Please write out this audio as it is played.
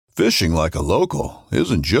Fishing like a local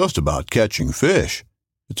isn't just about catching fish.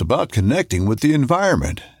 It's about connecting with the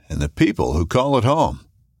environment and the people who call it home.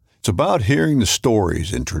 It's about hearing the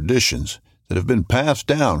stories and traditions that have been passed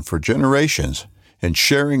down for generations and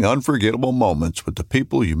sharing unforgettable moments with the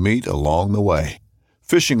people you meet along the way.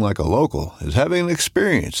 Fishing like a local is having an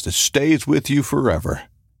experience that stays with you forever.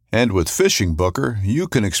 And with Fishing Booker, you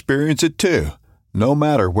can experience it too, no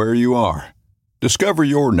matter where you are. Discover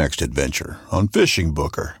your next adventure on Fishing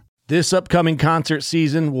Booker. This upcoming concert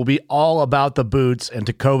season will be all about the boots, and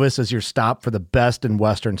Tecovas is your stop for the best in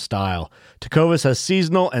Western style. Tecovas has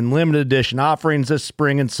seasonal and limited edition offerings this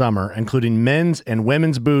spring and summer, including men's and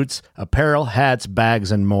women's boots, apparel, hats,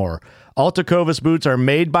 bags, and more. All Tecovas boots are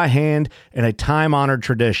made by hand in a time-honored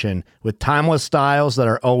tradition with timeless styles that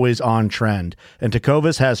are always on trend. And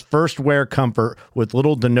Tecovas has first wear comfort with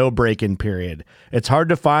little to no break-in period. It's hard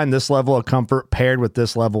to find this level of comfort paired with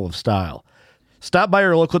this level of style. Stop by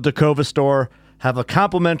your local Tecovas store, have a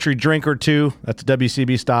complimentary drink or two, that's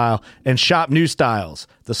WCB style, and shop new styles.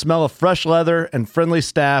 The smell of fresh leather and friendly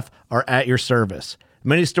staff are at your service.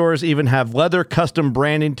 Many stores even have leather custom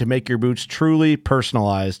branding to make your boots truly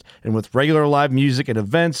personalized. And with regular live music and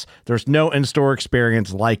events, there's no in-store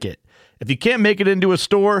experience like it. If you can't make it into a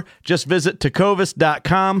store, just visit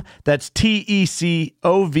tecovas.com. That's TECOVAS.com.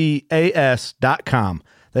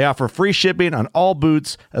 They offer free shipping on all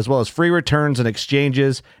boots, as well as free returns and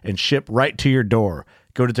exchanges, and ship right to your door.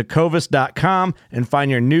 Go to tecovas.com and find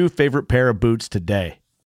your new favorite pair of boots today.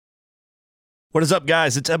 What is up,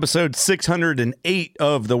 guys? It's episode 608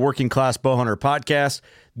 of the Working Class Bowhunter podcast.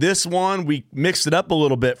 This one, we mixed it up a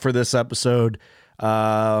little bit for this episode.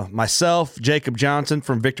 Myself, Jacob Johnson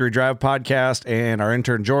from Victory Drive podcast, and our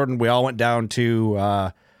intern Jordan, we all went down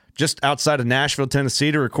to just outside of Nashville,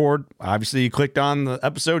 Tennessee to record. Obviously, you clicked on the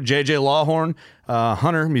episode. JJ Lawhorn,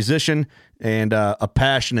 hunter, musician, and a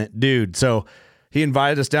passionate dude. So he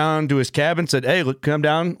invited us down to his cabin, said, hey, look, come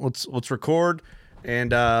down, let's record.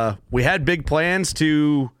 And we had big plans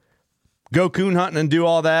to go coon hunting and do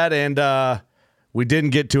all that, and we didn't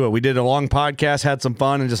get to it. We did a long podcast, had some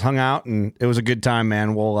fun, and just hung out, and it was a good time,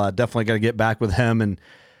 man. We'll definitely got to get back with him and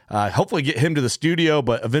hopefully get him to the studio,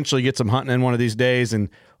 but eventually get some hunting in one of these days, and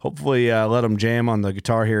hopefully let him jam on the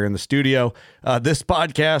guitar here in the studio. This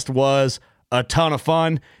podcast was a ton of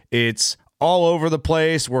fun. It's all over the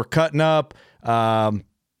place. We're cutting up,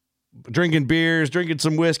 drinking beers, drinking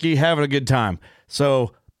some whiskey, having a good time.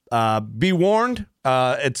 So be warned,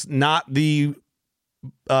 it's not the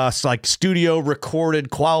like studio recorded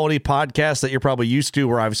quality podcast that you're probably used to.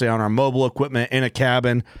 We're obviously on our mobile equipment in a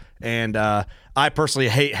cabin, and I personally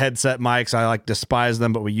hate headset mics. I despise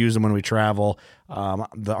them, but we use them when we travel.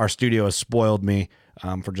 Our studio has spoiled me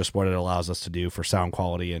for just what it allows us to do for sound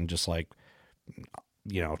quality and just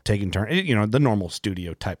taking turn, the normal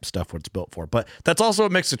studio type stuff what it's built for. But that's also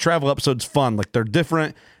what makes the travel episodes fun. They're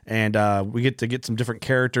different, and we get to get some different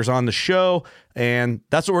characters on the show, and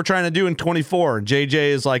that's what we're trying to do in 24. JJ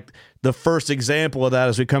is the first example of that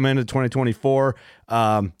as we come into 2024.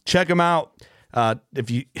 Check him out. If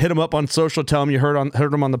you hit him up on social, tell him you heard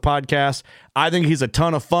him on the podcast. I think he's a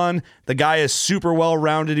ton of fun. The guy is super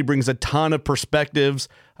well-rounded. He brings a ton of perspectives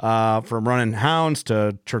from running hounds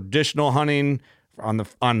to traditional hunting, on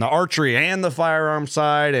the archery and the firearm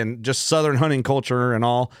side, and just Southern hunting culture and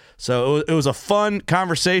all. So it was a fun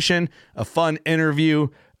conversation, a fun interview,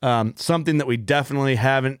 something that we definitely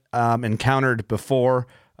haven't encountered before,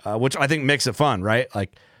 which I think makes it fun, right?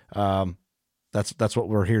 That's what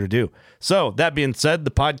we're here to do. So that being said,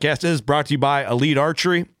 the podcast is brought to you by Elite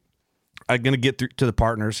Archery. I'm going to get through to the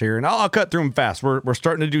partners here, and I'll cut through them fast. We're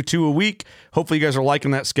starting to do 2 a week. Hopefully you guys are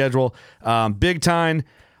liking that schedule. Big Time,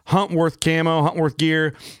 Huntworth Camo, Huntworth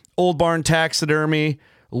Gear, Old Barn Taxidermy,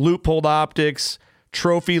 Loophole Optics,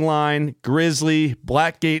 Trophy Line, Grizzly,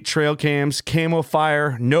 Blackgate Trail Cams, Camo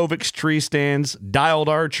Fire, Novix Tree Stands, Dialed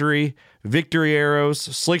Archery, Victory Arrows,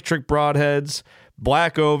 Slick Trick Broadheads,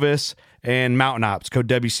 Black Ovis, and Mountain Ops. Code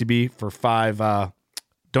WCB for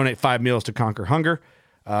donate 5 meals to conquer hunger.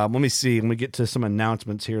 Let me see. Let me get to some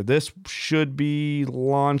announcements here. This should be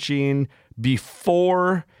launching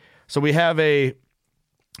before. So we have a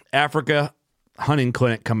Africa hunting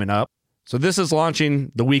clinic coming up. So this is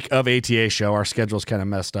launching the week of ATA show. Our schedule's kind of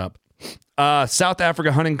messed up. South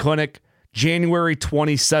Africa hunting clinic, January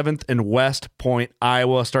 27th in West Point,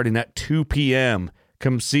 Iowa, starting at 2 p.m.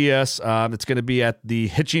 Come see us. It's going to be at the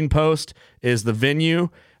Hitching Post is the venue.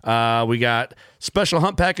 We got special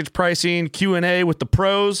hunt package pricing, Q&A with the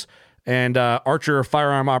pros, and archer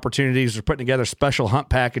firearm opportunities. We're putting together special hunt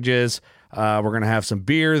packages. We're going to have some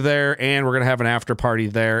beer there, and we're going to have an after party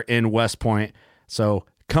there in West Point. So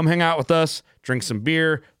come hang out with us, drink some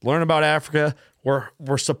beer, learn about Africa.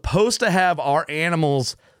 We're supposed to have our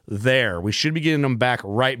animals there. We should be getting them back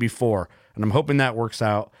right before, and I'm hoping that works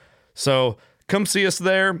out. So come see us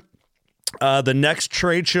there. The next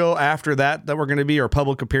trade show after that we're going to be, our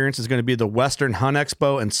public appearance, is going to be the Western Hunt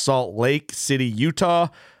Expo in Salt Lake City, Utah.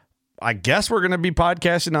 I guess we're going to be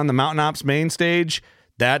podcasting on the Mountain Ops main stage.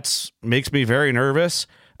 That makes me very nervous.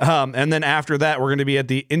 And then after that, we're going to be at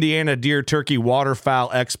the Indiana Deer Turkey Waterfowl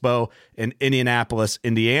Expo in Indianapolis,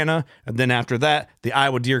 Indiana. And then after that, the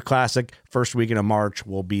Iowa Deer Classic, first weekend of March,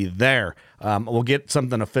 will be there. We'll get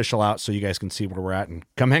something official out so you guys can see where we're at. And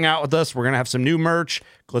come hang out with us. We're going to have some new merch.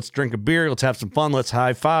 Let's drink a beer. Let's have some fun. Let's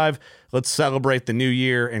high five. Let's celebrate the new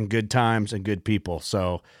year and good times and good people.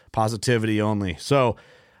 So positivity only. So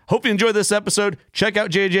hope you enjoyed this episode. Check out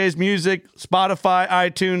JJ's music, Spotify,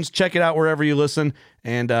 iTunes. Check it out wherever you listen.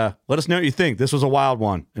 And let us know what you think. This was a wild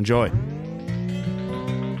one. Enjoy.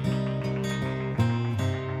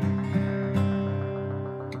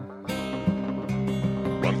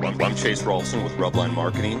 I'm Chase Rolfson with Rubline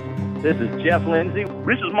Marketing. This is Jeff Lindsay.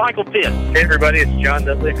 This is Michael Pitt. Hey everybody, it's John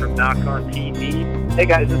Dudley from Knock on TV. Hey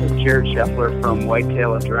guys, this is Jared Scheffler from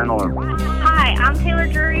Whitetail Adrenaline. Hi, I'm Taylor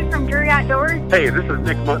Drury from Drury Outdoors. Hey, this is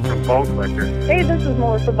Nick Munt from Bone Collector. Hey, this is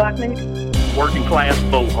Melissa Bachman. Working Class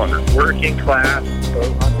Bow Hunter. Working Class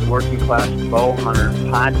Bow Hunter. Working Class Bow Hunter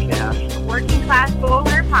Podcast. Working Class Bow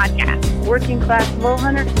Hunter Podcast. Working Class Bow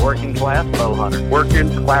Hunter. Working Class Bow Hunter. Working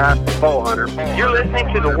Class Bow Hunter. You're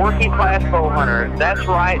listening to the Working Class Bow Hunter. That's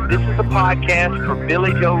right, this is a podcast for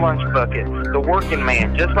Billy Joe Lunchbucket, the working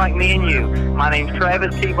man, just like me and you. My name's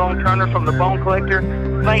Travis T-Bone Turner from the Bone Collector.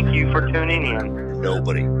 Thank you for tuning in.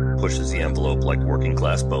 Nobody pushes the envelope like Working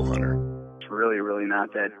Class Bow Hunter. It's really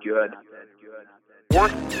not that good.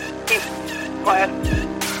 Working Class.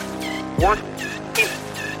 Working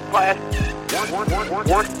Class. Working Class.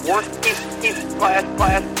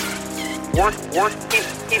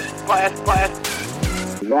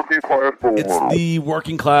 It's the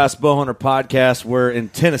Working Class Bow Hunter Podcast. We're in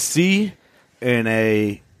Tennessee in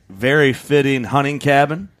a very fitting hunting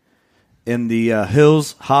cabin in the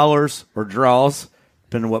hills, hollers, or draws,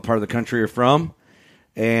 depending on what part of the country you're from.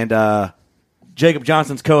 And Jacob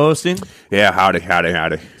Johnson's co-hosting. Yeah, howdy.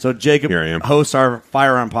 So Jacob Here I am. hosts our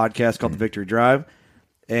firearm podcast called The Victory Drive.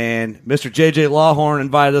 And Mr. JJ Lawhorn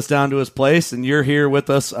invited us down to his place, and you're here with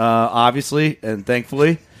us, obviously, and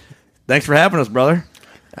thankfully. Thanks for having us, brother.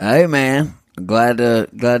 Hey, man. Glad to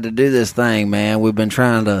do this thing, man. We've been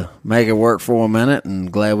trying to make it work for a minute, and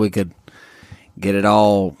glad we could get it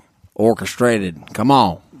all orchestrated. Come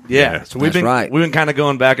on. Yeah, so we've been kind of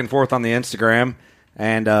going back and forth on the Instagram,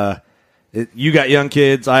 and you got young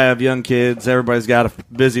kids, I have young kids, everybody's got a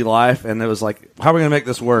busy life, and it was like, how are we going to make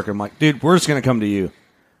this work? I'm like, dude, we're just going to come to you.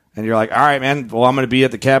 And you're like, all right, man, well, I'm going to be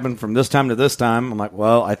at the cabin from this time to this time. I'm like,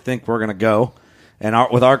 well, I think we're going to go. And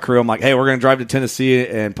with our crew, I'm like, hey, we're going to drive to Tennessee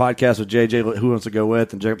and podcast with JJ, who wants to go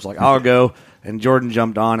with? And Jacob's like, I'll go. And Jordan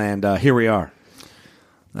jumped on, and here we are.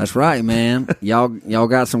 That's right, man. Y'all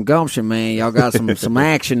got some gumption, man. Y'all got some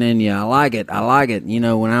action in you. I like it. You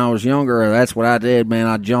know, when I was younger, that's what I did, man.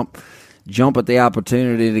 I'd jump at the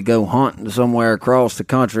opportunity to go hunting somewhere across the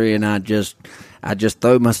country, and I just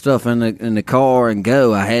throw my stuff in the car and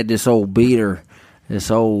go. I had this old beater. It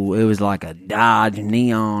was like a Dodge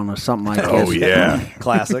Neon or something like that. Oh, yeah.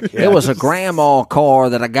 Classic. Yeah. It was a grandma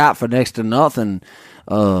car that I got for next to nothing,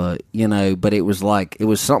 but it was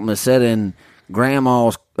something that sat in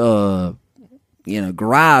grandma's, garage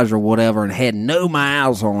or whatever and had no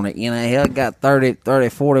miles on it. It got 30,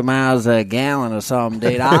 40 miles a gallon or something,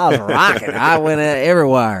 dude. I was rocking. I went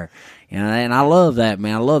everywhere. And I love that,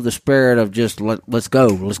 man. I love the spirit of just let's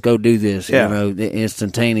go do this. Yeah. The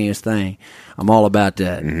instantaneous thing. I'm all about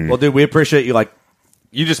that. Mm-hmm. Well, dude, we appreciate you. Like,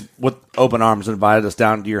 you just with open arms invited us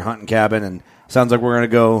down to your hunting cabin, and sounds like we're gonna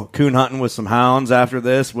go coon hunting with some hounds after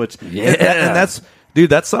this. Which, and that's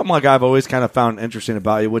something like I've always kind of found interesting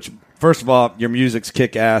about you. Which, first of all, your music's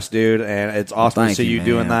kick ass, dude, and it's awesome to see you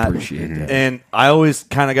doing that. I appreciate that. And I always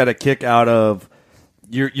kind of got a kick out of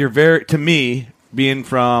you're very, to me, being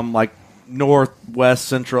from like northwest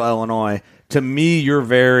central Illinois, to me, you're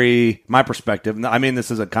very, my perspective, I mean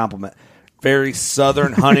this is a compliment, very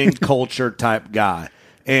southern hunting culture type guy.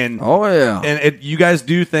 And you guys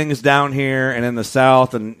do things down here and in the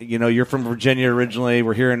South, and you're from Virginia originally.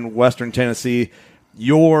 We're here in Western Tennessee.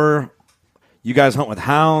 You guys hunt with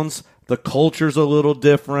hounds. The culture's a little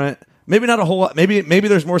different. Maybe not a whole lot. Maybe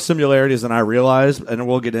there's more similarities than I realize, and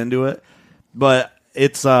we'll get into it. But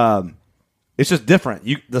it's just different.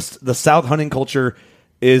 The South hunting culture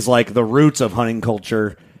is like the roots of hunting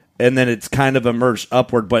culture, and then it's kind of emerged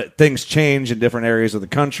upward, but things change in different areas of the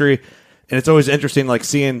country. And it's always interesting, like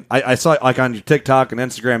seeing, I saw like on your TikTok and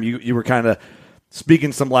Instagram, you were kind of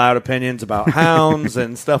speaking some loud opinions about hounds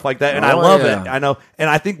and stuff like that. And I love it. I know. And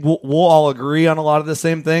I think we'll all agree on a lot of the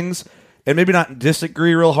same things. And maybe not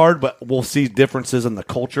disagree real hard, but we'll see differences in the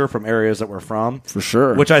culture from areas that we're from. For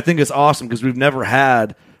sure. Which I think is awesome because we've never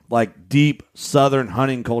had like deep Southern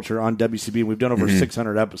hunting culture on WCB. We've done over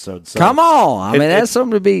 600 episodes. So come on. I mean, that's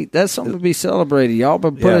something to be celebrated. Y'all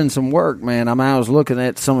been putting in some work, man. I mean, I was looking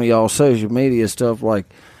at some of y'all social media stuff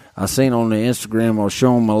like I seen on the Instagram. I was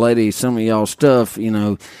showing my lady some of y'all stuff,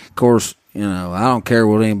 of course, I don't care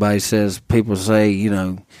what anybody says. People say,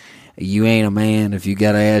 you ain't a man if you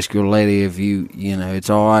got to ask your lady if it's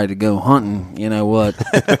all right to go hunting. You know what?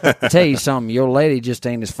 I tell you something, your lady just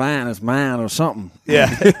ain't as fine as mine or something.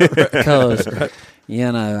 Yeah. Because, I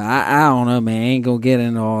don't know, man. I ain't going to get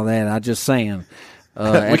into all that. I just saying.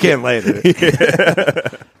 We can later.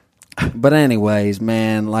 But anyways,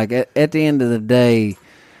 man, like at the end of the day,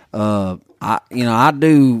 I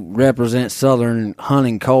do represent Southern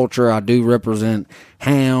hunting culture. I do represent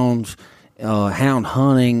hounds. Hound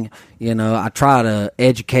hunting, I try to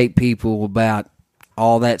educate people about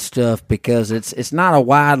all that stuff because it's not a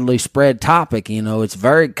widely spread topic. It's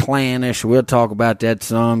very clannish. We'll talk about that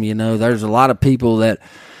some. There's a lot of people that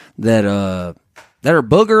are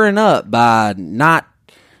boogering up by not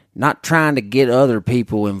trying to get other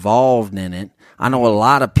people involved in it. I know a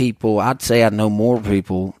lot of people. I'd say I know more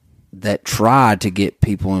people that try to get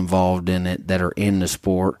people involved in it that are in the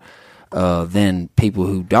sport than people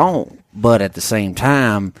who don't. But at the same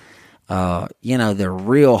time, they're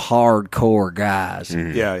real hardcore guys.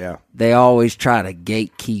 Mm-hmm. Yeah. They always try to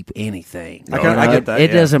gatekeep anything. I get that. It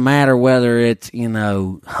doesn't matter whether it's,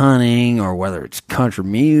 hunting or whether it's country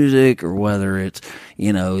music or whether it's,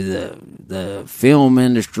 the film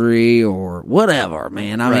industry or whatever,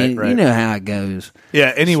 man. I mean, you know how it goes.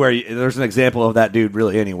 Yeah, anywhere. There's an example of that dude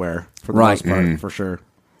really anywhere for the most part, for sure.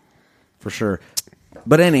 For sure.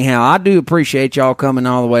 But anyhow, I do appreciate y'all coming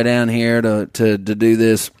all the way down here to do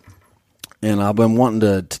this. And I've been wanting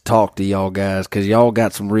to talk to y'all guys because y'all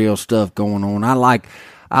got some real stuff going on. I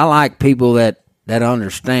like people that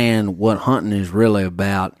understand what hunting is really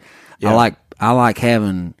about. Yeah. I like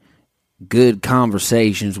having good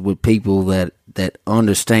conversations with people that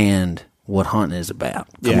understand what hunting is about.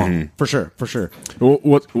 Come on. For sure. Well,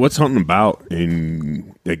 what's hunting about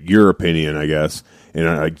in your opinion, I guess?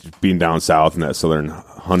 Being down south in that Southern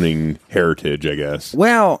hunting heritage, I guess.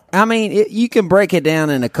 Well, I mean, you can break it down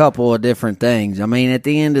in a couple of different things. I mean, at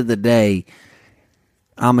the end of the day,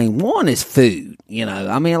 one is food.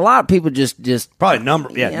 I mean, a lot of people just probably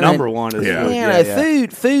number one is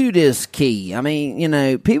food. Food is key. I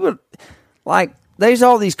mean, people like there's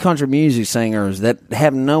all these country music singers that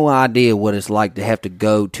have no idea what it's like to have to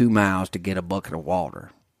go 2 miles to get a bucket of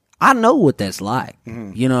water. I know what that's like.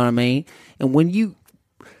 Mm-hmm. You know what I mean? And when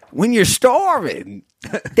you're starving,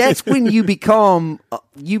 that's when you become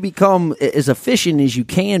as efficient as you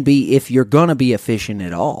can be if you're gonna be efficient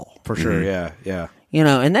at all. For sure, yeah.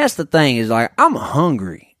 And that's the thing is like I'm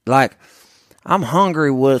hungry. Like I'm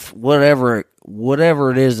hungry with whatever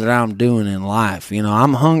it is that I'm doing in life.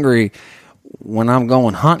 I'm hungry when I'm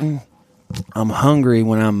going hunting. I'm hungry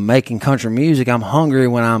when I'm making country music. I'm hungry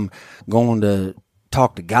when I'm going to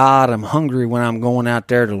talk to God. I'm hungry when I'm going out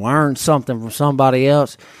there to learn something from somebody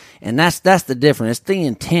else. And that's the difference. It's the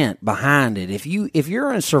intent behind it. If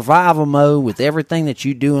you're in survival mode with everything that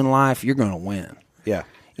you do in life, you're going to win. Yeah.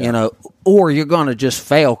 Or you're going to just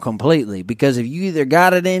fail completely because if you either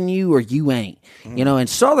got it in you or you ain't. Mm-hmm. And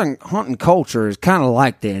Southern hunting culture is kind of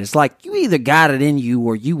like that. It's like you either got it in you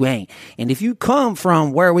or you ain't. And if you come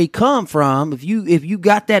from where we come from, if you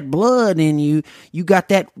got that blood in you, you got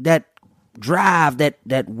that drive,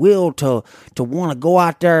 that will to want to go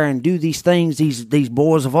out there and do these things these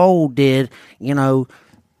boys of old did,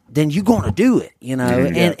 then you're going to do it,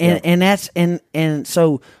 and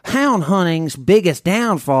so hound hunting's biggest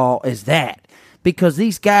downfall is that because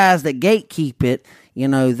these guys that gatekeep it,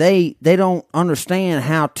 they don't understand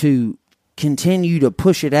how to continue to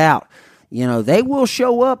push it out. They will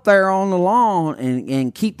show up there on the lawn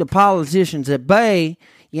and keep the politicians at bay.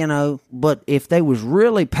 But if they was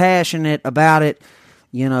really passionate about it,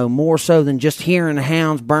 more so than just hearing the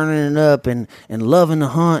hounds burning it up and loving the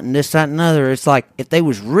hunt and this, that, and other, it's like if they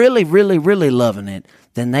was really, really, really loving it,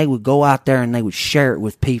 then they would go out there and they would share it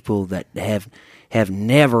with people that have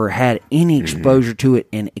never had any exposure to it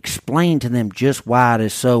and explain to them just why it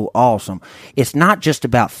is so awesome. It's not just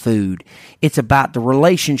about food. It's about the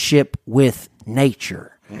relationship with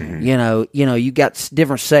nature. You know, you got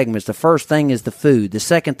different segments. The first thing is the food. The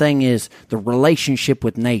second thing is the relationship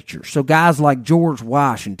with nature. So guys like George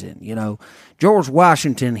Washington, you know, George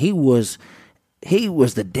Washington, he was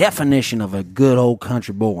the definition of a good old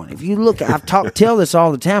country boy. If you look, tell this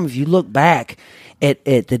all the time. If you look back at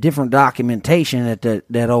the different documentation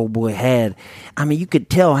that old boy had, I mean, you could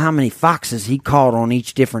tell how many foxes he caught on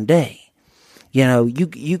each different day. You know,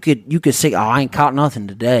 you could see, oh, I ain't caught nothing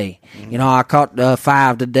today. You know, I caught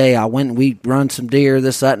 5 today. I went and we run some deer,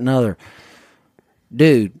 this, that, and other.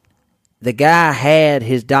 Dude, the guy had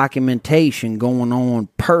his documentation going on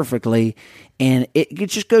perfectly, and it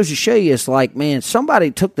just goes to show you, it's like, man,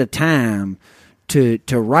 somebody took the time to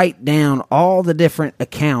write down all the different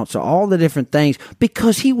accounts, all the different things,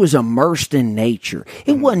 because he was immersed in nature.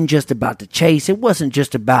 It wasn't just about the chase. It wasn't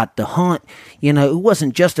just about the hunt. You know, it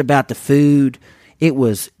wasn't just about the food. It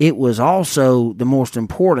was also, the most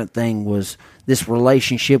important thing was this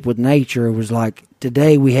relationship with nature. It was like,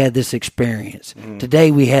 today we had this experience.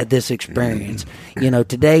 Today we had this experience. You know,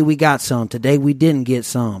 today we got some. Today we didn't get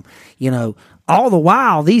some. You know, all the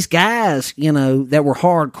while, these guys, you know, that were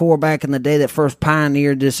hardcore back in the day that first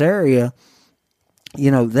pioneered this area, you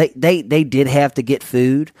know, they did have to get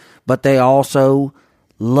food, but they also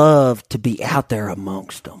loved to be out there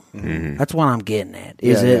amongst them. That's what I'm getting at.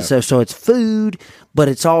 So it's food, but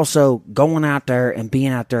it's also going out there and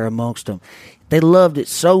being out there amongst them. They loved it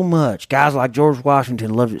so much. Guys like George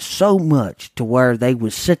Washington loved it so much to where they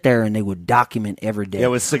would sit there and they would document every day. It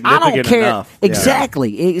was significant I don't care. enough.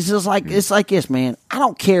 Exactly. Yeah. It's just like it's like this, man. I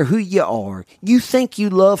don't care who you are. You think you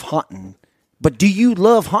love hunting, but do you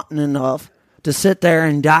love hunting enough to sit there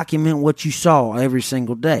and document what you saw every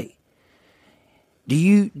single day? Do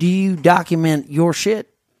you document your shit?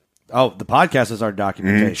 Oh, the podcast is our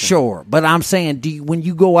documentation. Sure, but I'm saying, when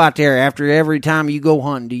you go out there after every time you go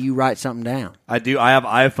hunting, do you write something down? I do. I have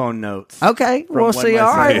iPhone notes. Okay, well, see,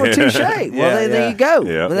 all right, well, touche. Well, there you go.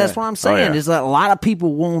 Yeah. But that's what I'm saying is that a lot of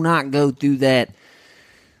people will not go through that,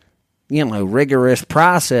 you know, rigorous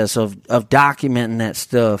process of documenting that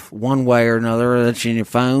stuff one way or another. That's in your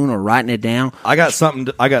phone or writing it down. I got something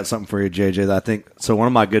for you, JJ. That I think so. One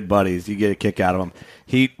of my good buddies, you get a kick out of him.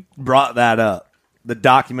 He brought that up. The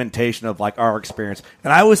documentation of like our experience,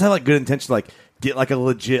 and I always had like good intention, like get like a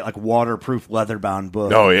legit like waterproof leather bound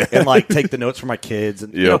book. Oh yeah, and like take the notes for my kids.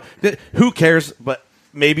 And you know, who cares? But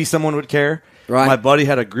maybe someone would care. Right. My buddy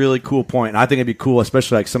had a really cool point, and I think it'd be cool,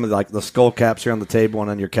 especially like some of the skull caps here on the table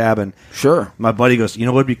and in your cabin. Sure. My buddy goes, you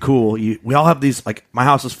know what'd be cool? We all have these, like my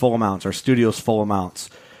house is full of mounts, our studio's full of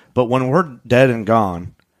mounts, but when we're dead and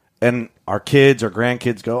gone, and our kids or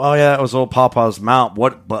grandkids go, oh, yeah, that was old Papa's mount.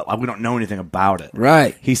 What? But we don't know anything about it.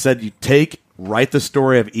 Right. He said you write the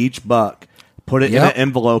story of each buck, put it in an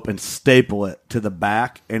envelope, and staple it to the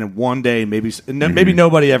back. And one day, maybe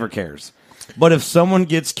nobody ever cares. But if someone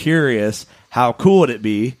gets curious, how cool would it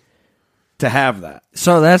be to have that?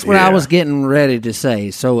 So that's what I was getting ready to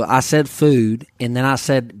say. So I said food, and then I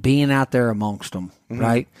said being out there amongst them,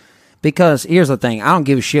 right? Because here's the thing, I don't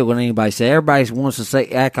give a shit what anybody says. Everybody wants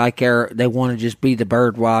to act like they want to just be the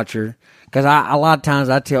bird watcher. Because a lot of times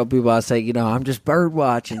I tell people, I say, you know, I'm just bird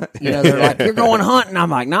watching. You know, they're like, you're going hunting. I'm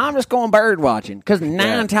like, no, I'm just going bird watching. Because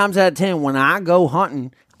 9 times out of 10, when I go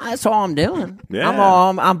hunting, that's all I'm doing. Yeah.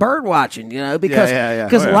 I'm bird watching, you know, because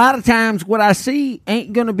a lot of times what I see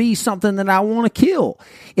ain't going to be something that I want to kill.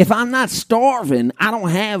 If I'm not starving, I don't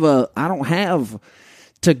have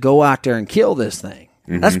to go out there and kill this thing.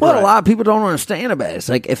 That's what a lot of people don't understand about it. It's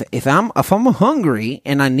like if I'm hungry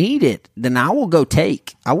and I need it, then I will go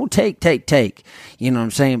take. I will take. You know what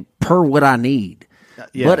I'm saying? Per what I need.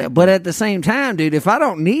 But at the same time, dude, if I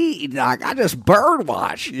don't need, like, I just bird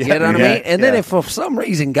watch. You know what I mean? And then if for some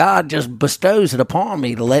reason God just bestows it upon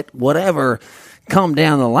me to let whatever come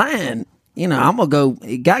down the line, you know, I'm gonna go.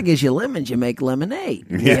 God gives you lemons, you make lemonade.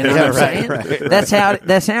 You know what I'm saying? Right.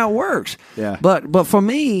 That's how it works. Yeah. But for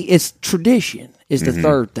me, it's tradition. Is the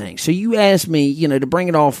third thing. So you asked me, you know, to bring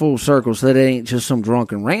it all full circle, so that it ain't just some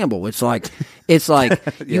drunken ramble. It's like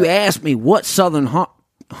you asked me what Southern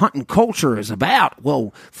hunting culture is about.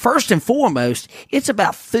 Well, first and foremost, it's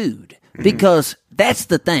about food, because that's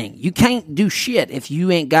the thing. You can't do shit if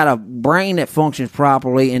you ain't got a brain that functions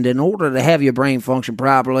properly. And in order to have your brain function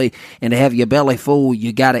properly and to have your belly full,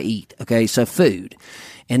 you got to eat. Okay, so food,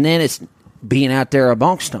 and then it's being out there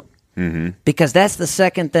amongst them. Because that's the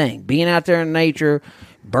second thing. Being out there in nature,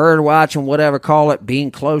 bird watching, whatever, call it, being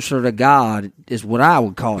closer to God is what I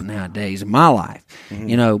would call it nowadays in my life.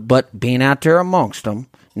 You know, but being out there amongst them,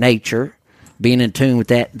 nature, being in tune with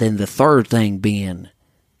that, then the third thing being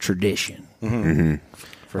tradition.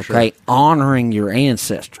 For sure. Okay, honoring your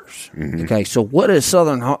ancestors. Mm-hmm. Okay, so what is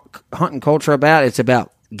Southern hunting culture about? It's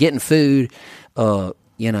about getting food,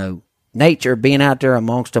 nature, being out there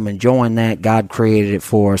amongst them, enjoying that. God created it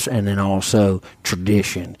for us, and then also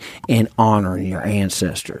tradition and honoring your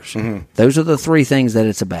ancestors. Mm-hmm. Those are the three things that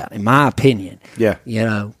it's about, in my opinion. Yeah.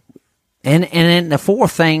 And then the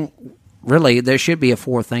fourth thing, really, there should be a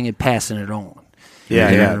fourth thing, is passing it on.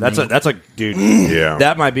 Yeah. That's a dude. Yeah.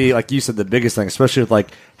 That might be, like you said, the biggest thing, especially with like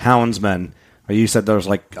houndsmen. You said there's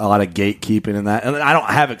like a lot of gatekeeping in that, and I don't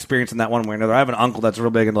have experience in that one way or another. I have an uncle that's real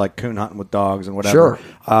big into like coon hunting with dogs and whatever. Sure.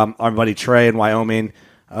 Our buddy Trey in Wyoming,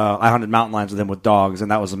 I hunted mountain lions with him with dogs, and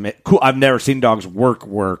that was cool. I've never seen dogs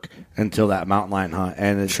work until that mountain lion hunt,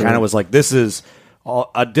 and it kind of was like, this is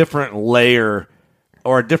a different layer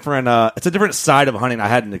or a different. It's a different side of hunting I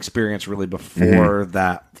hadn't experienced really before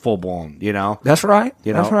that full blown. That's right.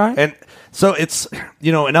 That's right. And so it's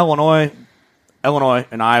in Illinois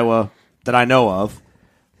and Iowa that I know of,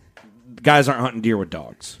 guys aren't hunting deer with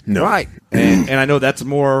dogs. No. Right. And I know that's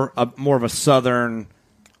more of a southern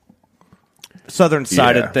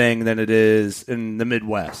sided thing than it is in the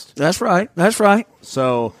Midwest. That's right. That's right.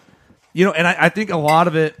 So, and I think a lot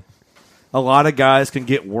of guys can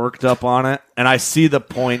get worked up on it, and I see the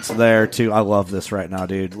points there too. I love this right now,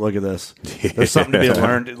 dude. Look at this. There's something to be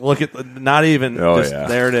learned. Look at not even.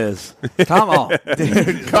 There it is. Come on,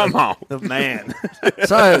 dude. Come on, the man.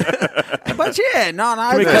 So, but yeah, no.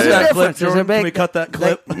 Can we cut that clip, Jordan? Can we cut that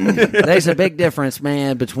clip? There's a big difference,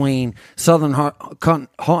 man, between Southern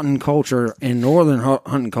hunting culture and Northern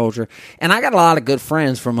hunting culture. And I got a lot of good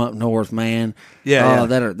friends from up north, man. Yeah,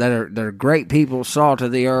 that are great people, salt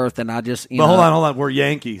of the earth, and I just. Hold on, we're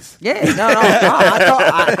Yankees. Yeah,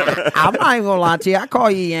 I'm not even gonna lie to you. I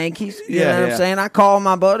call you Yankees. You know what I'm saying? I call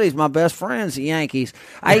my buddies, my best friends, Yankees.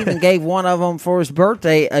 I even gave one of them for his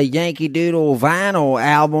birthday a Yankee Doodle vinyl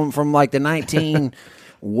album from like the early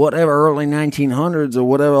 1900s or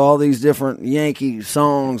whatever. All these different Yankee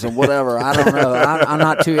songs or whatever. I don't know. I'm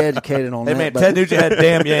not too educated on that. Hey man, Ted Nugent had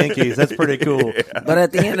damn Yankees. That's pretty cool. But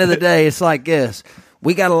at the end of the day, it's like this: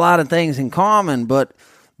 we got a lot of things in common, but.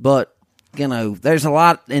 There's a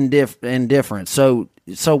lot in difference. So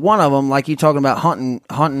one of them, like you talking about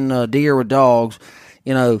hunting deer with dogs,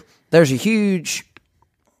 there's a huge.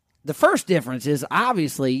 The first difference is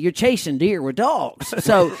obviously you're chasing deer with dogs.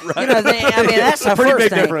 So right. That's the pretty first big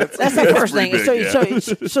thing. Difference. That's the first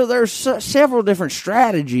thing. So there's several different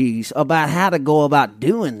strategies about how to go about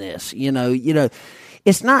doing this.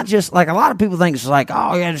 It's not just like a lot of people think it's like,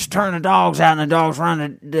 oh yeah, just turn the dogs out and the dogs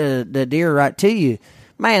run the deer right to you.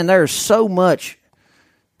 Man, there's so much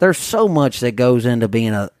that goes into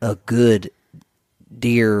being a good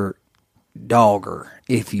deer dogger,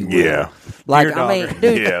 if you will. Yeah. Like, deer I mean, dogger.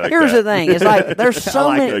 dude, here's the thing. It's like, there's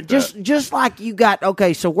so many, like just like you got,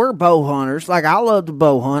 okay, so we're bow hunters. Like, I love to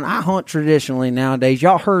bow hunt. I hunt traditionally nowadays.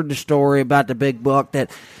 Y'all heard the story about the big buck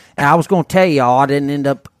that I was going to tell y'all. I didn't end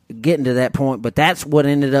up getting to that point, but that's what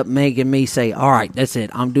ended up making me say, all right, that's it.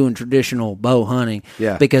 I'm doing traditional bow hunting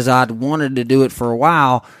because I'd wanted to do it for a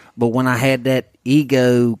while, but when I had that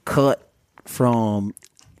ego cut from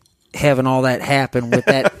having all that happen with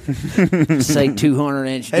that, say,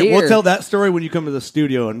 200-inch deer. Hey, we'll tell that story when you come to the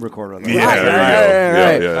studio and record on that.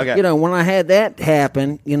 Right. Okay. When I had that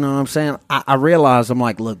happen, you know what I'm saying, I realized, I'm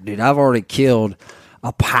like, look, dude, I've already killed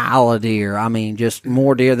a pile of deer. I mean, just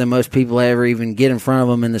more deer than most people ever even get in front of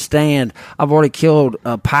them in the stand. I've already killed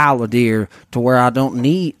a pile of deer to where I don't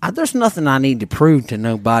need, there's nothing I need to prove to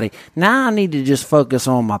nobody. Now I need to just focus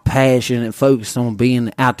on my passion and focus on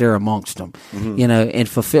being out there amongst them, and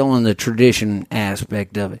fulfilling the tradition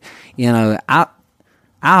aspect of it.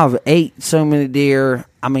 I've ate so many deer.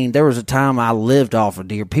 I mean, there was a time I lived off of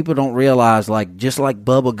deer. People don't realize, like, just like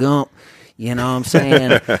Bubba Gump, you know what I'm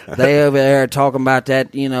saying? They over there talking about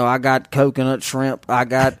that, I got coconut shrimp, I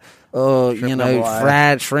got,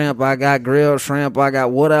 fried shrimp, I got grilled shrimp, I got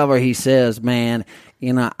whatever he says, man.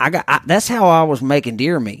 That's how I was making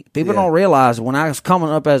deer meat. People don't realize when I was coming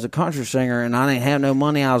up as a country singer and I didn't have no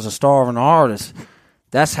money, I was a starving artist.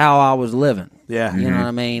 That's how I was living. Yeah. You know what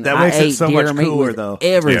I mean? That makes it so much deer meat cooler, with though.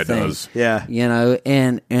 Everything. Yeah, it does. Yeah.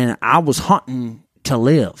 And I was hunting to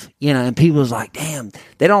live, and people was like, damn,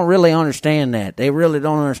 they don't really understand that. They really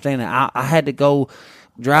don't understand that. I had to go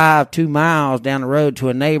drive 2 miles down the road to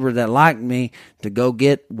a neighbor that liked me to go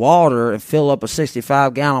get water and fill up a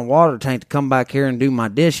 65-gallon water tank to come back here and do my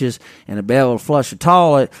dishes and to be able to flush a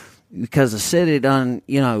toilet because the city done,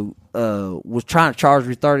 was trying to charge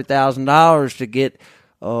me $30,000 to get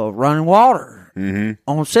running water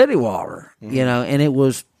on city water, and it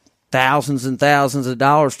was thousands and thousands of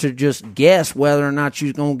dollars to just guess whether or not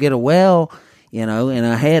you're going to get a well, you know, and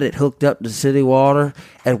I had it hooked up to city water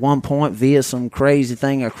at one point via some crazy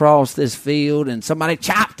thing across this field, and somebody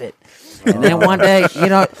chopped it. And then one day, you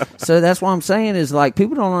know, so that's what I'm saying is like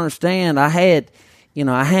people don't understand. I had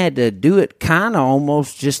to do it kind of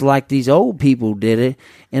almost just like these old people did it.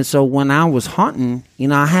 And so when I was hunting, you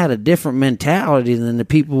know, I had a different mentality than the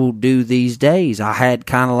people do these days. I had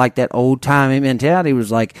kind of like that old time mentality. It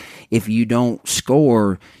was like, if you don't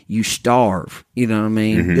score, you starve. You know what I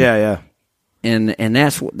mean? Mm-hmm. Yeah. And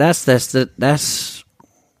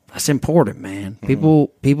that's important, man.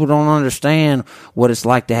 People don't understand what it's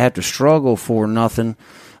like to have to struggle for nothing.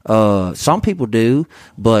 Some people do,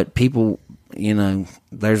 but people, you know,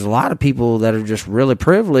 there's a lot of people that are just really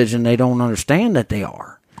privileged and they don't understand that they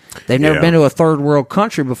are. They've never been to a third world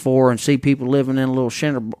country before and see people living in little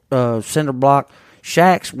cinder block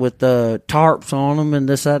shacks with tarps on them and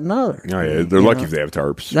this, that, and other. Oh yeah, they're lucky if they have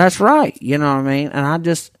tarps. That's right. You know what I mean? And I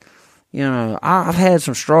just, you know, I've had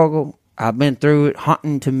some struggle. I've been through it.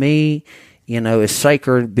 Hunting to me, you know, is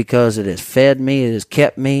sacred because it has fed me. It has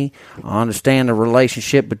kept me. I understand the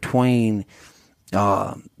relationship between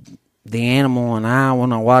the animal and I.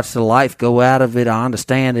 When I watch the life go out of it, I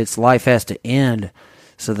understand its life has to end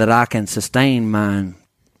so that I can sustain mine.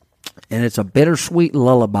 And it's a bittersweet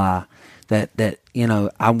lullaby that you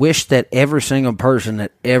know, I wish that every single person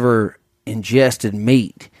that ever ingested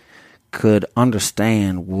meat could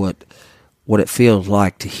understand what it feels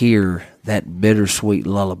like to hear that bittersweet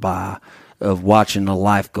lullaby of watching the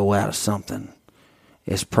life go out of something.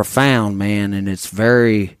 It's profound, man, and it's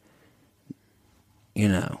very, you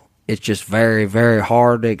know, it's just very, very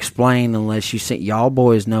hard to explain unless you see. Y'all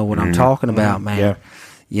boys know what I'm talking about, man. Yeah.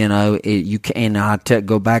 You know, you can. And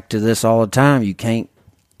go back to this all the time. You can't.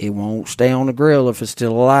 It won't stay on the grill if it's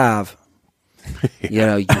still alive. You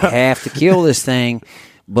know, you have to kill this thing.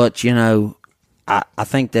 But you know, I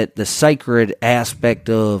think that the sacred aspect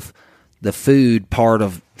of the food part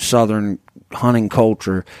of Southern hunting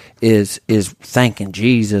culture is thanking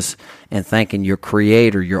Jesus and thanking your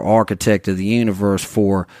creator, your architect of the universe,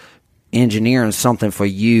 for engineering something for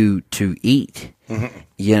you to eat,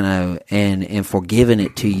 you know, and for giving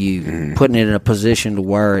it to you, putting it in a position to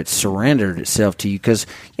where it's surrendered itself to you. Because,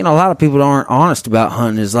 you know, a lot of people aren't honest about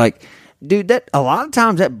hunting. Is like, dude, that a lot of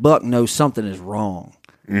times that buck knows something is wrong.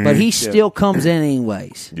 But he still comes in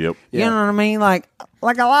anyways. Yep. You know what I mean? Like a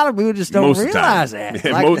lot of people just don't realize that.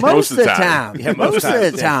 Yeah, like most of the time. Yeah, most of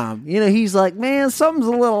the time. You know, he's like, man, something's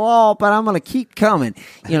a little off, but I'm going to keep coming.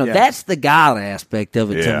 You know, that's the God aspect of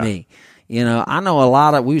it to me. You know, I know a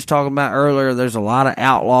lot of, we was talking about earlier, there's a lot of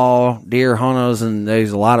outlaw deer hunters, and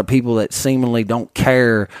there's a lot of people that seemingly don't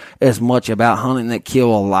care as much about hunting that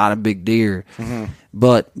kill a lot of big deer.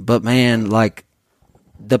 But man, like,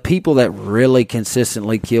 the people that really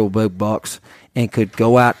consistently kill big bucks and could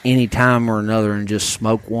go out any time or another and just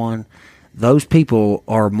smoke one, those people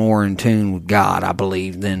are more in tune with God, I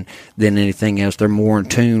believe, than anything else. They're more in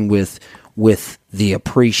tune with the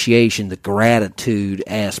appreciation, the gratitude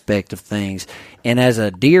aspect of things. And as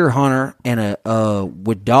a deer hunter and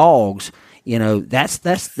with dogs, you know, that's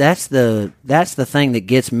the thing that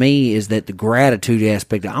gets me, is that the gratitude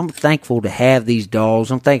aspect. I'm thankful to have these dogs.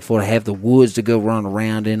 I'm thankful to have the woods to go run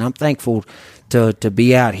around in. I'm thankful to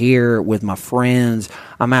be out here with my friends.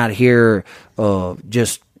 I'm out here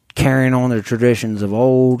just carrying on the traditions of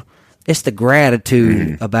old. It's the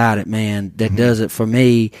gratitude about it, man, that does it for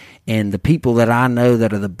me. And the people that I know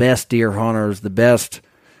that are the best deer hunters, the best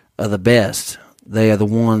of the best, they are the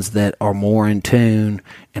ones that are more in tune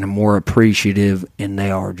and are more appreciative, and they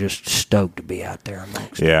are just stoked to be out there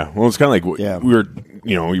amongst them. Yeah, well, it's kind of like we were,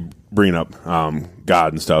 you know, we bring up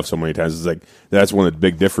God and stuff so many times. It's like that's one of the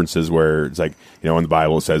big differences where it's like, you know, in the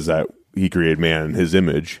Bible it says that He created man in His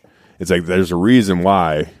image. It's like there's a reason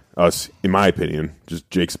why us, in my opinion, just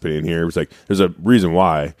Jake's opinion here, it's like there's a reason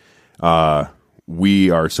why we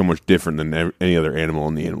are so much different than any other animal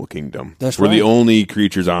in the animal kingdom. We're the only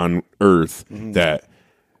creatures on Earth that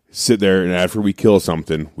sit there, and after we kill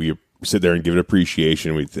something, we sit there and give it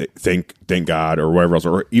appreciation. We thank God or whatever else,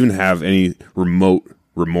 or even have any remote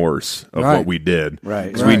remorse of what we did.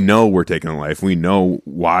 Because we know we're taking a life. We know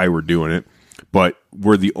why we're doing it. But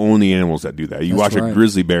we're the only animals that do that. You watch a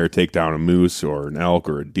grizzly bear take down a moose or an elk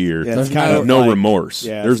or a deer. Yeah, there's kind of no like, remorse.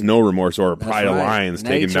 Yeah. There's no remorse, or a pride of lions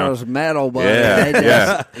taking down. Nature's metal, but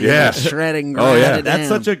shredding. Oh yeah, that's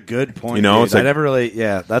such a good point. You know, dude. it's like, I never really.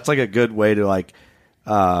 Yeah, that's like a good way to like.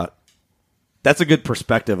 That's a good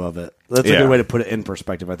perspective of it. That's a good way to put it in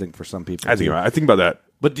perspective, I think, for some people. I think about that.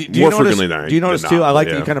 But do more you frequently notice, than do you notice too? I like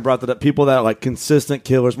that you kind of brought that up. People that are like consistent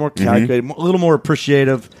killers, more calculated, a little more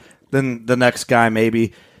appreciative than the next guy,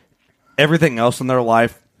 maybe. Everything else in their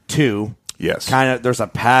life too Yes. kind of there's a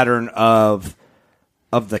pattern of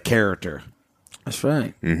the character. That's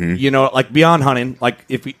right. Mm-hmm. You know, like beyond hunting, like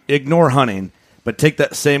if we ignore hunting, but take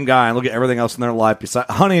that same guy and look at everything else in their life besides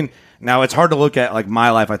hunting. Now it's hard to look at like my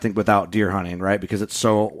life, I think, without deer hunting, right? Because it's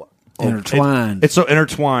so intertwined. It's so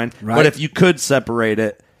intertwined. Right. But if you could separate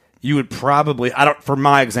it, you would probably for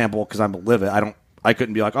my example, because I'm live it, I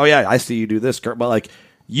couldn't be like, oh yeah, I see you do this, Kurt, but like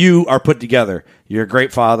you are put together. You're a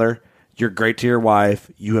great father. You're great to your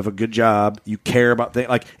wife. You have a good job. You care about things.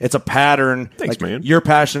 Like it's a pattern. Thanks, like, man. You're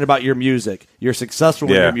passionate about your music. You're successful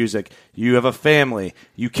in your music. You have a family.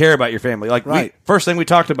 You care about your family. Like first thing we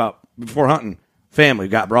talked about before hunting, family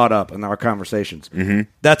got brought up in our conversations. Mm-hmm.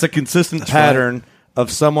 That's a consistent pattern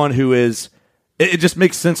of someone who is. It just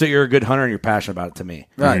makes sense that you're a good hunter and you're passionate about it to me.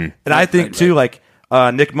 Right. Mm-hmm. And I think too, like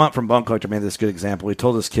Nick Munt from Bone Collector made this good example. He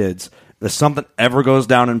told his kids, if something ever goes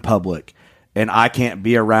down in public and I can't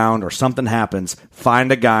be around or something happens,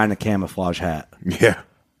 find a guy in a camouflage hat. Yeah.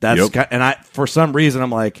 That's and for some reason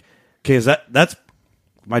I'm like, okay, that's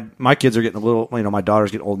my kids are getting a little, my daughter's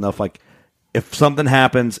getting old enough. Like if something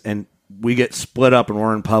happens and we get split up and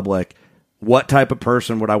we're in public, what type of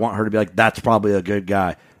person would I want her to be like? That's probably a good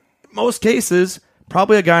guy. Most cases,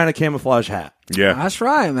 probably a guy in a camouflage hat. Yeah. That's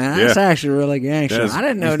right, man. That's actually really gangster. I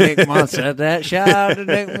didn't know Nick Munt said that. Shout out to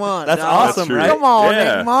Nick Munt. That's awesome, right? Come on,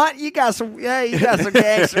 Nick Munt. You got some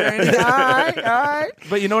gangster in you. All right.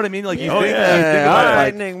 But you know what I mean? Like you All think right, about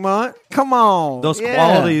like, Nick Munt. Come on. those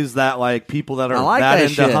qualities that like people that are like that that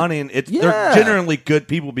into shit. hunting, they're generally good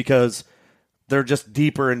people because they're just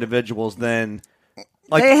deeper individuals than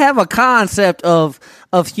like they have a concept of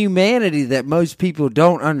humanity that most people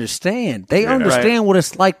don't understand. They understand what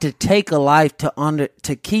it's like to take a life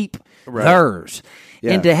to keep theirs.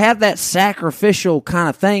 Yeah. And to have that sacrificial kind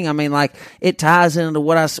of thing, I mean, like it ties into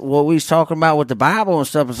what we was talking about with the Bible and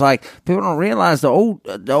stuff. It's like people don't realize the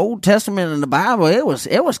Old Testament and the Bible it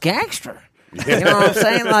was gangster. You know what I'm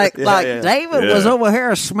saying? Like David was over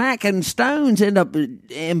here smacking stones, end up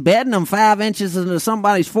embedding them 5 inches into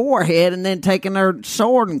somebody's forehead, and then taking their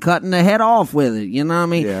sword and cutting the head off with it. You know what I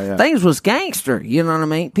mean? Things was gangster. You know what I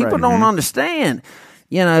mean? People don't understand.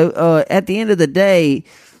 You know, at the end of the day,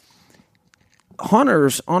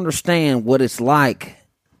 hunters understand what it's like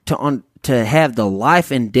to have the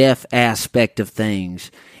life and death aspect of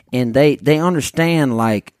things, and they understand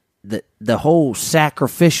like the whole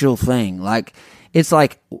sacrificial thing. Like it's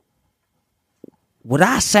like, would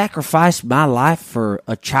I sacrifice my life for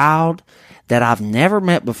a child that I've never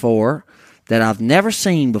met before, that I've never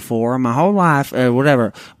seen before in my whole life, or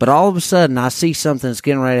whatever? But all of a sudden, I see something that's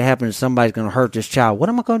getting ready to happen, and somebody's going to hurt this child. What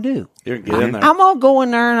am I going to do? You're gonna get in there. I'm going to go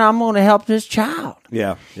in there and I'm going to help this child.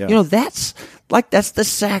 Yeah. You know, that's the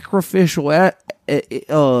sacrificial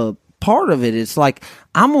part of it. It's like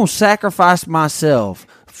I'm going to sacrifice myself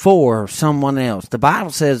for someone else. The Bible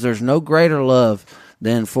says there's no greater love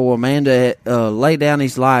than for a man to lay down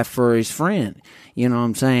his life for his friend. You know what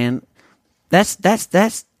I'm saying? That's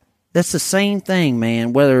the same thing,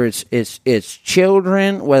 man. Whether it's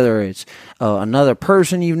children, whether it's another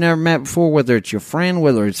person you've never met before, whether it's your friend,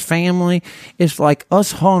 whether it's family. It's like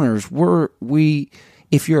us hunters.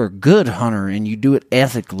 If you're a good hunter and you do it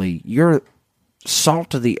ethically, you're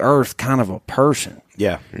salt of the earth kind of a person.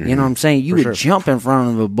 Yeah. You know what I'm saying? You would jump in front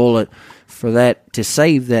of a bullet for that to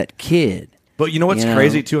save that kid. But you know what's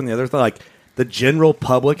crazy too? On the other thing, like the general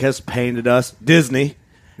public has painted us, Disney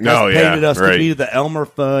painted us to be the Elmer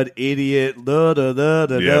Fudd idiot,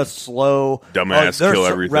 slow, dumbass, kill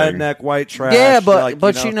everything, redneck, white trash. Yeah,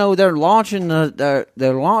 but you know they're launching them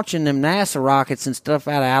NASA rockets and stuff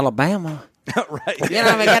out of Alabama. Right. You know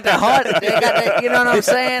what I mean? Got the heart. They got that, you know what I'm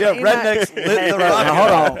saying? Yeah, rednecks lit the rocket.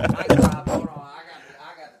 Hold on. I got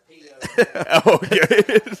the pee.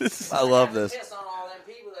 Okay. I love this.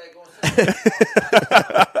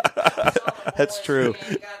 That's true.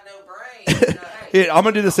 Hey, I'm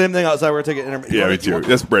gonna do the same thing outside. We're gonna take an intermission. Yeah, me too.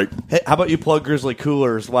 Let's break. Hey, how about you plug Grizzly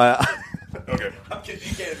Coolers? Why? Okay. I'm kidding.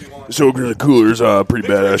 You can if you want. So Grizzly Coolers, pretty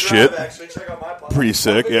badass shit. Actually, check out my podcast. Pretty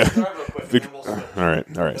sick. Yeah.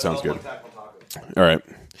 All right. Sounds good. All right.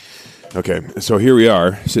 Okay. So here we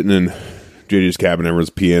are sitting in JJ's cabin. Everyone's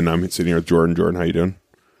peeing. I'm sitting here with Jordan. Jordan, how you doing?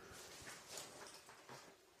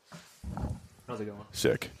 How's it going?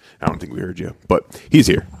 Sick. I don't think we heard you, but he's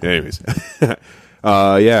here. Anyways.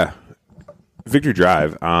 Yeah. Victory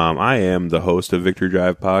Drive. I am the host of Victory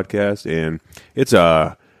Drive podcast, and it's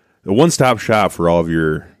a one-stop shop for all of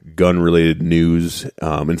your gun-related news,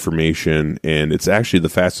 information, and it's actually the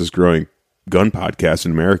fastest-growing gun podcast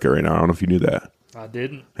in America right now. I don't know if you knew that. I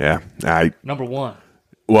didn't. Yeah. Number one.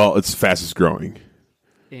 Well, it's fastest-growing.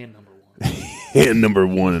 And number one. And number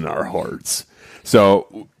one in our hearts.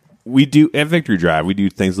 So we do at Victory Drive. We do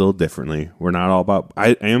things a little differently. We're not all about.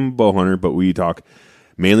 I am a bow hunter, but we talk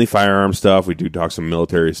mainly firearm stuff. We do talk some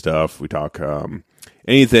military stuff. We talk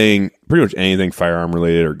anything, pretty much anything firearm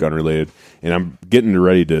related or gun related. And I'm getting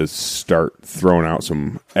ready to start throwing out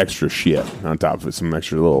some extra shit on top of it, some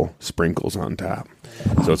extra little sprinkles on top.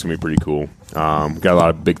 So it's gonna be pretty cool. Got a lot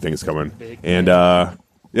of big things coming. And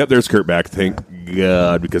yep, there's Kurt back. Thank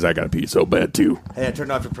God, because I got to pee so bad too. Hey, I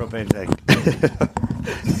turned off your propane tank.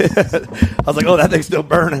 I was like, oh, that thing's still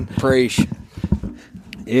burning. Preach.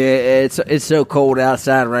 Yeah, it's so cold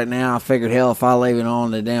outside right now. I figured, hell, if I leave it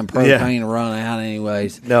on, the damn propane will run out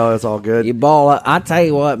anyways. No, it's all good. You ball up. I tell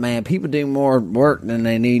you what, man, people do more work than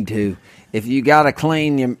they need to. If you got to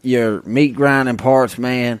clean your meat grinding parts,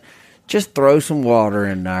 man, just throw some water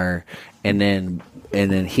in there and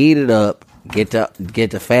then heat it up. Get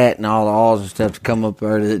the fat and all the oils and stuff to come up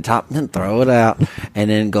there to the top, and then throw it out, and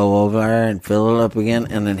then go over there and fill it up again,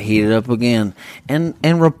 and then heat it up again,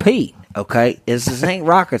 and repeat. Okay, this ain't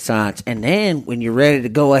rocket science. And then when you're ready to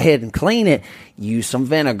go ahead and clean it, use some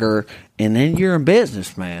vinegar, and then you're in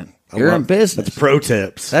business, man. You're in business. That's pro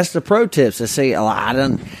tips. That's the pro tips. I see a lot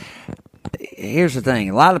of. Here's the thing: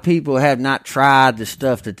 a lot of people have not tried the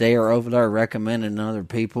stuff that they are over there recommending to other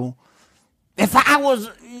people. If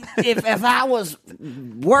I was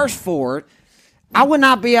worse for it, I would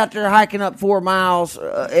not be out there hiking up 4 miles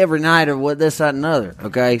every night or what this, that, and another.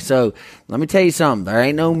 Okay, so let me tell you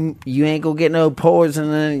something. You ain't gonna get no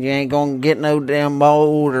poisoning. You ain't gonna get no damn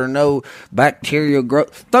mold or no bacterial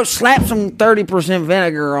growth. Slap some 30%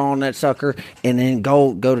 vinegar on that sucker and then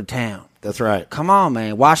go to town. That's right. Come on,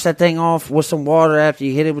 man. Wash that thing off with some water after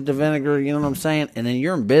you hit it with the vinegar, you know what I'm saying? And then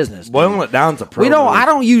you're in business. Boiling it down's a pro. I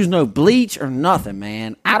don't use no bleach or nothing,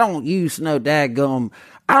 man. I don't use no daggum.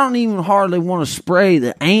 I don't even hardly want to spray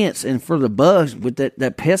the ants and for the bugs with that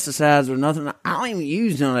pesticides or nothing. I don't even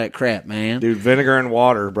use none of that crap, man. Dude, vinegar and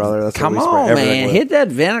water, brother. That's Come what we spray on, everything man. with. Hit that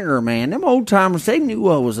vinegar, man. Them old timers, they knew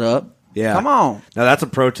what was up. Yeah. Come on. Now, that's a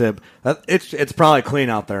pro tip. It's probably clean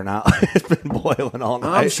out there now. It's been boiling all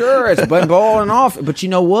night. I'm sure it's been boiling off. But you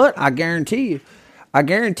know what? I guarantee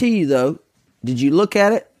you, though. Did you look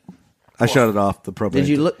at it? I shut it off, the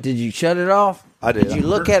propane. Did you shut it off? I did. Did you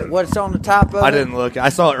look at what's on the top of it? I didn't look. I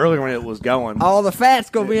saw it earlier when it was going. All the fat's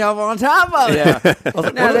going to be up on top of it. Yeah. I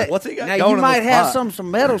was like, what's he got now going you in might this have pot?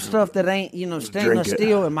 some metal stuff that ain't, stainless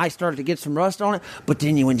steel. It might start to get some rust on it. But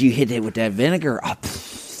then when you hit it with that vinegar,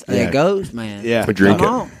 there it goes, man. Yeah. Drink Come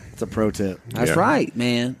it. on. It's a pro tip. That's right,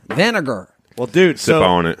 man. Vinegar. Well, dude, Sip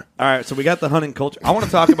on it. All right, so we got the hunting culture. I want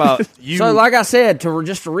to talk about you. So, like I said, to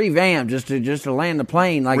revamp, just to land the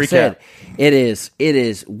plane, like Recap. I said, it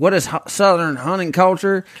is. What is Southern hunting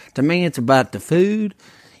culture? To me, it's about the food.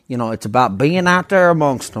 It's about being out there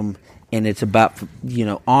amongst them, and it's about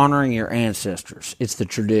honoring your ancestors. It's the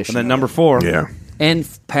tradition. And then number 4. Yeah. And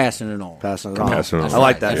passing it on. Passing it on. That's I like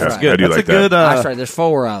right. that. That's That's right. good. I do That's like a good. That's right. There's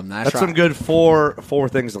 4 of them. That's right. some good four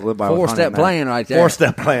things to live by. 4-step plan right there.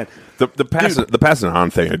 4-step plan. The passing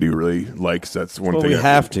on thing I do really like. So that's one Well, thing we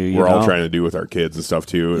have to, we're all trying to do with our kids and stuff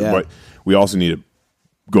too. Yeah. But we also need to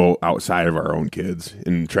go outside of our own kids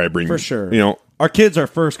and try to bring For sure. Our kids are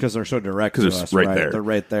first because they're so direct to 'Cause it's us. right there. They're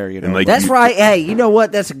right there. And, like, That's right. Hey, you know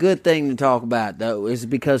what? That's a good thing to talk about, though, is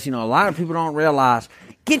because, a lot of people don't realize,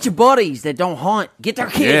 get your buddies that don't hunt, get their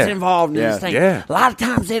kids involved in this thing. Yeah. A lot of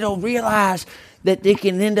times they don't realize that they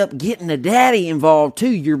can end up getting the daddy involved, too,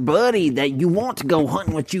 your buddy that you want to go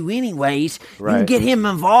hunting with you anyways. You can get him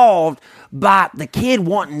involved by the kid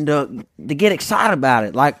wanting to get excited about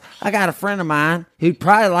it. Like, I got a friend of mine who'd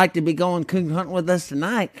probably like to be going coon hunting with us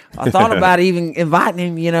tonight. I thought about even inviting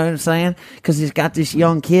him, you know what I'm saying? Because he's got this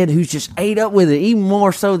young kid who's just ate up with it, even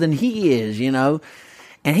more so than he is,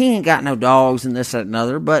 And he ain't got no dogs and this, that, and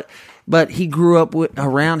other, but he grew up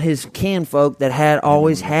around his kinfolk that had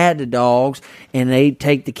always had the dogs, and they'd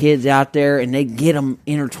take the kids out there and they'd get them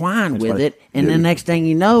intertwined with it. And the next thing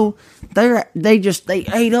you know, they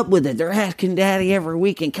ate up with it. They're asking Daddy every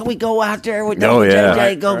weekend, "Can we go out there with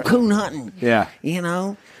JJ go coon hunting?" Yeah,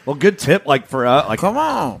 Well, good tip, for come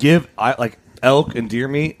on, give elk and deer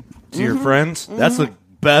meat to your friends. That's the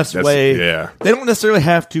best way. Yeah, they don't necessarily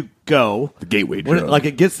have to go the gateway drug.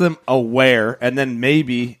 It gets them aware, and then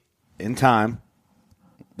maybe in time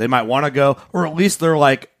they might want to go, or at least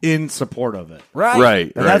they're in support of it.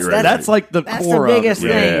 Right. And that's like the core. The biggest of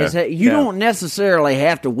it. thing is that you don't necessarily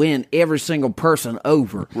have to win every single person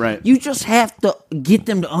over. Right. You just have to get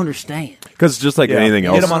them to understand. Because just like anything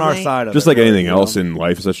else, get them on our side of just it. like anything else in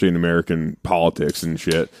life, especially in American politics and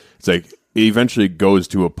shit, it's like it eventually goes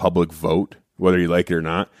to a public vote, whether you like it or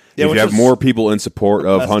not. Yeah, if you have more people in support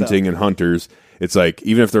of hunting and hunters, it's like,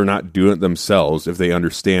 even if they're not doing it themselves, if they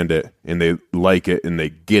understand it and they like it and they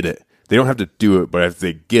get it, they don't have to do it, but if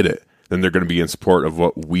they get it, then they're going to be in support of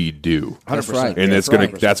what we do. 100%. And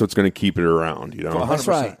that's what's going to keep it around, you know? That's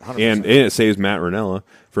right. 100%. And it saves Matt Ranella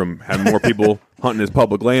from having more people hunting his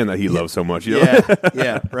public land that he loves so much. You know?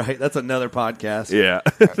 Yeah, right. That's another podcast. Yeah.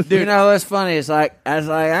 Dude, you know, it's funny. It's like, I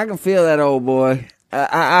can feel that old boy.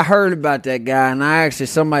 I heard about that guy, and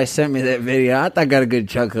somebody sent me that video. I got a good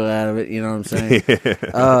chuckle out of it. You know what I'm saying?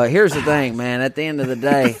 Here's the thing, man. At the end of the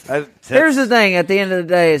day,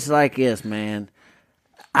 it's like this, man.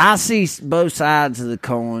 I see both sides of the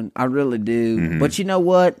coin. I really do. Mm-hmm. But you know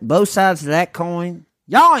what? Both sides of that coin,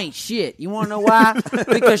 y'all ain't shit. You want to know why?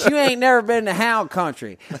 Because you ain't never been to hound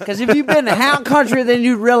country. Because if you've been to hound country, then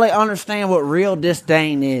you really understand what real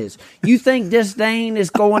disdain is. You think disdain is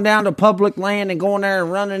going down to public land and going there and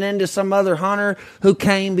running into some other hunter who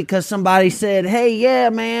came because somebody said, hey, yeah,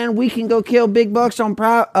 man, we can go kill big bucks on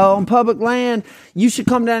public land. You should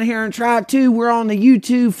come down here and try it too. We're on the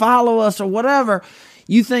YouTube. Follow us or whatever.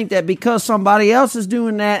 You think that because somebody else is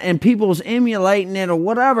doing that and people's emulating it or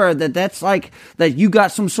whatever, that's like that you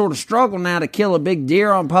got some sort of struggle now to kill a big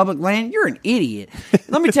deer on public land? You're an idiot.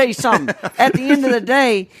 Let me tell you something. At the end of the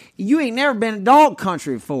day, you ain't never been to dog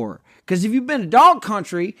country before. Because if you've been to dog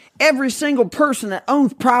country, every single person that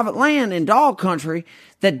owns private land in dog country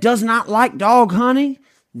that does not like dog hunting,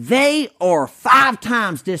 they are 5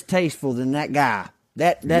 times distasteful than that guy.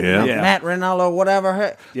 That Matt Ranella or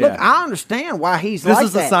whatever. Yeah. Look, I understand why he's this like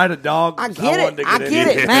is that. the side of dogs. I get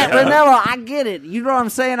it. Matt Ranella, I get it. You know what I'm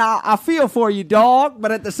saying? I feel for you, dog.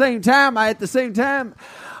 But at the same time, I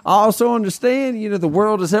also understand, you know, the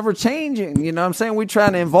world is ever changing. You know what I'm saying? We're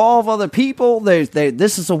trying to involve other people.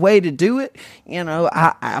 This is a way to do it. You know,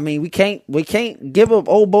 I mean, we can't give up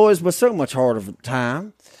old boys with so much harder of a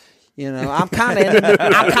time. You know, I'm kind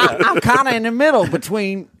of in the middle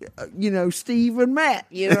between, Steve and Matt.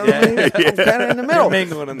 You know what I mean? I'm kind of in the middle.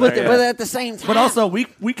 Mingling in but there, at the same time, but also we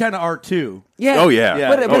kind of are too. Yeah. Oh yeah.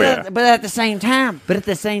 But at the same time,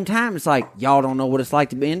 it's like y'all don't know what it's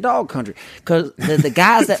like to be in dog country because the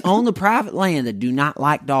guys that own the private land that do not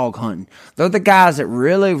like dog hunting, they're the guys that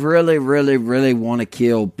really, really, really, really want to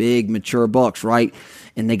kill big mature bucks, right?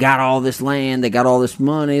 And they got all this land, they got all this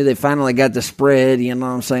money, they finally got the spread, you know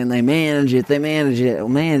what I'm saying? They manage it,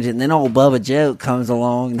 and then old Bubba Joe comes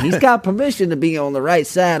along, and he's got permission to be on the right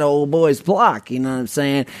side of old boy's block, you know what I'm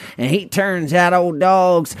saying? And he turns out old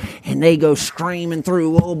dogs, and they go screaming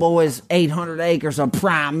through old boy's 800 acres of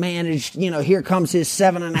prime managed, here comes his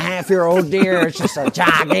 7.5-year-old deer, it's just a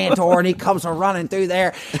gigantor, and he comes running through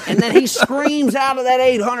there, and then he screams out of that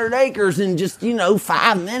 800 acres in just,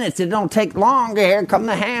 5 minutes, it don't take long, here comes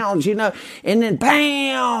the hounds, and then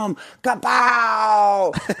bam,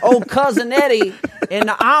 kapow, old cousin Eddie and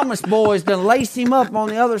the Amish boys done laced him up on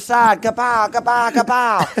the other side, kapow, kapow,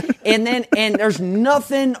 kapow, and there's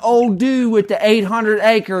nothing old dude with the 800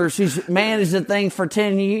 acres who's managed the thing for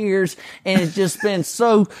 10 years and has just been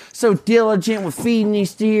so diligent with feeding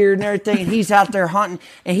these deer and everything. He's out there hunting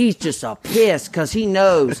and he's just a piss because he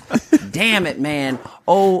knows, damn it, man,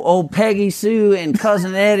 old Peggy Sue and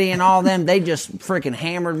cousin Eddie and all them, they just freaking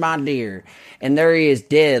hammered my deer. And there he is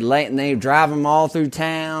dead, and they drive him all through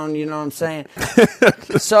town, you know what I'm saying?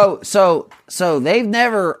 So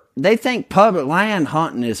they think public land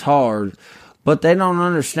hunting is hard, but they don't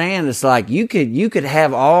understand. It's like you could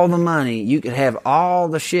have all the money, you could have all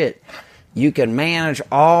the shit, you can manage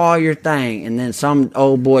all your thing, and then some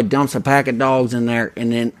old boy dumps a pack of dogs in there,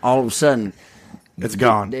 and then all of a sudden, it's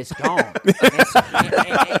gone. It's gone.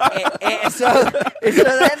 And so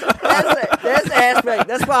that's the aspect.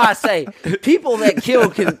 That's why I say people that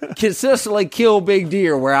kill can consistently kill big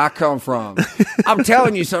deer where I come from. I'm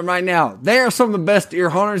telling you something right now. They are some of the best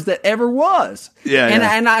deer hunters that ever was. Yeah.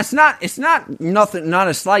 And it's not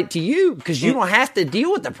a slight to you because you don't have to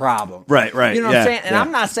deal with the problem. Right. You know what I'm saying? And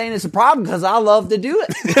I'm not saying it's a problem because I love to do it.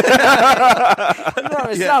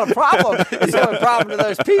 It's not a problem. It's not a problem to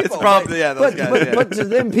those people. It's a problem. Those guys. But to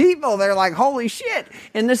them people, they're like, holy shit.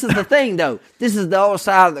 And this is the thing, though. This is the other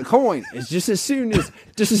side of the coin. It's just as soon as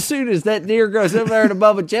that deer goes over there to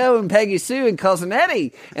Bubba Joe and Peggy Sue and cousin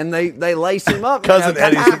Eddie, and they lace him up. Cousin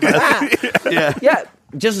Eddie's the best. Yeah.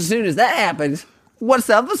 Just as soon as that happens, what's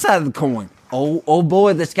the other side of the coin? Old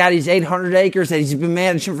boy that's got his 800 acres that he's been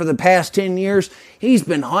managing for the past 10 years, he's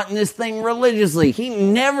been hunting this thing religiously. He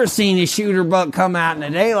never seen a shooter buck come out in the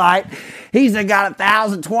daylight. He's got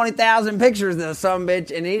 1,000, 20,000 pictures of this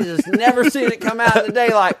sumbitch, and he's just never seen it come out in the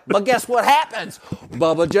daylight. But guess what happens?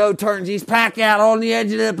 Bubba Joe turns his pack out on the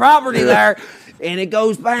edge of the property there, and it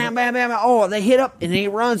goes bam, bam, bam. Oh, they hit up, and he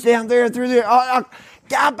runs down there through there.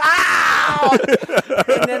 about.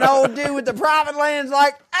 And then old dude with the private land's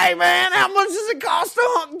like, hey, man, how much does it cost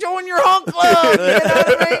to join your hunt club? You know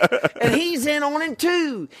what I mean? And he's in on it,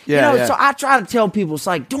 too. So I try to tell people, it's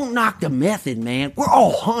like, don't knock the method, man. We're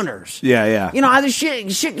all hunters. Yeah. This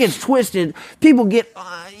shit gets twisted. People get,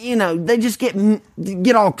 they just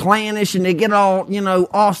get all clannish and they get all,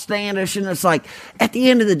 off-standish. And it's like, at the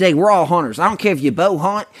end of the day, we're all hunters. I don't care if you bow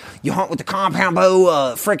hunt, you hunt with the compound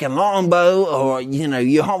bow, freaking longbow, or,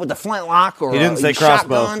 you hunt with the flintlock or he didn't say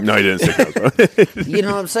crossbow. Shotgun. No, he didn't say crossbow. You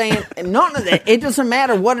know what I'm saying? And none of that. It doesn't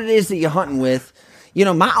matter what it is that you're hunting with.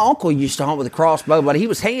 My uncle used to hunt with a crossbow, but he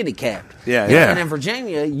was handicapped. Yeah. And in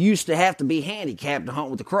Virginia, you used to have to be handicapped to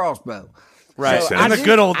hunt with a crossbow. Right. So in the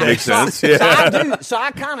good old days. Makes sense. Yeah. So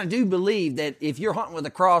I kind of do believe that if you're hunting with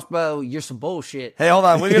a crossbow, you're some bullshit. Hey, hold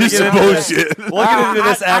on. We're going to get into bullshit. We'll get into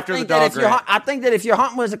this after the dog rant. I think that if you're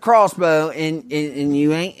hunting with a crossbow and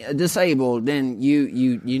you ain't disabled, then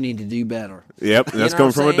you need to do better. Yep, that's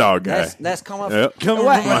coming from a dog guy. That's coming yep. from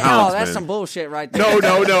a house, that's man. some bullshit right there. No.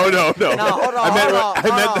 No, hold on.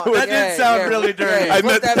 That did sound really dirty.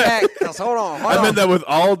 Put that back. Hold on. I meant that with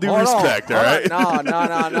all due respect, all right? No,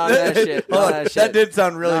 that shit. That did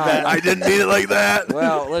sound really bad. I didn't mean it like that.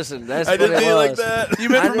 Well, listen, that's I what didn't it mean it like was. that. You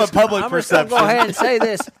meant from a public perception. I'm go ahead and say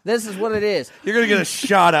this. This is what it is. You're going to get a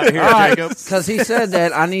shot out here, Jacob. Because he said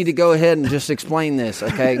that, I need to go ahead and just explain this,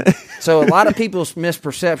 okay? So a lot of people's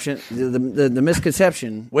misperception, the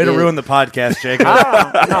misconception. Way to ruin the podcast, Jacob.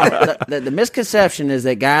 The misconception is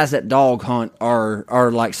that guys that dog hunt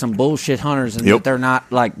are like some bullshit hunters and that they're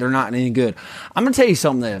not any good. I'm gonna tell you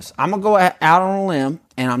something. I'm gonna go out on a limb,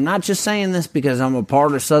 and I'm not just saying this because I'm a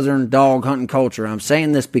part of Southern dog hunting culture. I'm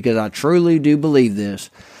saying this because I truly do believe this.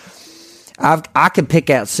 I could pick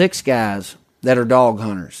out 6 guys that are dog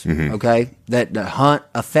hunters, okay, that hunt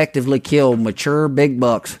effectively, kill mature big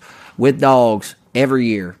bucks with dogs every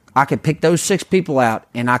year. I could pick those 6 people out,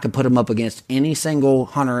 and I could put them up against any single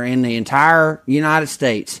hunter in the entire United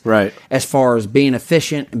States. Right. As far as being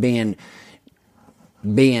efficient, being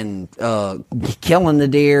killing the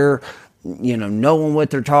deer, knowing what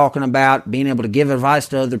they're talking about, being able to give advice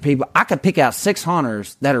to other people. I could pick out 6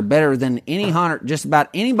 hunters that are better than any hunter, just about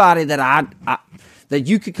anybody that that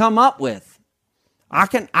you could come up with. I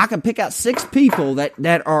can pick out 6 people that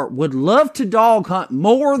would love to dog hunt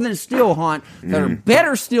more than still hunt, that are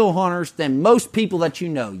better still hunters than most people that you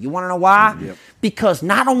know. You want to know why? Yep. Because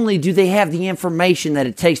not only do they have the information that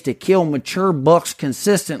it takes to kill mature bucks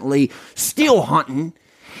consistently still hunting,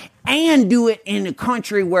 and do it in a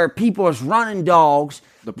country where people is running dogs,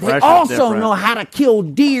 they also know how to kill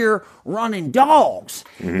deer running dogs.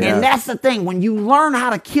 And that's the thing. When you learn how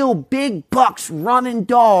to kill big bucks running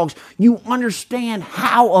dogs, you understand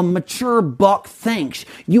how a mature buck thinks.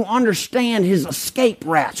 You understand his escape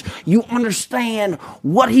routes. You understand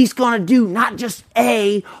what he's going to do, not just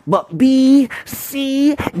A, but B,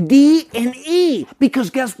 C, D, and E. Because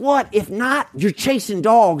guess what? If not, you're chasing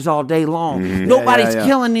dogs all day long. Nobody's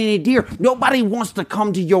killing any deer. Nobody wants to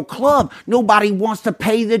come to your club. Nobody wants to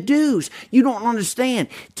pay the dues. You don't understand.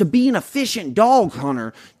 To be an efficient dog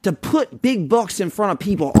hunter, to put big bucks in front of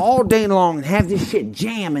people all day long and have this shit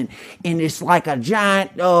jamming, and it's like a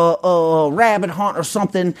giant rabbit hunt or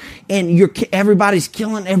something, and everybody's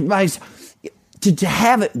killing everybody's. To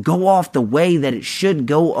have it go off the way that it should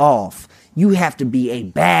go off, you have to be a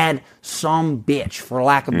bad bitch, for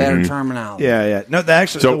lack of better terminology. Yeah. No,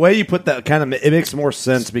 the way you put that it makes more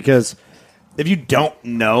sense, because if you don't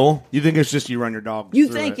know, you think it's just you run your dog. You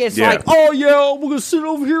think it's like, oh yeah, we're gonna sit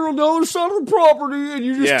over here on the other side of the property, and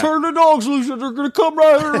you just turn the dogs loose, and they're gonna come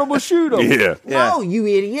right here, and I'm gonna shoot them. No, you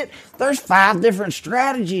idiot. There's 5 different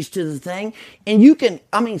strategies to the thing, and you can.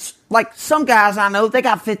 I mean, like some guys I know, they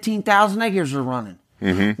got 15,000 acres they're running.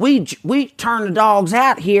 We turn the dogs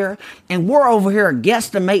out here, and we're over here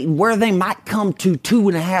guesstimating where they might come to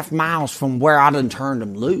 2.5 miles from where I done turned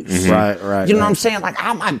them loose. Right. You know what I'm saying? Like,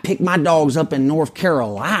 I might pick my dogs up in North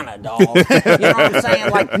Carolina, dog. You know what I'm saying?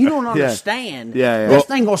 Like, you don't understand. This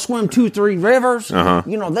thing gonna swim 2-3 rivers.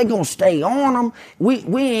 They gonna stay on them. We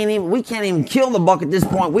can't even kill the buck at this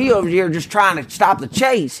point. We over here just trying to stop the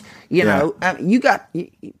chase. People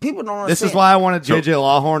don't understand. This is why I wanted JJ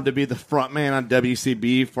Lawhorn to be the front man on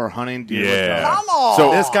WCB for hunting deer. Come on.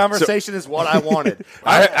 So this conversation is what I wanted.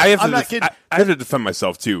 I have to defend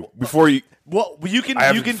myself too before you. Well, you can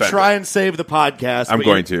try and save the podcast. I'm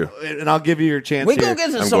going to, and I'll give you your chance. We go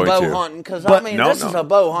get some bow hunting, because this is a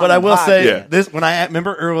bow hunting. But I will say this when I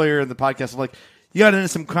remember earlier in the podcast, I'm like, you got into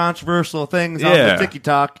some controversial things on the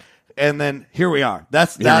TikTok. And then here we are.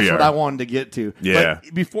 That's what I wanted to get to. Yeah.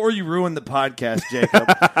 But before you ruin the podcast, Jacob,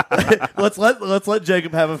 let's let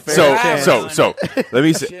Jacob have a fair chance. So let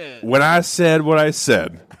me say, when I said what I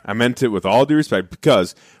said, I meant it with all due respect,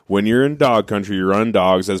 because when you're in dog country, you're running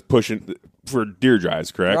dogs as pushing for deer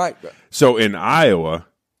drives, correct? Right. So in Iowa,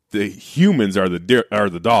 the humans are the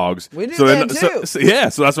dogs. We do that too. So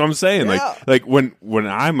that's what I'm saying. Yeah. Like when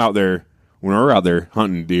I'm out there. When we're out there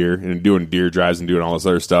hunting deer and doing deer drives and doing all this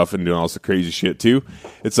other stuff and doing all this crazy shit too,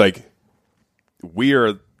 it's like we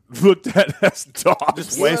are looked at as dogs.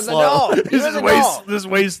 Just way slow. Just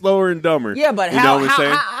way slower and dumber. Yeah, but how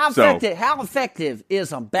effective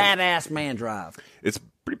is a badass man drive? It's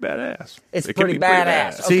pretty badass. It's pretty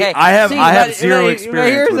badass. See, okay. I have zero experience. But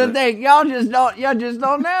here's with the thing: y'all just don't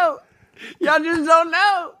know. Y'all just don't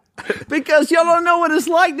know. Because y'all don't know what it's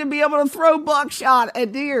like to be able to throw buckshot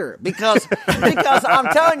at deer. Because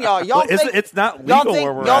I'm telling y'all think it's not legal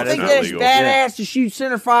where we're at. Y'all think that it's badass to shoot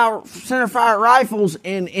centerfire rifles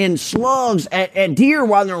and slugs at deer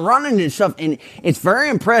while they're running and stuff. And it's very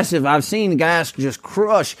impressive. I've seen guys just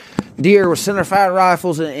crush deer with centerfire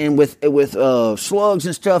rifles and with slugs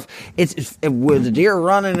and stuff. It's with the deer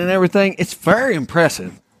running and everything. It's very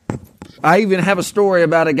impressive. I even have a story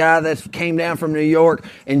about a guy that came down from New York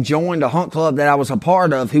and joined a hunt club that I was a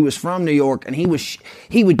part of who was from New York, and he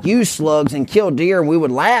would use slugs and kill deer, and we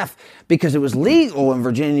would laugh because it was legal in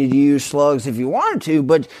Virginia to use slugs if you wanted to,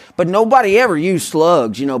 but nobody ever used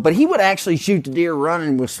slugs, but he would actually shoot the deer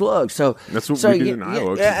running with slugs. So that's what we do in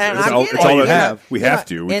Iowa. It's all we have. We have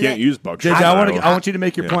to. We can't use buckshot. JJ, I want you to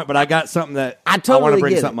make your point, but I got something that I want to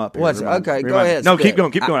bring something up here. Okay, go ahead. No, keep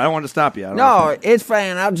going. I don't want to stop you. No, it's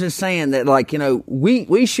fine. I'm just saying that,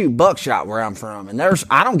 we shoot buckshot where I'm from, and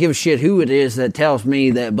I don't give a shit who it is that tells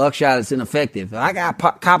me that buckshot is ineffective. If I got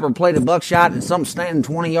copper-plated buckshot and something standing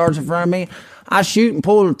 20 yards in front of me, I shoot and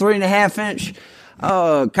pull a 3.5-inch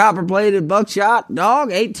copper-plated buckshot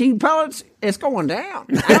dog, 18 pellets. It's going down.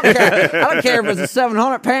 I don't care if it's a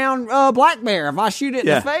 700-pound black bear. If I shoot it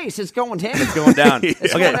in the face, it's going down. It's going down.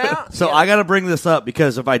 It's going down. So I got to bring this up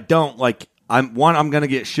because if I don't, I'm going to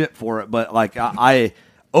get shit for it. But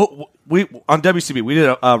we on WCB we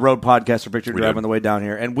did a road podcast for Picture Drive on the way down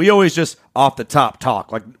here, and we always just off the top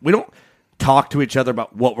talk. We don't talk to each other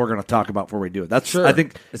about what we're going to talk about before we do it. That's I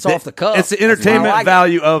think it's off the cuff. It's the entertainment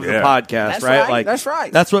value of the podcast, that's right? That's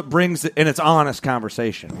right. That's what brings it, and it's honest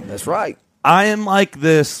conversation. That's right. I am like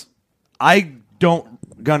this. I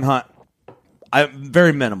don't gun hunt. I'm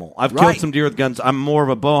very minimal. I've killed some deer with guns. I'm more of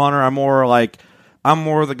a bow hunter. I'm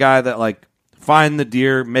more of the guy that find the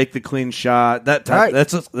deer, make the clean shot. That type,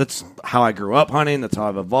 that's how I grew up hunting. That's how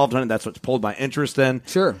I've evolved hunting. That's what's pulled my interest in.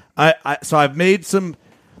 Sure. So I've made some.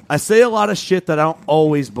 I say a lot of shit that I don't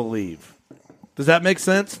always believe. Does that make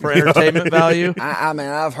sense for entertainment value? I mean,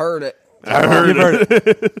 I've heard it. You've heard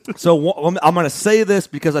it. So I'm going to say this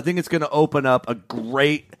because I think it's going to open up a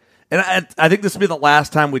great. And I think this will be the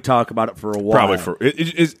last time we talk about it for a while. Probably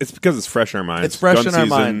it's because it's fresh in our minds. It's fresh in our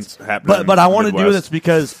minds. But I want to do this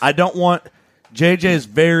because I don't want. JJ is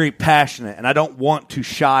very passionate, and I don't want to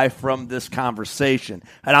shy from this conversation.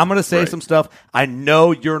 And I'm going to say some stuff I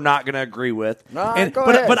know you're not going to agree with. Go ahead.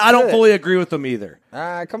 But I don't fully agree with them either.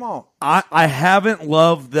 Come on. I haven't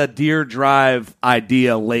loved the deer drive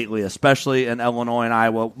idea lately, especially in Illinois and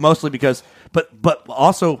Iowa, mostly because – but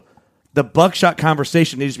also the buckshot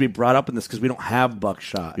conversation needs to be brought up in this because we don't have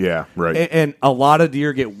buckshot. Yeah, right. And a lot of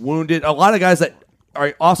deer get wounded. A lot of guys that – all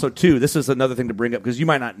right, also, too, this is another thing to bring up because you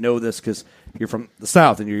might not know this because you're from the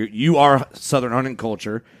South and you are Southern hunting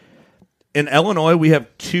culture. In Illinois, we have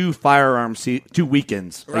 2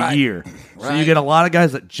 weekends a year. So you get a lot of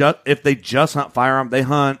guys that if they just hunt firearm, they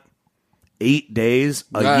hunt 8 days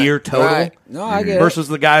a year total. Right. No, I get versus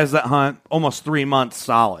the guys that hunt almost 3 months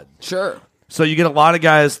solid. Sure. So you get a lot of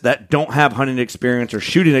guys that don't have hunting experience or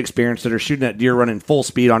shooting experience that are shooting at deer running full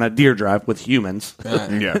speed on a deer drive with humans.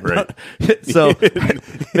 Yeah, right. So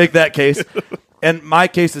make that case. And my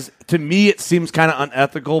case is, to me, it seems kind of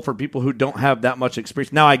unethical for people who don't have that much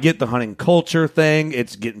experience. Now, I get the hunting culture thing.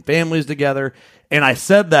 It's getting families together. And I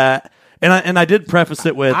said that. And I did preface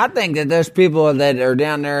it with... I think that those people that are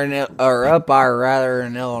down there, in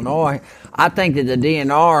Illinois, I think that the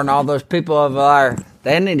DNR and all those people over there,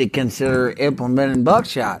 they need to consider implementing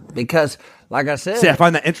buckshot because, like I said... See, I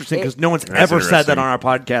find that interesting because no one's ever said that on our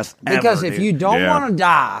podcast Because if you don't want to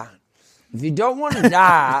die... If you don't want to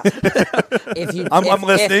die,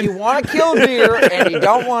 if you want to kill deer and you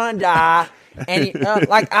don't want to die... And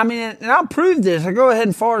and I'll prove this. I go ahead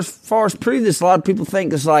and far as prove this. A lot of people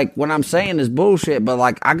think it's when I'm saying is bullshit,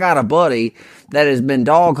 but I got a buddy that has been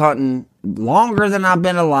dog hunting longer than I've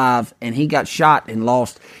been alive, and he got shot and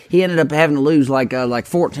lost. He ended up having to lose like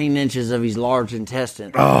 14 inches of his large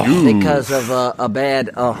intestine because of a bad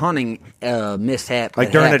hunting mishap.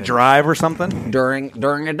 Like during a drive or something?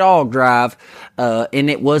 During a dog drive, and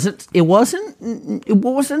it wasn't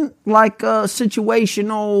like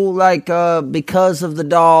situational, like because of the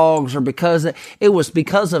dogs or because it was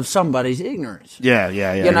because of somebody's ignorance. Yeah.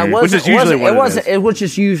 You know, which is usually what it is. Which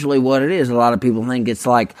is usually what it is. A lot of people think it's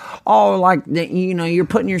like, you're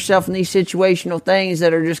putting yourself in these situational things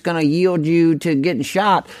that are just going to yield you to getting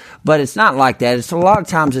shot. But it's not like that. It's a lot of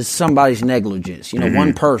times it's somebody's negligence.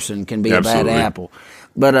 One person can be a bad apple.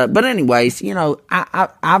 But anyways,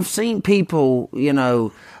 I've seen people, get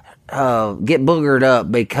boogered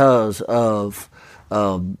up because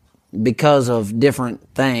of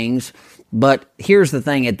different things. But here's the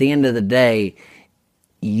thing: at the end of the day,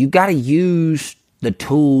 you got to use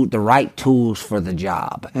the right tools for the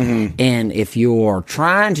job. And if you're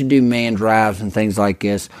trying to do man drives and things like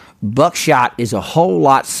this, buckshot is a whole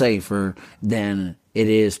lot safer than it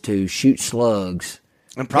is to shoot slugs.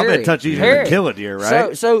 And probably a touch easier to kill a deer,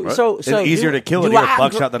 right? So it's easier to kill a deer with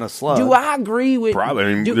buckshot than a slug. Do I agree with? Probably.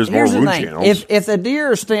 I mean, there's more here's the wound thing: channels. if the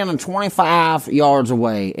deer is standing 25 yards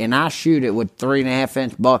away and I shoot it with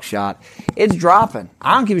 3.5-inch buckshot, it's dropping.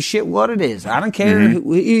 I don't give a shit what it is. I don't care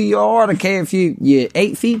who you are. I don't care if you're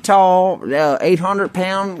 8 feet tall,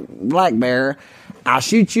 800-pound black bear. I'll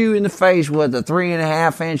shoot you in the face with a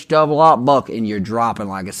 3.5-inch double-aught buck, and you're dropping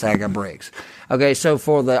like a sack of bricks. Okay, so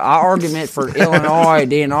for the argument for Illinois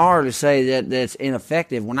DNR to say that that's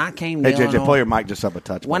ineffective, when I came to Illinois, JJ, pull your mic just up a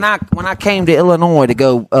touch. When I came to Illinois to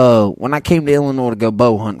go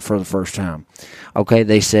bow hunting for the first time, okay,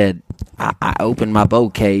 they said I opened my bow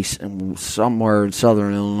case and somewhere in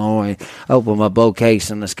southern Illinois, opened my bow case,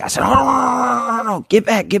 and this guy said, no, get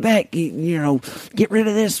back, get rid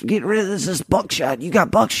of this buckshot. You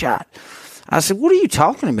got buckshot. I said, what are you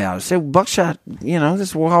talking about? I said, buckshot, this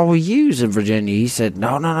is what all we use in Virginia. He said,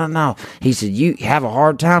 no. He said, you have a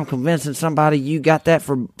hard time convincing somebody you got that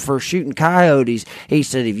for shooting coyotes. He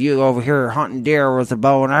said, if you over here hunting deer with a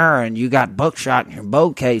bow and arrow and you got buckshot in your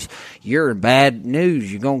bow case, you're in bad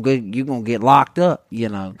news. You're gonna get locked up,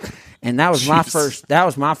 And that was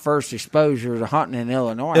my first exposure to hunting in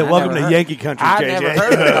Illinois. Hey, welcome to Yankee country,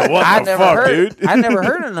 JJ. Dude? I never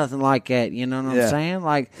heard of nothing like that. You know what I'm saying?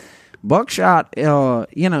 Like, buckshot,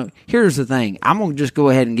 here's the thing. I'm going to just go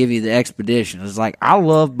ahead and give you the expedition. It's like, I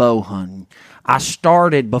love bow hunting. I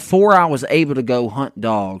started before I was able to go hunt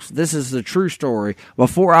dogs. This is the true story.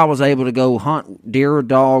 Before I was able to go hunt deer or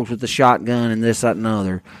dogs with a shotgun and this, that, and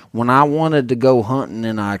other, when I wanted to go hunting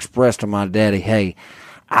and I expressed to my daddy, hey,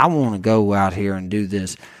 I want to go out here and do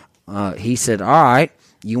this. He said, all right,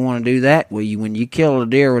 you want to do that? Well, when you kill a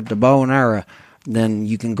deer with the bow and arrow, then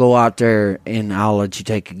you can go out there and I'll let you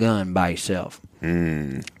take a gun by yourself.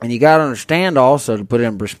 And you got to understand also, to put it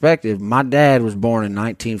in perspective, my dad was born in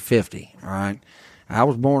 1950, all right? I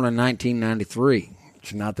was born in 1993.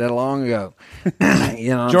 It's not that long ago.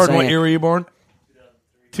 Jordan, what year were you born?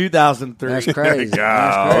 2003. That's crazy.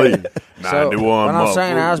 Golly. 91. So, what I'm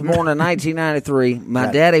saying, I was born in 1993.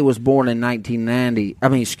 My daddy was born in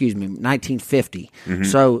 1950.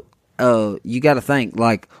 So, you got to think,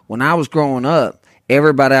 like, when I was growing up,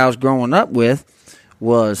 everybody I was growing up with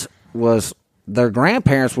was their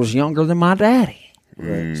grandparents was younger than my daddy.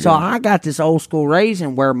 So I got this old school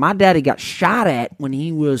raising where my daddy got shot at when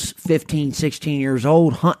he was 15, 16 years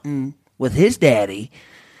old hunting with his daddy.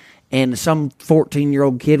 And some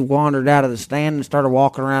 14-year-old kid wandered out of the stand and started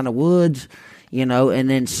walking around the woods, and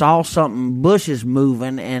then saw something, bushes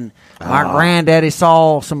moving, and my granddaddy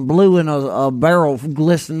saw some blue in a barrel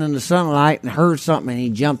glistening in the sunlight and heard something, and he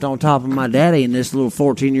jumped on top of my daddy, and this little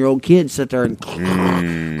 14-year-old kid sat there and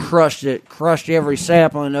crushed every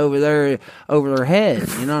sapling over their head.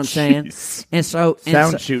 You know what I'm saying? And so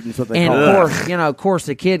shooting's what they call it. Of course,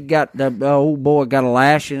 the kid the old boy got a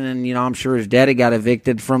lashing, and I'm sure his daddy got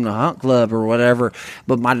evicted from the hunt club or whatever.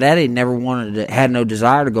 But my daddy never had no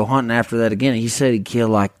desire to go hunting after that again. He said he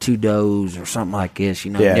killed like 2 does or something like this.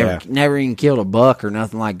 Never even killed a buck or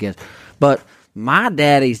nothing like this. But my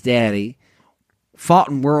daddy's daddy fought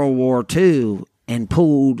in World War II and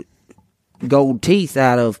pulled gold teeth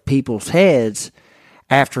out of people's heads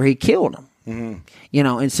after he killed them.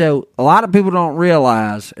 And so a lot of people don't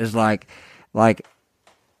realize is like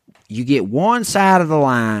you get one side of the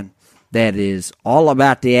line that is all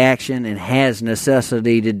about the action and has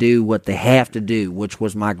necessity to do what they have to do, which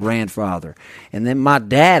was my grandfather. And then my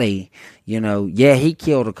daddy, he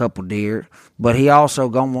killed a couple deer, but he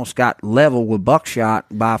also almost got level with buckshot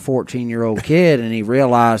by a 14-year-old kid, and he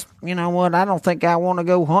realized, you know what, I don't think I want to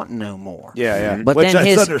go hunting no more. Yeah. But Which then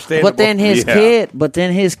that's understandable. But then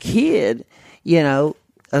his kid,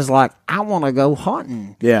 is like, I want to go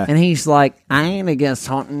hunting. Yeah. And he's like, I ain't against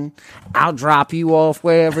hunting. I'll drop you off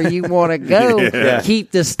wherever you want to go. Yeah.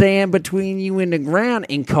 Keep the stand between you and the ground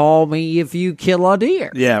and call me if you kill a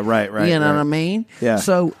deer. Yeah, right. You know what I mean? Yeah.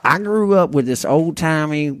 So I grew up with this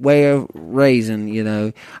old-timey way of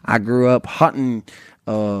raising, I grew up hunting.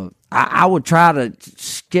 I would try to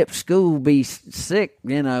skip school, be sick,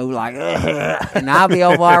 and I'll be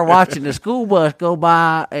over there watching the school bus go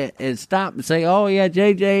by and stop and say, "Oh yeah,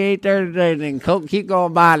 JJ ain't there today," and then keep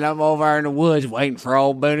going by, and I'm over there in the woods waiting for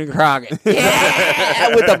old Boone and Crockett,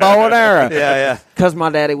 yeah, with the bow and arrow, yeah, because my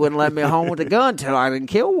daddy wouldn't let me home with a gun till I didn't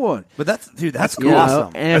kill one. But that's cool.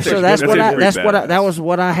 Awesome. And so that was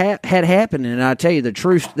what I had happen. And I tell you the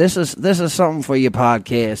truth, this is something for your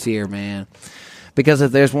podcast here, man. Because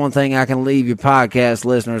if there's one thing I can leave your podcast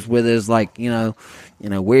listeners with is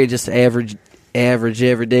we're just average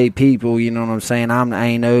everyday people. You know what I'm saying? I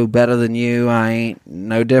ain't no better than you. I ain't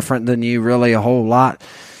no different than you, really, a whole lot.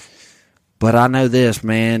 But I know this,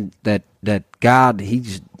 man, that God,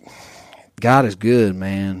 God is good,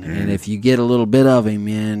 man. And if you get a little bit of Him,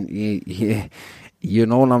 man, you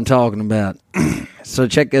know what I'm talking about. So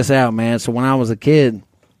check this out, man. So when I was a kid,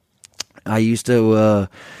 I used to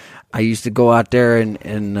go out there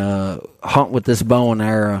and hunt with this bow and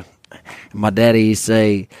arrow. And my daddy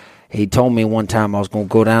he told me one time I was going to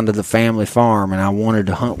go down to the family farm and I wanted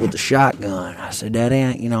to hunt with the shotgun. I said, Daddy,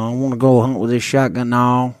 I want to go hunt with this shotgun.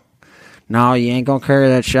 No, you ain't going to carry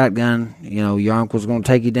that shotgun. Your uncle's going to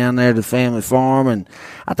take you down there to the family farm. And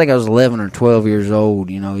I think I was 11 or 12 years old.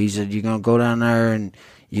 He said, you're going to go down there and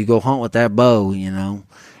you go hunt with that bow, And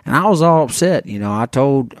I was all upset. I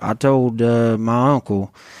told my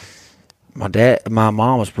uncle, my dad, my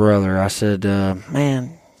mom's brother, I said,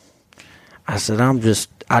 man, I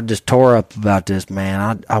just tore up about this,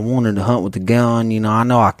 man. I wanted to hunt with the gun. I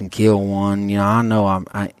know I can kill one. I know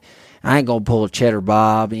I ain't gonna pull a cheddar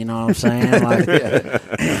bob. You know what I'm saying?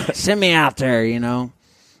 Like, send me out there.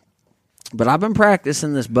 But I've been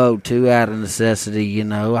practicing this bow too, out of necessity.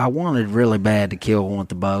 I wanted really bad to kill one with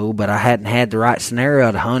the bow, but I hadn't had the right scenario.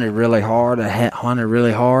 I'd hunted really hard. Hunted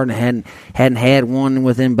really hard, and hadn't had one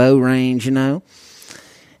within bow range.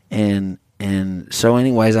 And so,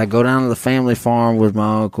 anyways, I go down to the family farm with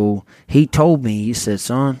my uncle. He told me, he said,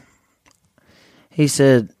 son, he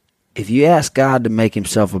said, if you ask God to make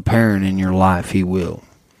Himself apparent in your life, He will.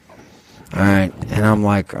 All right, and I'm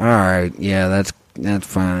like, all right, yeah, that's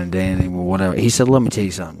fine and dandy, or whatever. He said, let me tell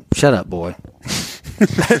you something. Shut up, boy.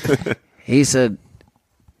 He said,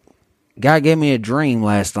 God gave me a dream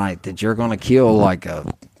last night that you're going to kill like a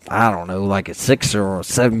 6 or a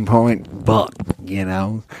 7 point buck,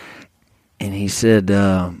 And he said,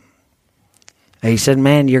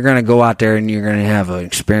 man, you're going to go out there and you're going to have an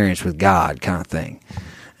experience with God kind of thing.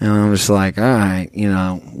 And I was like, all right,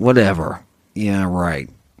 whatever. Yeah, right.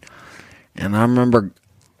 And I remember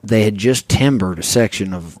they had just timbered a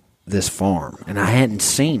section of this farm, and I hadn't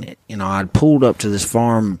seen it. I'd pulled up to this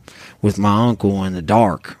farm with my uncle in the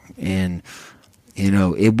dark, and,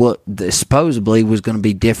 it supposedly was going to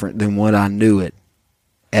be different than what I knew it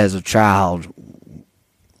as a child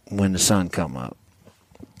when the sun come up.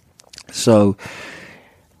 So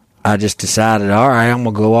I just decided, all right, I'm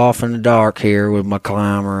going to go off in the dark here with my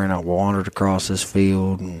climber, and I wandered across this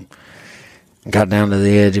field and got down to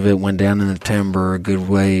the edge of it, went down in the timber a good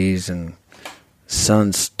ways, and the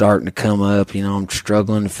sun's starting to come up. I'm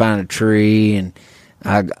struggling to find a tree, and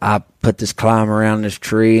I put this climber around this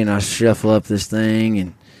tree, and I shuffle up this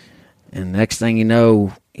thing, and next thing you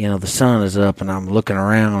know, the sun is up, and I'm looking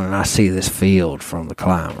around, and I see this field from the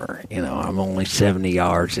climber. I'm only 70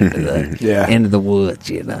 yards into the into the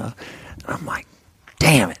woods. I'm like,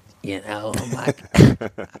 damn it. I'm like,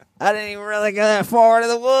 I didn't even really go that far into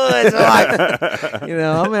the woods.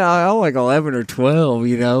 I'm like 11 or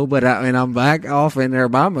 12, but I'm back off in there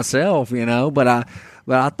by myself, but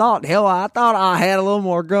I thought I had a little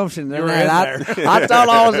more gumption than that. I thought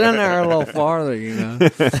I was in there a little farther,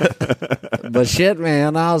 But shit,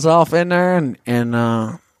 man, I was off in there and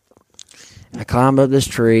I climbed up this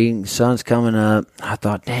tree. The sun's coming up. I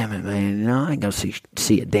thought, damn it, man, I ain't gonna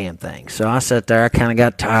see a damn thing. So I sat there. I kind of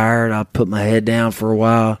got tired. I put my head down for a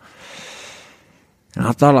while. And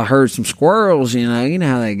I thought I heard some squirrels, you know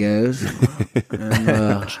how that goes.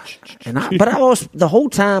 But I was, the whole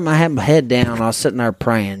time I had my head down, I was sitting there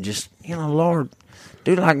praying, just, Lord,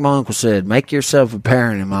 do like my uncle said, make yourself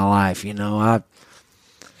apparent in my life.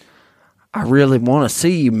 I really want to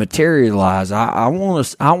see you materialize. I want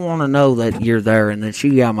to know that you're there and that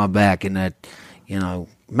you got my back and that,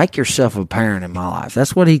 make yourself apparent in my life.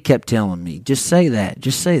 That's what he kept telling me. Just say that.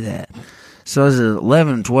 Just say that. So as an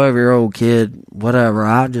 11, 12-year-old kid, whatever,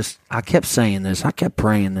 I kept saying this. I kept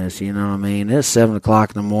praying this, you know what I mean? It's 7 o'clock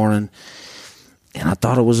in the morning, and I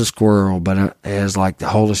thought it was a squirrel, but as like the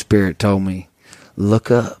Holy Spirit told me, look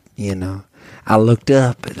up, I looked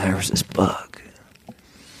up, and there was this buck.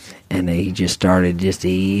 And he just started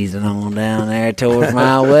easing on down there towards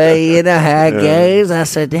my way. You know how it goes. I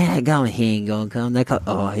said, "Daggone, he ain't going to come." They go,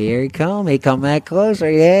 here he come. He come back closer.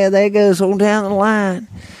 Yeah, there goes on down the line.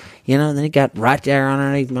 Then he got right there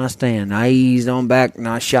underneath my stand. I eased on back, and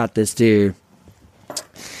I shot this deer.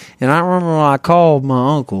 And I remember when I called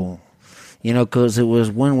my uncle, because it was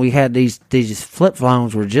when we had these flip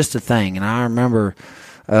phones were just a thing. And I remember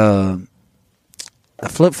the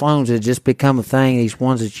flip phones had just become a thing, these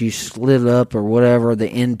ones that you slid up or whatever, the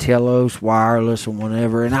Intellos, wireless or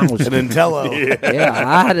whatever. And I was an Intello. Yeah,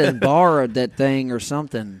 I had borrowed that thing or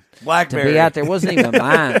something. BlackBerry. To be out there. It wasn't even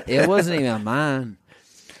mine. It wasn't even mine.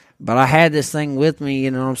 But I had this thing with me,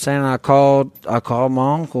 you know what I'm saying? I called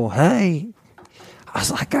my uncle, hey. I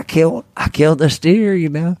was like, I killed this deer,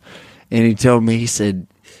 And he told me, he said,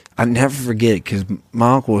 I never forget it, because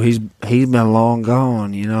my uncle, he's been long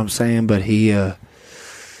gone, you know what I'm saying? But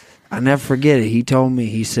I never forget it. He told me,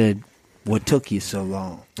 he said, what took you so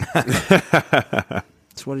long?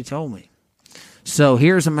 That's what he told me. So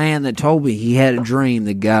here's a man that told me he had a dream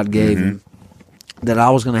that God gave him, that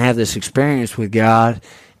I was going to have this experience with God,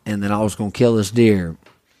 and that I was going to kill this deer.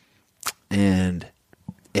 And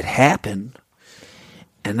it happened.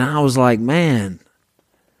 And I was like, man,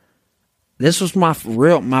 this was my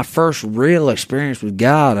first real experience with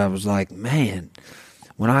God. I was like, man,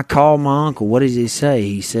 when I called my uncle, what does he say?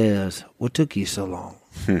 He says, what took you so long?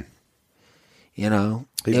 It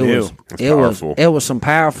was some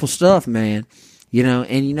powerful stuff, man.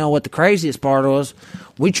 And you know what the craziest part was?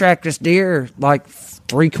 We tracked this deer like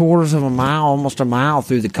 3/4 of a mile, almost a mile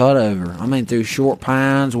through the cutover. I mean, through short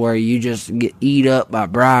pines where you just get eat up by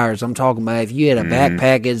briars. I'm talking about if you had a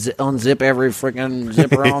backpack, it'd unzip every freaking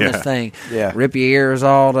zipper on this thing. Yeah. Rip your ears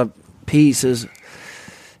all to pieces.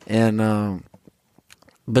 And,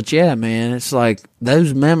 but yeah, man, it's like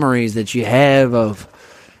those memories that you have of,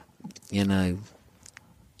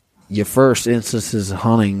 your first instances of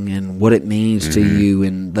hunting and what it means to you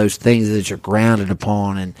and those things that you're grounded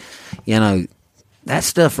upon. And, that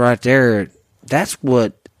stuff right there, that's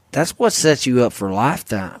what sets you up for a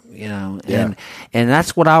lifetime, and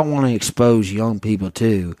that's what I want to expose young people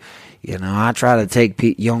to. I try to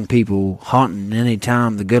take young people hunting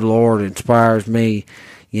anytime the good Lord inspires me,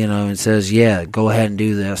 and says, yeah, go ahead and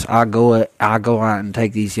do this. I go out and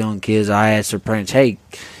take these young kids. I ask their parents, hey,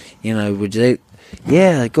 would they,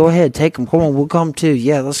 yeah, go ahead, take them. Come on, we'll come too.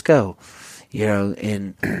 Yeah, let's go.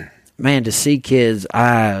 And man, to see kids'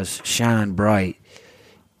 eyes shine bright,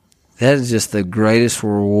 that is just the greatest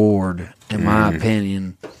reward, in my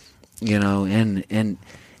opinion. And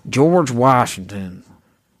George Washington,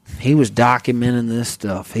 he was documenting this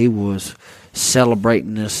stuff. He was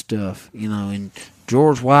celebrating this stuff, and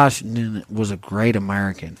George Washington was a great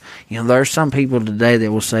American. There's some people today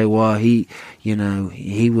that will say, well, he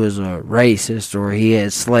was a racist or he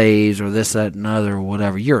had slaves or this, that, and other or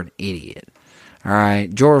whatever. You're an idiot. All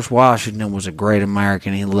right. George Washington was a great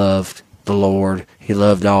American. He loved the Lord. He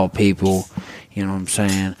loved all people. You know what I'm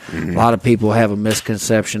saying? A lot of people have a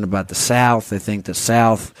misconception about the South. They think the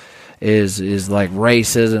South is like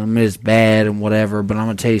racism is bad and whatever. But I'm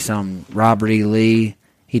going to tell you something. Robert E. Lee,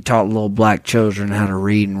 he taught little black children how to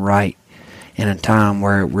read and write in a time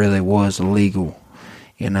where it really was illegal.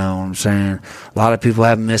 You know what I'm saying? A lot of people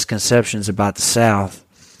have misconceptions about the South,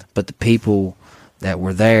 but the people that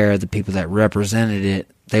were there, the people that represented it,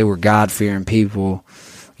 they were God-fearing people.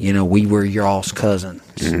 We were y'all's cousins.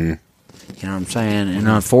 You know what I'm saying? And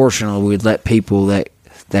unfortunately, we'd let people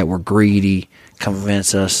that were greedy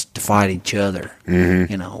convince us to fight each other.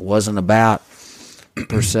 It wasn't about,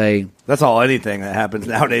 per se. That's all anything that happens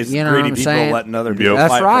nowadays. Greedy people saying? Letting other people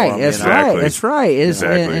That's fight right. for them. That's right.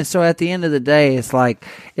 And so at the end of the day, it's like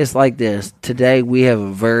this. Today, we have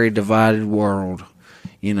a very divided world.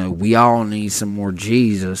 We all need some more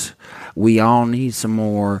Jesus. We all need some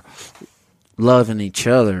more loving each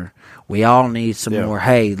other. We all need some more.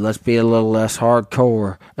 Hey, let's be a little less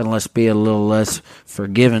hardcore and let's be a little less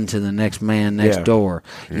forgiving to the next man next door.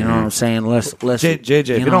 You know what I'm saying? Let's JJ,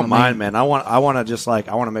 if you don't mind, man, I want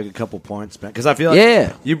to make a couple points, man, because I feel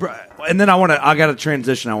like and then I got a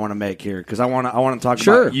transition I want to make here because I want to talk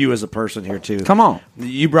about you as a person here too. Come on,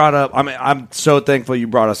 you brought up. I mean, I'm so thankful you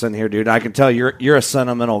brought us in here, dude. I can tell you're a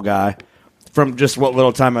sentimental guy from just what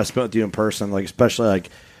little time I spent with you in person, like especially like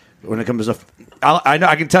when it comes to. I know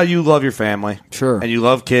I can tell you love your family, and you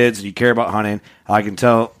love kids, and you care about hunting. I can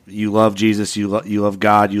tell you love Jesus, you love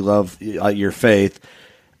God, you love your faith.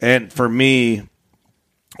 And for me,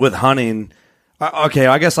 with hunting,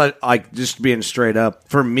 I guess I just being straight up.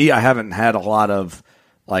 For me, I haven't had a lot of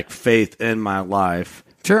like faith in my life.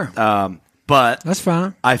 Sure, but that's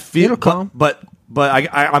fine. I feel, but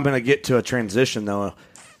I'm going to get to a transition though.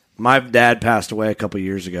 My dad passed away a couple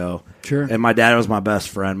years ago. Sure. And my dad was my best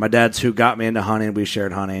friend. My dad's who got me into hunting. We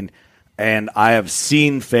shared hunting. And I have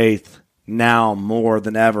seen faith now more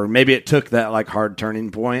than ever. Maybe it took that like hard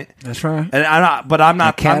turning point. That's right. And I'm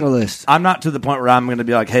not a catalyst. I'm not to the point where I'm going to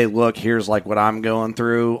be like, hey, look, here's like what I'm going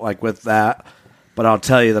through, like with that. But I'll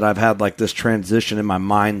tell you that I've had like this transition in my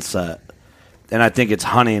mindset. And I think it's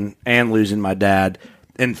hunting and losing my dad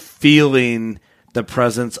and feeling the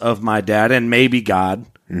presence of my dad and maybe God.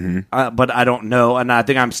 But I don't know, and I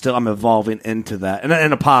think I'm evolving into that, and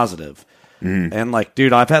in a positive. And like,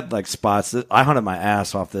 dude, I've had like spots that I hunted my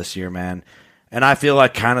ass off this year, man, and I feel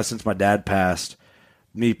like kind of since my dad passed,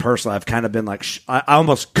 me personally, I've kind of been like I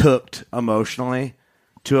almost cooked emotionally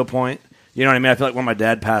to a point. You know what I mean? I feel like when my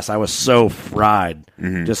dad passed, I was so fried,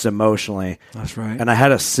 just emotionally. That's right. And I had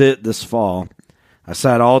to sit this fall. I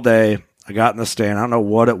sat all day. I got in the stand. I don't know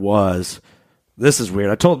what it was. This is weird.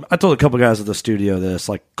 I told a couple guys at the studio this,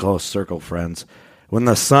 like close circle friends. When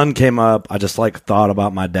the sun came up, I just like thought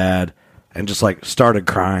about my dad and just like started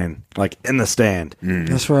crying, like in the stand.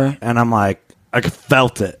 That's right. And I'm like, I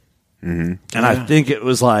felt it, and I think it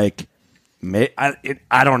was like,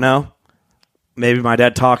 I don't know. Maybe my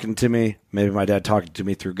dad talking to me. Maybe my dad talking to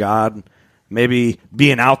me through God. Maybe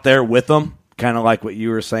being out there with them, kind of like what you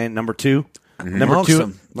were saying. Number two,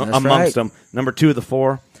 amongst them. Number 2 of the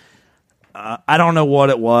 4. I don't know what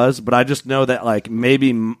it was, but I just know that like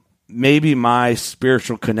maybe my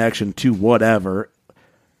spiritual connection to whatever,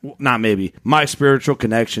 my spiritual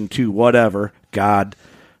connection to whatever, God,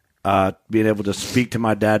 being able to speak to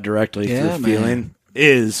my dad directly through feeling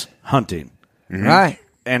is hunting. Right.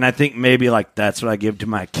 And I think maybe like that's what I give to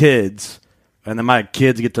my kids, and then my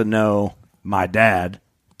kids get to know my dad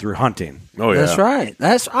through hunting. Oh yeah. That's right.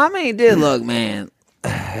 Dude, look, man.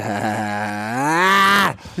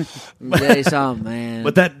 Tell you something, man.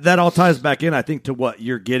 But that all ties back in, I think, to what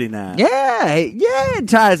you're getting at. Yeah, it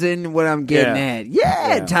ties in what I'm getting at.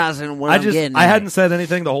 It ties in what I'm getting at. I hadn't said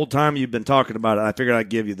anything the whole time you've been talking about it. I figured I'd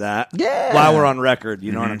give you that. Yeah. While we're on record,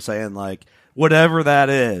 you know what I'm saying? Like, whatever that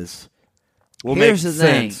is, will Here's make the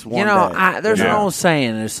sense thing. one day. There's an old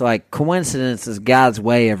saying. It's like coincidence is God's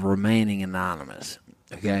way of remaining anonymous.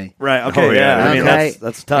 Okay. Right. Okay. Oh, yeah. I mean,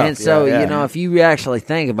 that's tough. And so, if you actually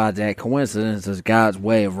think about that, coincidence is God's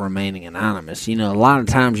way of remaining anonymous. A lot of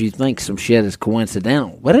times you think some shit is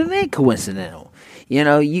coincidental, but it ain't coincidental.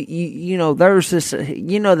 There's this,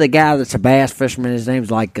 the guy that's a bass fisherman, his name's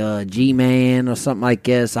like G-Man or something like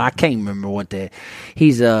this. I can't remember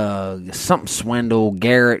he's something Swindle,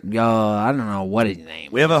 Garrett, I don't know what his name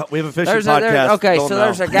is. We have a fishing podcast.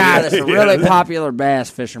 There's a guy that's a really popular bass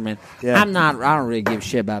fisherman. Yeah. I don't really give a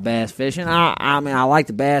shit about bass fishing. I like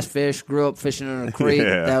to bass fish, grew up fishing in a creek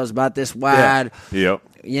that was about this wide. Yeah. Yep.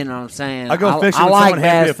 You know what I'm saying? I go fishing. I like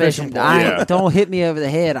bass bass fishing. Don't hit me over the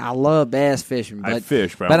head. I love bass fishing. But, I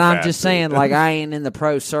fish, but I'm just saying, like, I ain't in the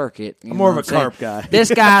pro circuit. I'm more of a carp guy.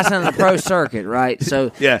 This guy's in the pro circuit, right?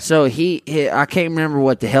 So, So he I can't remember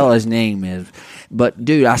what the hell his name is. But,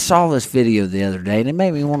 dude, I saw this video the other day, and it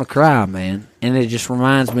made me want to cry, man. And it just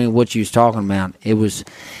reminds me of what you was talking about.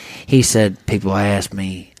 He said, people ask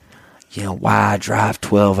me, why I drive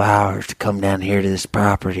 12 hours to come down here to this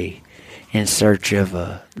property in search of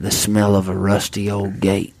the smell of a rusty old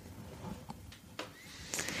gate.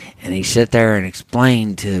 And he sat there and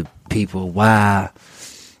explained to people why,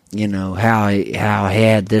 how he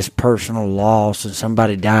had this personal loss and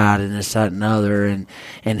somebody died and this, that, and other,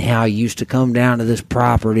 and how he used to come down to this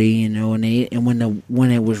property, and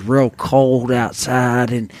when it was real cold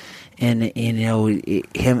outside, and him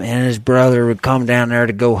and his brother would come down there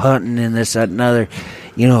to go hunting and this, that, and other,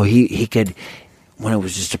 he could. When it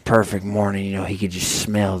was just a perfect morning, he could just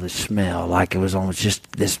smell the smell like it was almost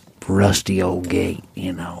just this rusty old gate,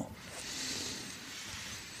 And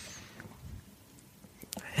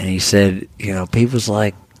he said, people's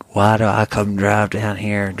like, why do I come drive down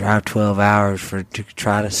here, drive 12 hours to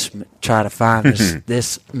try to find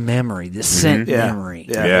this memory, this scent memory,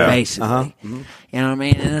 basically. You know what I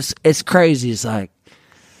mean? And it's crazy. It's like,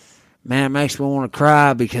 man, it makes me want to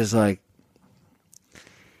cry because, like,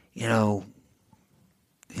 you know,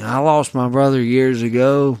 I lost my brother years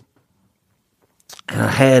ago,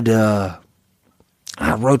 and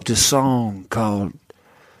I wrote this song called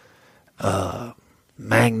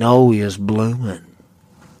Magnolias Blooming.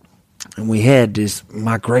 And we had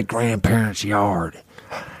my great-grandparents' yard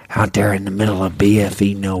out there in the middle of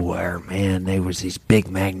BFE nowhere, man. There was these big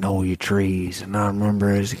magnolia trees, and I remember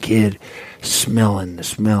as a kid smelling the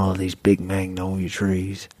smell of these big magnolia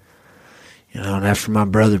trees. You know, and after my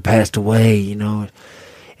brother passed away, you know,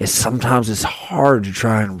 sometimes it's hard to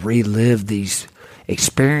try and relive these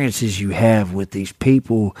experiences you have with these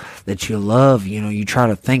people that you love. You know, you try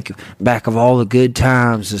to think back of all the good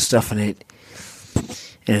times and stuff, and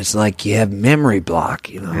it's like you have memory block,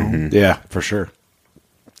 you know? Yeah, for sure.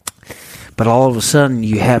 But all of a sudden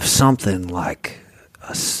you have something like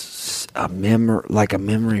a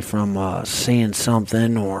memory from seeing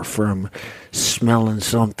something or from smelling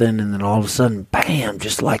something, and then all of a sudden, bam,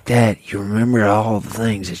 just like that, you remember all the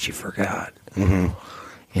things that you forgot. You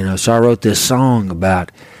know, so I wrote this song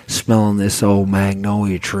about smelling this old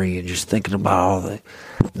magnolia tree and just thinking about all the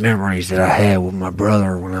memories that I had with my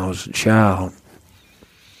brother when I was a child.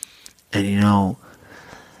 And, you know,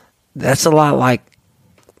 that's a lot like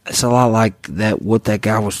that, what that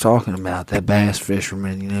guy was talking about, that bass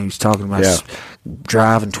fisherman. You know, he's talking about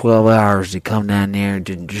driving 12 hours to come down there and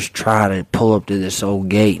to just try to pull up to this old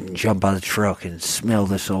gate and jump out of the truck and smell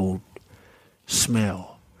this old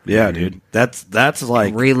smell. Yeah, dude. That's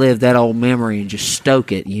like... relive that old memory and just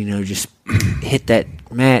stoke it, you know, just hit that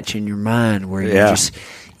match in your mind where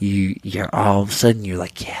you're all of a sudden you're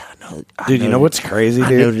like, dude, you know what's crazy,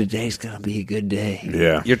 dude? I know today's going to be a good day.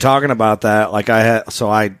 Yeah. You're talking about that. Like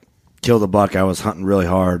I killed a buck. I was hunting really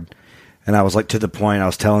hard. And I was like, to the point, I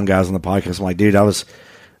was telling guys on the podcast, I'm like, dude,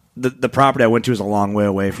 the property I went to was a long way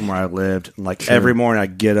away from where I lived. And like every morning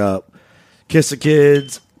I'd get up, kiss the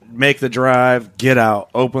kids, make the drive, get out,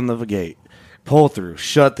 open the gate, pull through,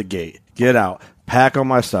 shut the gate, get out, pack all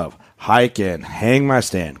my stuff, hike in, hang my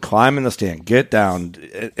stand, climb in the stand, get down,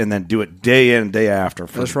 and then do it day in and day after.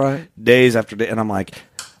 That's right. Days after day. And I'm like,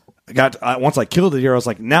 once I killed the deer, I was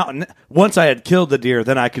like, once I had killed the deer,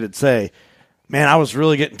 then I could say, man, I was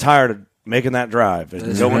really getting tired of making that drive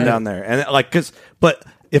and going down there. And like, but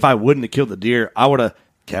if I wouldn't have killed the deer, I would have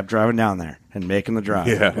kept driving down there and making the drive.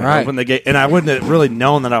 Yeah. Right. Open the gate. And I wouldn't have really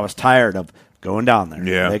known that I was tired of going down there,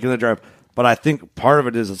 making the drive. But I think part of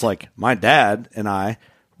it is it's like my dad and I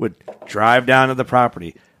would drive down to the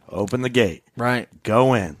property, open the gate, right,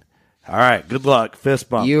 go in. All right, good luck, fist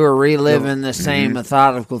bump. You were reliving the same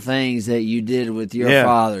methodical things that you did with your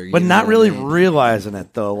father. But not really realizing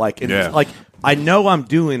it, though. Like, like I know I'm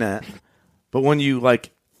doing it, but when you, like,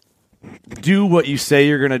 do what you say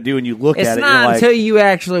you're going to do and you look at it, it's you're not like... until you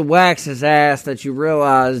actually wax his ass that you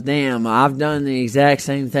realize, damn, I've done the exact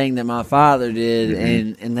same thing that my father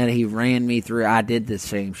did, and that he ran me through. I did the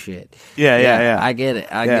same shit. Yeah. I get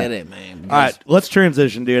it. I get it, man. All right, let's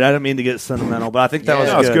transition, dude. I didn't mean to get sentimental, but I think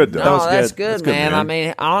that was good. Though. No, that's good, man. I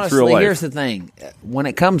mean, honestly, here's the thing. When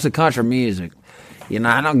it comes to country music, you know,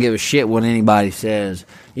 I don't give a shit what anybody says.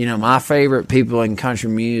 You know, my favorite people in country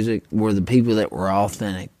music were the people that were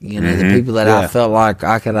authentic. You know, the people that I felt like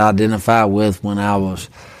I could identify with when I was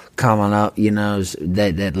coming up, you know,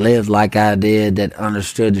 that lived like I did, that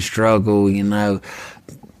understood the struggle, you know.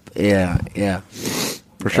 Yeah.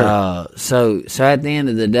 For sure. So at the end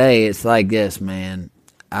of the day, it's like this, man.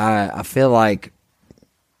 I feel like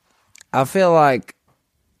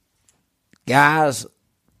guys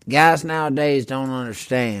nowadays don't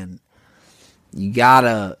understand. You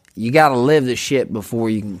gotta live the shit before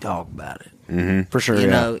you can talk about it. For sure. You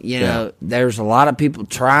know, there's a lot of people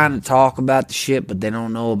trying to talk about the shit, but they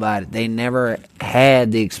don't know about it. They never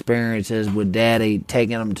had the experiences with Daddy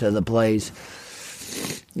taking them to the place,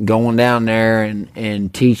 going down there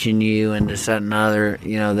and teaching you and this, that, and other.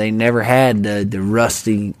 You know, they never had the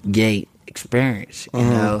rusty gate experience. You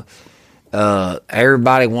know,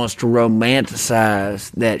 everybody wants to romanticize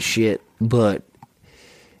that shit, but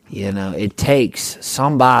you know, it takes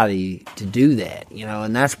somebody to do that, you know,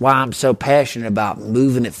 and that's why I'm so passionate about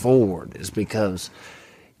moving it forward, is because,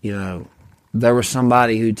 you know, there was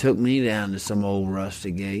somebody who took me down to some old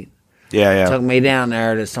rusty gate. Yeah. Took me down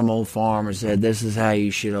there to some old farm and said, this is how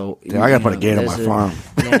you should... I got to put a gate on my farm.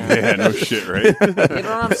 Yeah, no shit, right? You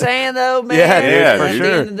know what I'm saying, though, man? Yeah, for At sure.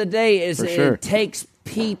 the end of the day, it takes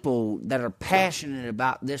people that are passionate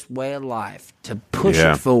about this way of life to push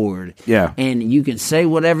it forward. Yeah. And you can say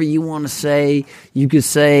whatever you want to say. You could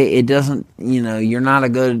say it doesn't, you're not a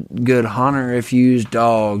good hunter if you use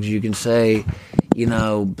dogs. You can say,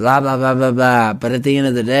 blah, blah, blah, blah, blah. But at the end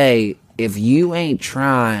of the day, if you ain't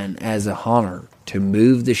trying as a hunter to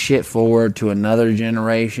move the shit forward to another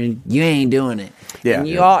generation, you ain't doing it. Yeah, and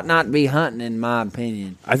you ought not be hunting, in my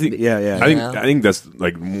opinion. I think, I think that's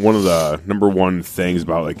like one of the number one things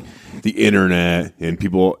about like the internet and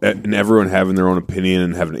people and everyone having their own opinion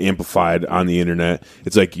and having it amplified on the internet.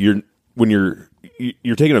 It's like you're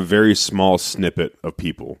taking a very small snippet of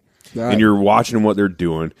people. Right. And you're watching what they're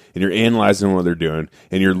doing, and you're analyzing what they're doing,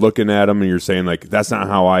 and you're looking at them, and you're saying like, "That's not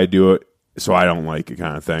how I do it, so I don't like it,"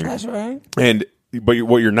 kind of thing. That's right. But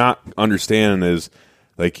what you're not understanding is,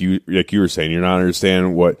 like you were saying, you're not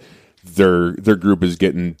understanding what their group is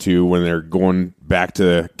getting to when they're going back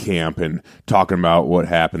to camp and talking about what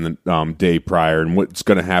happened the day prior and what's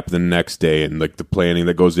going to happen the next day, and like the planning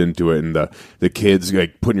that goes into it, and the kids,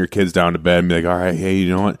 like putting your kids down to bed and be like, all right, hey,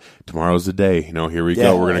 you know what, tomorrow's the day, here we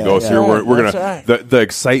go, we're gonna go through, we're gonna the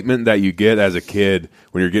excitement that you get as a kid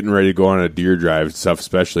when you're getting ready to go on a deer drive and stuff,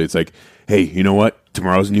 especially, it's like, hey, you know what?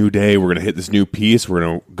 Tomorrow's a new day. We're gonna hit this new piece. We're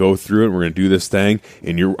gonna go through it. We're gonna do this thing,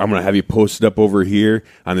 and I'm gonna have you posted up over here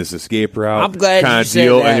on this escape route. I'm glad kind you of said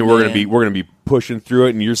deal, that, and we're gonna be pushing through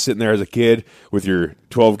it. And you're sitting there as a kid with your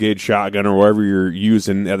 12 gauge shotgun or whatever you're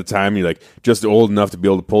using at the time. You're like just old enough to be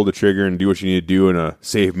able to pull the trigger and do what you need to do in a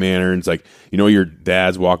safe manner. And it's like your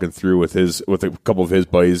dad's walking through with a couple of his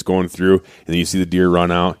buddies going through, and then you see the deer run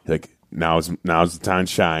out. You're like, Now's the time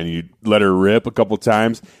to shine. You let her rip a couple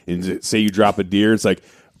times, and say you drop a deer. It's like,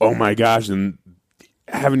 oh my gosh! And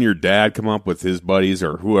having your dad come up with his buddies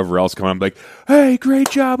or whoever else come up, like, hey, great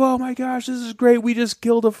job! Oh my gosh, this is great! We just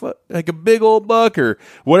killed a big old buck or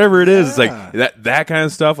whatever it is. It's like that kind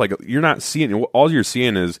of stuff. Like you're not seeing. All you're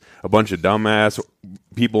seeing is a bunch of dumbass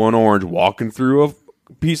people in orange walking through a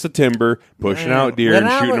piece of timber, pushing out deer and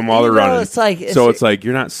shooting them while they're running. It's like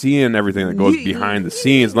you're not seeing everything that goes behind the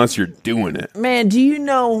scenes unless you're doing it. Man, do you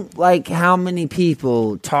know like how many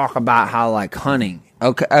people talk about how like hunting?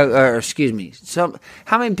 Okay, or excuse me,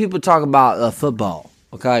 how many people talk about football?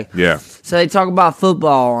 Okay, yeah. So they talk about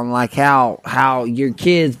football and like how your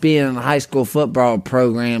kids being in a high school football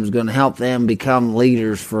program is going to help them become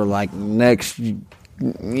leaders for like next.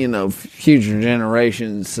 Future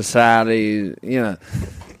generations, society. You're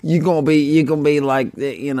gonna be like,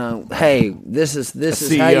 hey, this is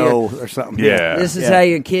CEO or something. Yeah, this is how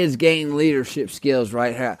your kids gain leadership skills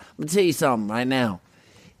right here. I'm gonna tell you something right now.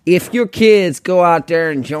 If your kids go out there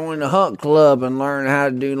and join a hunt club and learn how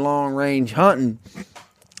to do long range hunting,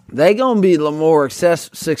 they're gonna be a little more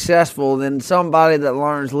successful than somebody that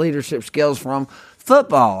learns leadership skills from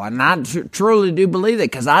football, and I truly do believe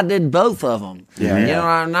it because I did both of them.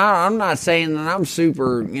 I'm not saying that I'm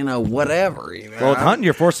super, whatever. Well, with hunting,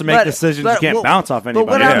 you're forced to make decisions. You can't bounce off anybody.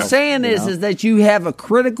 But what I'm saying is that you have a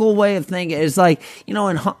critical way of thinking. It's like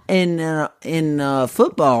in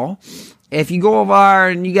football, if you go over there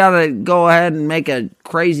and you got to go ahead and make a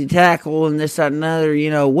crazy tackle and this, that, and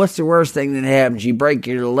another, what's the worst thing that happens? You break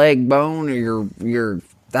your leg bone or your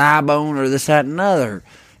thigh bone or this, that, and another.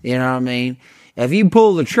 You know what I mean? If you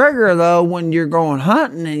pull the trigger, though, when you're going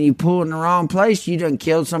hunting and you pull in the wrong place, you done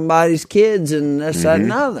killed somebody's kids and this, that, and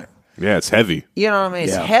another. Yeah, it's heavy. You know what I mean?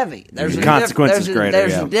 It's heavy. There's a consequences greater.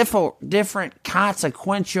 There's a different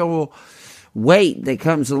consequential weight that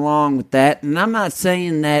comes along with that. And I'm not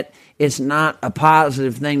saying that it's not a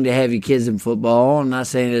positive thing to have your kids in football. I'm not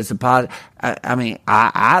saying it's a positive.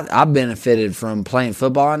 I benefited from playing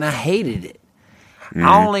football, and I hated it.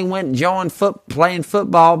 I only went and joined playing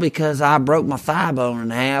football because I broke my thigh bone in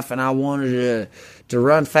half and I wanted to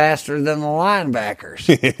run faster than the linebackers.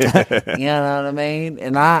 You know what I mean?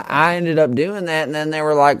 And I ended up doing that, and then they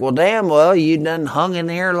were like, well, you done hung in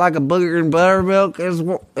there like a booger and buttermilk as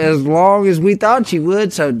long as we thought you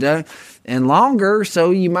would, and longer,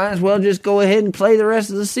 so you might as well just go ahead and play the rest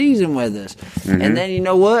of the season with us. And then you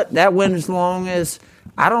know what? That went as long as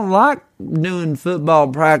I don't like doing football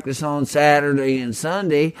practice on Saturday and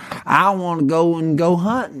Sunday. I want to go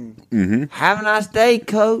hunting. Have a nice day,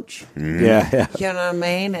 coach. Yeah. You know what I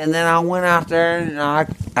mean? And then I went out there and I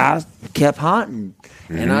kept hunting.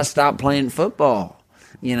 And I stopped playing football.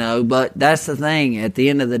 But that's the thing. At the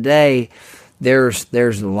end of the day, there's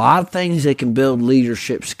a lot of things that can build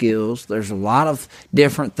leadership skills. There's a lot of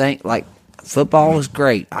different things. Like football is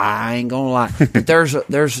great. I ain't gonna lie. But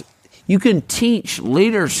there's you can teach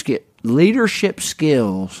leadership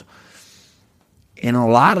skills in a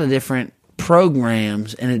lot of different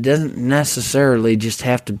programs, and it doesn't necessarily just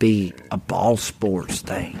have to be a ball sports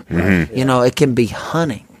thing. Mm-hmm. You know, it can be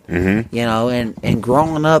hunting. Mm-hmm. You know, and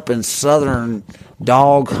growing up in Southern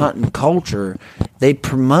dog hunting culture, they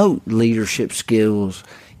promote leadership skills.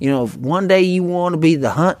 You know, if one day you want to be the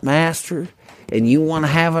hunt master and you want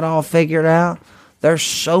to have it all figured out, there's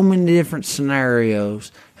so many different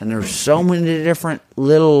scenarios, and there's so many different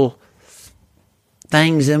little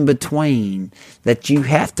things in between that you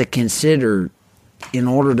have to consider in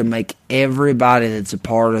order to make everybody that's a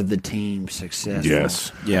part of the team successful. Yes.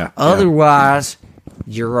 Yeah. Otherwise,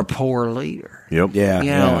 you're a poor leader. Yep. Yeah.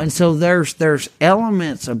 You know, and so there's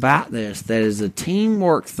elements about this that is a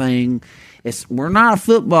teamwork thing. We're not a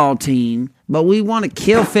football team, but we want to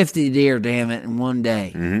kill 50 deer, damn it, in one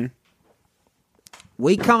day. Mm-hmm.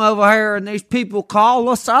 We come over here and these people call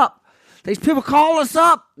us up. They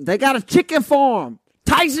got a chicken farm,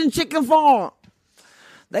 Tyson Chicken Farm.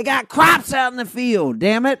 They got crops out in the field,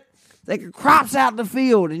 damn it. They got crops out in the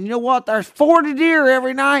field. And you know what? There's 40 deer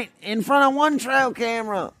every night in front of one trail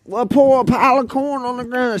camera. We'll pour a pile of corn on the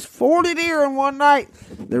ground. There's 40 deer in one night.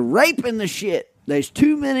 They're raping the shit. There's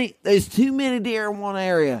too many deer in one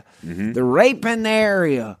area. Mm-hmm. They're raping the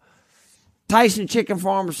area. Tyson Chicken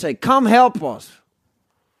Farmers say, come help us.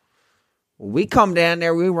 Well, we come down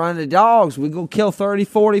there, we run the dogs. We go kill 30,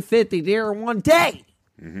 40, 50 deer in one day.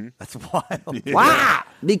 Mm-hmm. That's wild. Yeah. Why?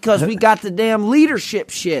 Because we got the damn leadership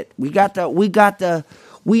shit. We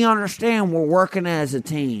understand we're working as a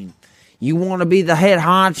team. You want to be the head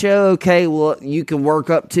honcho? Okay, well, you can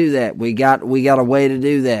work up to that. We got a way to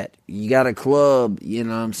do that. You got a club, you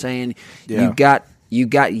know what I'm saying? Yeah. You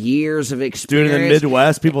got years of experience. Dude, in the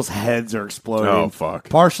Midwest, people's heads are exploding. Oh, fuck.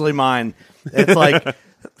 Partially mine. It's like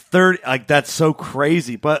 30, like that's so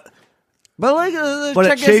crazy, but check it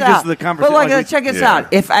this changes out. the conversation. But Like, check this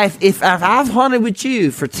out. If I've hunted with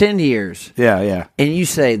you for 10 years, yeah, and you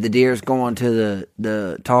say the deer's going to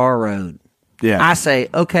the tar road, yeah, I say,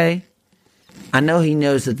 okay, I know he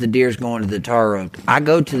knows that the deer's going to the tar road. I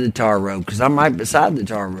go to the tar road because I'm right beside the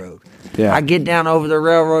tar road. Yeah. I get down over the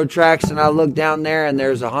railroad tracks and I look down there and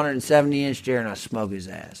there's a 170-inch deer and I smoke his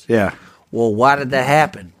ass. yeah. Well, why did that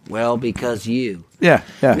happen? Well, because you. Yeah.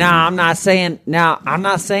 Now, I'm not saying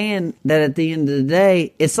that at the end of the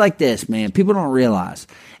day, it's like this, man. People don't realize.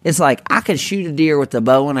 It's like I could shoot a deer with a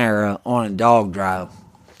bow and arrow on a dog drive.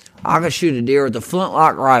 I could shoot a deer with a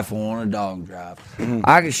flintlock rifle on a dog drive. Mm-hmm.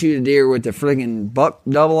 I could shoot a deer with a friggin'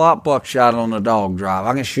 double-aught buckshot on a dog drive.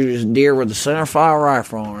 I can shoot a deer with a centerfire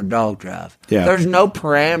rifle on a dog drive. Yeah. There's no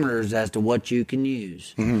parameters as to what you can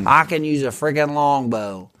use. Mm-hmm. I can use a friggin'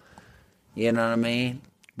 longbow. You know what I mean?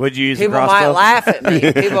 Would you use People a might crossbow? laugh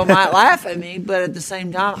at me. But at the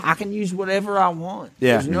same time, I can use whatever I want.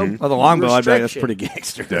 Yeah. There's no Well, the longbow, I'd be like, that's restriction. pretty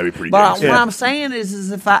gangster. That'd be pretty But gangster. what I'm saying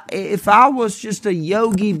is if I was just a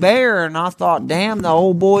Yogi Bear and I thought, damn, the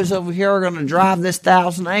old boys over here are going to drive this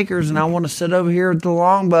 1,000 acres and I want to sit over here with the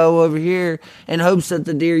longbow over here in hopes that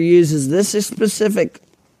the deer uses this specific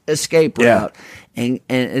escape route. And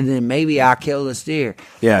then maybe I kill this deer.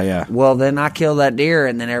 Yeah. Well, then I kill that deer,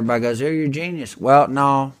 and then everybody goes, "Oh, you're a genius." Well,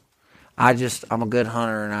 no, I'm a good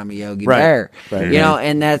hunter, and I'm a Yogi Bear. Right. You know,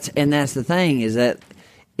 and that's the thing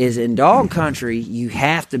is in dog country you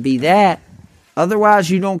have to be that, otherwise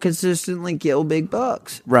you don't consistently kill big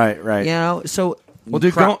bucks. Right. You know, so Well,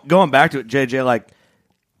 dude, going back to it, JJ, like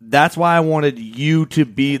that's why I wanted you to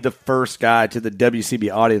be the first guy to the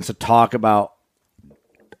WCB audience to talk about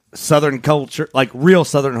Southern culture, like real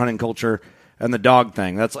Southern hunting culture, and the dog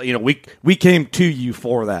thing. That's we came to you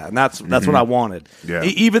for that, and that's what I wanted. Yeah.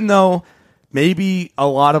 Even though maybe a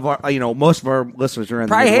lot of our most of our listeners are in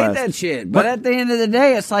probably the hate Midwest. that shit, but at the end of the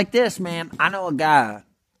day, it's like this, man. I know a guy.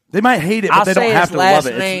 They might hate it, but I'll they don't say have his to last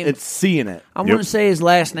love it. name. It's seeing it. I'm going to say his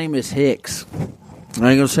last name is Hicks. I ain't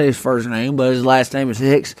going to say his first name, but his last name is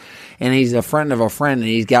Hicks. And he's a friend of a friend, and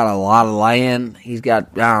he's got a lot of land. He's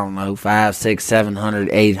got, 500, 600, 700,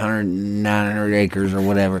 800, 900 acres or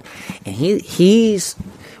whatever. And he's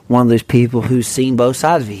one of those people who's seen both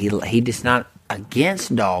sides of it. He just not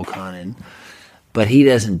against dog hunting, but he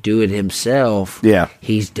doesn't do it himself. Yeah.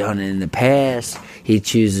 He's done it in the past. He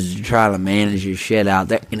chooses to try to manage his shit out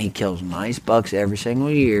there, and he kills nice bucks every single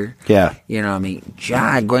year. Yeah. You know what I mean?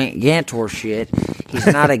 Gigantor shit. He's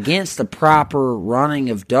not against the proper running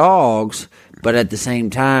of dogs, but at the same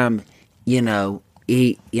time, he does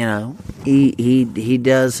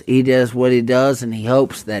what he does, and he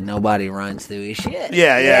hopes that nobody runs through his shit.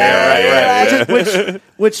 Yeah. Right.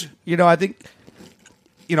 Which I think,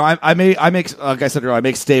 I make like I said earlier, I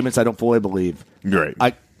make statements I don't fully believe. Right.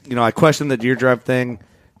 I question the deer drive thing.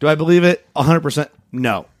 Do I believe it? 100%?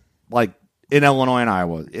 No. Like in Illinois and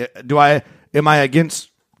Iowa. Am I against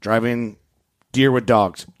driving deer with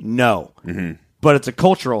dogs? No. Mm-hmm. But it's a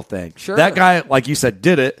cultural thing. Sure. That guy, like you said,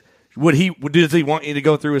 did it. Does he want you to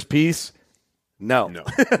go through his piece? No. No,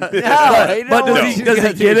 but does he get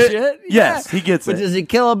it? Shit? Yes, Yeah. he gets but it. Does he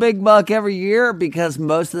kill a big buck every year? Because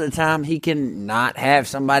most of the time he can not have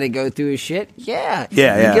somebody go through his shit. Yeah. He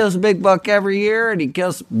kills a big buck every year, and he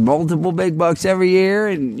kills multiple big bucks every year,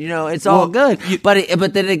 and it's all good.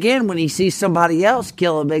 But then again, when he sees somebody else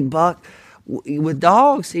kill a big buck with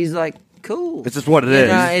dogs, he's like, cool. It's just what it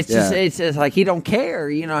is. It's just like he don't care.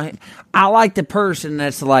 I like the person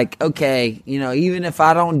that's like, okay, even if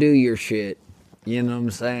I don't do your shit, you know what I'm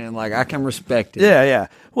saying? Like, I can respect it. Yeah.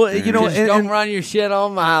 Well, just don't run your shit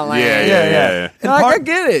on my land. Yeah. And I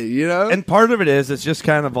get it. And part of it is, it's just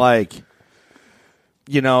kind of like,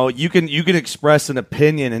 you can express an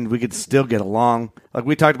opinion and we could still get along. Like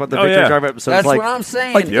we talked about the Victor Drive episode. That's what I'm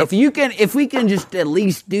saying. Like, if we can just at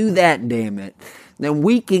least do that, damn it, then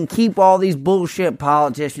we can keep all these bullshit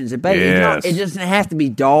politicians at bay. Yes. It doesn't have to be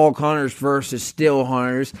dog hunters versus still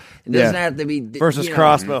hunters. It doesn't have to be versus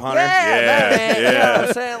crossbow hunters. Man. You know what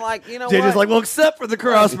I'm saying? Like, JJ's like, well, except for the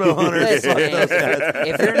crossbow hunters.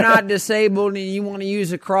 If you're not disabled and you want to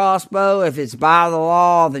use a crossbow, if it's by the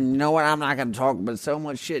law, then you know what? I'm not going to talk about so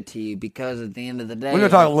much shit to you, because at the end of the day, we're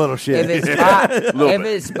going to talk a little shit. If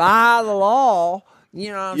it's by the law,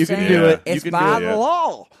 you know what I'm saying? You can do it. It's by the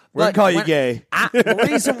law. We're gonna call you gay. The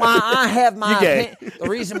reason why I have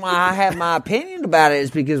my opinion about it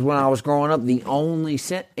is because when I was growing up, the only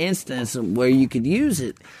instance where you could use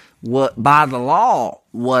it by the law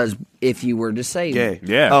was if you were disabled. Gay.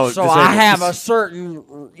 Yeah. So disabled. I have a certain,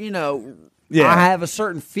 I have a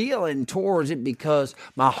certain feeling towards it because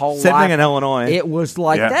my whole Same life thing in Illinois. it was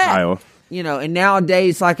like that. Iowa. And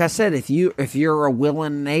nowadays, like I said, if you're a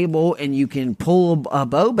willing and able and you can pull a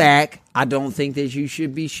bow back, I don't think that you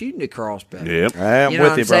should be shooting a crossbow. Yep. I'm You know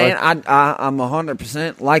with what you, I'm saying? brother. I'm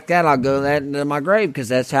 100% like that. I'll go that into my grave because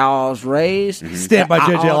that's how I was raised. Stand by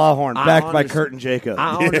JJ Lawhorn, backed by understand- Kurt and Jacob.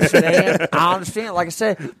 I understand. I understand. Like I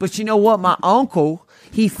said, but you know what? My uncle,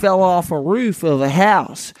 he fell off a roof of a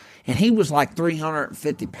house. And he was like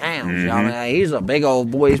 350 pounds. I mean, he's a big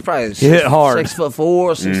old boy. He's probably hit hard. 6'4",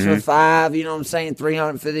 6'5". You know what I'm saying?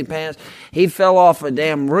 350 pounds. He fell off a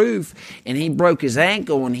damn roof and he broke his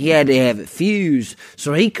ankle and he had to have it fused.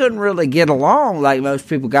 So he couldn't really get along like most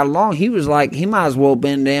people got along. He was like, he might as well have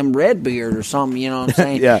been damn Redbeard or something. You know what I'm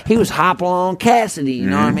saying? Yeah. He was Hopalong Cassidy.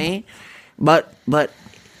 You know what I mean? But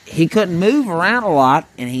he couldn't move around a lot,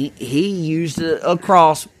 and he used a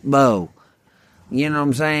crossbow. You know what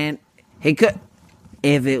I'm saying? He could,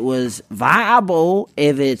 if it was viable,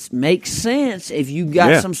 if it makes sense, if you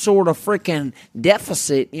got some sort of freaking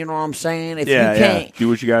deficit, you know what I'm saying? If you can't do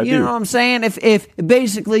what you gotta do. You know what I'm saying? If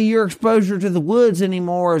basically your exposure to the woods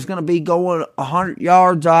anymore is going to be going 100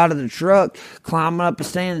 yards out of the truck, climbing up a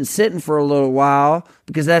stand and sitting for a little while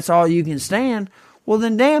because that's all you can stand. Well,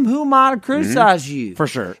 then, damn, who am I to criticize you? For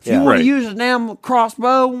sure. If you want to use a damn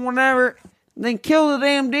crossbow, whatever. Then kill the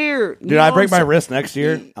damn deer. Dude, I break my wrist next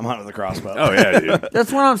year, I'm hunting with a crossbow. Oh yeah, dude.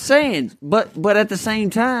 That's what I'm saying. But at the same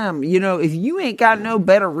time, if you ain't got no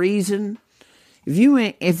better reason, if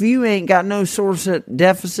you ain't got no source of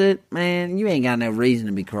deficit, man, you ain't got no reason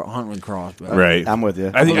to be hunting with crossbow. Right. I'm with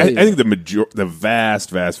you. I think the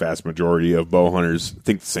vast majority of bow hunters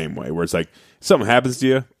think the same way. Where it's like something happens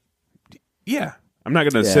to you, I'm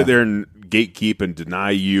not going to sit there and gatekeep and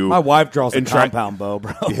deny you. My wife draws a compound bow,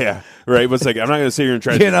 bro. Yeah, right. But it's like I'm not going to sit here and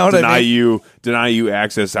try to deny you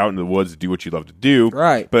access out into the woods to do what you love to do.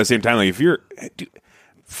 Right. But at the same time, like if you're,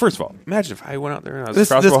 first of all, imagine if I went out there and I was This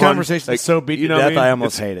crossbow hunting, conversation is so beat to death. I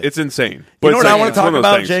almost hate it. It's insane. You know what I want to talk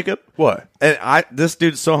about, Jacob? What? And this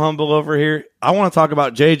dude's so humble over here. I want to talk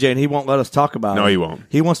about JJ, and he won't let us talk about it. No, he won't.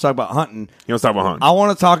 He wants to talk about hunting. He wants to talk about hunting. I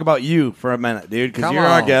want to talk about you for a minute, dude, because you're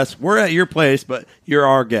our guest. We're at your place, but you're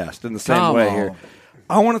our guest in the same way here.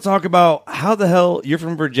 I want to talk about how the hell you're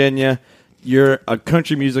from Virginia. You're a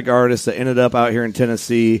country music artist that ended up out here in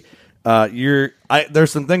Tennessee.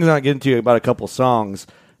 There's some things I want to get into about a couple songs,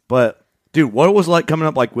 but dude, what was it like coming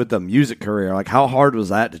up like with the music career? Like, how hard was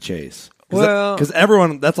that to chase? Because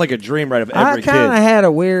everyone, that's like a dream, right, of every kid. I kind of had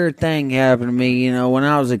a weird thing happen to me, when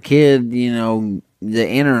I was a kid, the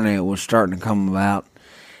internet was starting to come about.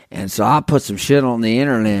 And so I put some shit on the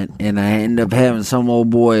internet, and I ended up having some old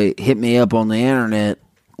boy hit me up on the internet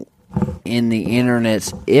in the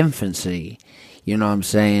internet's infancy. You know what I'm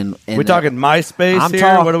saying? And we talking MySpace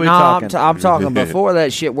here? What are we talking? I'm talking before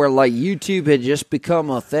that shit where, like, YouTube had just become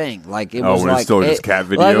a thing. Like, it was when like... it's still just cat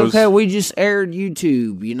videos? Like, okay, we just aired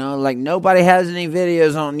YouTube, Like, nobody has any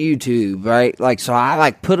videos on YouTube, right? Like, so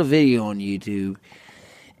I, put a video on YouTube.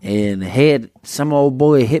 and had some old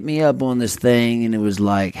boy hit me up on this thing, and it was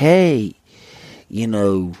like, hey, you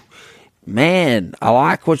know, man, I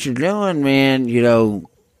like what you're doing, man. You know,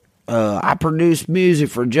 I produce music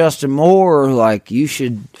for Justin Moore. Like, you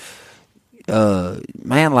should,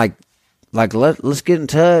 man, like let's get in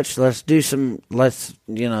touch. Let's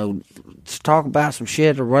talk about some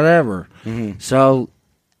shit or whatever. Mm-hmm. So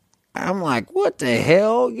I'm like, what the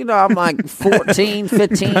hell? You know, I'm like 14,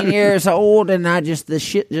 15 years old, and the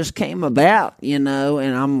shit just came about, you know,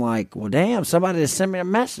 and I'm like, well, damn, somebody just sent me a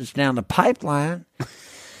message down the pipeline.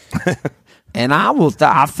 And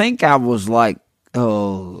I think I was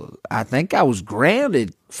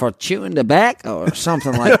grounded for chewing tobacco or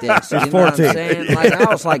something like that. So, you know what I'm saying? Like, I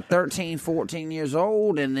was like 13, 14 years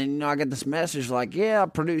old, and then, you know, I get this message like, yeah, I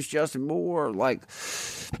produced Justin Moore, like,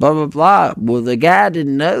 blah, blah, blah. Well, the guy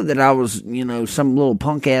didn't know that I was, you know, some little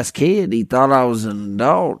punk-ass kid. He thought I was an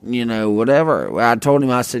adult, you know, whatever. I told him,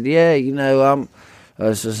 I said, yeah, you know, I'm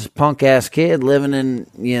this punk-ass kid living in,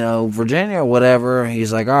 you know, Virginia or whatever.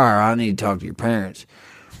 He's like, all right, I need to talk to your parents.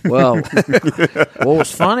 Well, what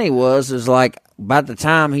was funny is like, about the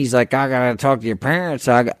time he's like, I gotta talk to your parents,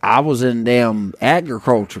 I was in damn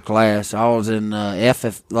agriculture class. I was in what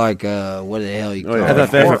the hell you call it?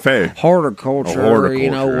 FFA. Horticulture, you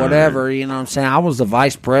know, whatever, you know what I'm saying? I was the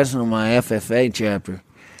vice president of my FFA chapter.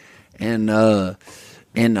 And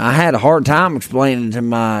I had a hard time explaining to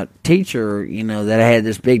my teacher, you know, that I had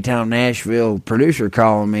this big time Nashville producer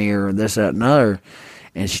calling me or this, that, and other.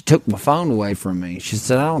 And she took my phone away from me. She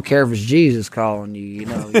said, I don't care if it's Jesus calling you, you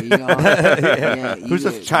know. Who's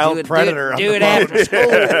a child predator? Do it after school, you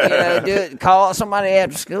know. Call somebody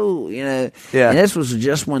after school, you know. Yeah. And this was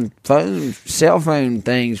just when cell phone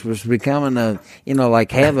things was becoming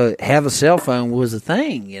like have a cell phone was a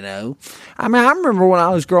thing, you know. I mean, I remember when I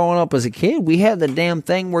was growing up as a kid, we had the damn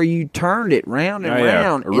thing where you turned it round and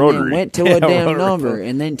round and then went to a damn number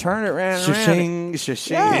and then turned it round and round.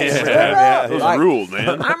 Shashing. Yeah. Those are rules, man.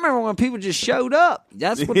 I remember when people just showed up.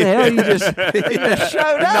 That's what the hell you just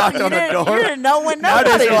showed up. Knocked on the door. You didn't know when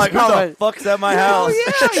nobody was like, coming. Who the fuck's at my house?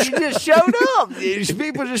 Yeah, you just showed up. These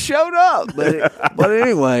people just showed up. But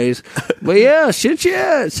anyways, shit,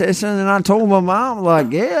 yeah. And I told my mom,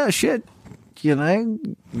 like, yeah, shit. You know,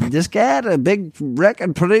 this guy, a big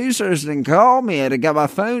record producers, didn't call me. I got my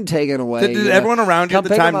phone taken away. Did everyone around you at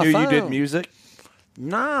the time knew you did music?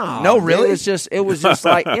 No, really. It was just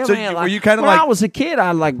like, yeah, so man. Were you kind of when like? I was a kid,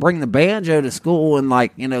 I'd like bring the banjo to school and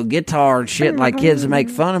like, you know, guitar and shit, and like kids would make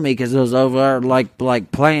fun of me because it was over there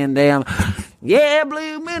like playing damn. Yeah,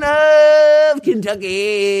 blue moon of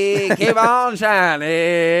Kentucky, keep on shining.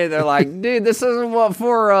 They're like, dude, this isn't what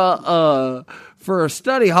for a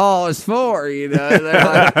study hall is for, you know. They're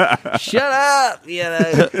like, shut up, you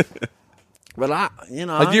know. But like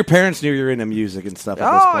your parents knew you were into music and stuff. At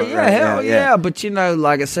oh this point, yeah, right? hell yeah. But you know,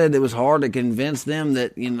 like I said, it was hard to convince them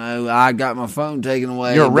that, you know, I got my phone taken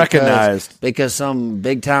away. You're recognized because some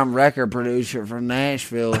big time record producer from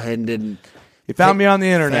Nashville didn't. He found me on the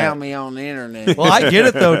internet. Well, I get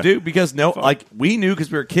it though, dude. Because we knew because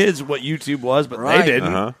we were kids what YouTube was, but they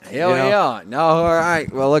didn't. Hell yeah. No, all right.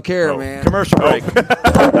 Well, look here, man. Commercial break.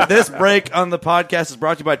 This break on the podcast is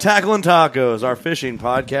brought to you by Tackle and Tacos, our fishing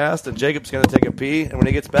podcast. And Jacob's going to take a pee, and when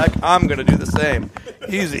he gets back, I'm going to do the same.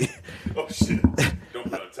 Easy. Oh shit! Don't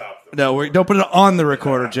put it on top. No, don't put it on the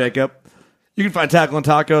recorder, Jacob. You can find Tackle and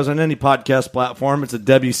Tacos on any podcast platform. It's a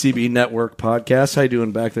WCB Network podcast. How you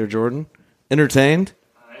doing back there, Jordan? Entertained?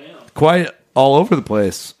 I am. Quite all over the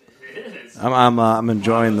place. It is. I'm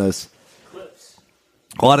enjoying this. Clips.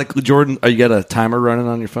 A lot of Jordan. You got a timer running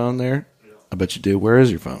on your phone there? Yeah. I bet you do. Where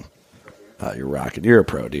is your phone? Oh, you're rocking. You're a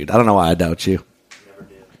pro, dude. I don't know why I doubt you. Never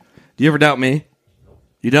did. Do you ever doubt me?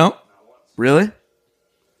 You don't? Really?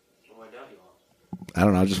 I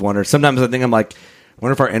don't know. I just wonder. Sometimes I think I'm like, I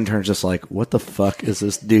wonder if our intern's just like, what the fuck is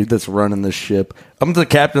this dude that's running this ship? I'm the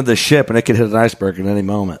captain of the ship, and it could hit an iceberg at any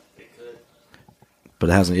moment. But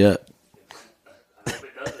it hasn't yet.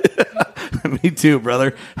 Me too,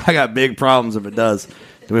 brother. I got big problems if it does.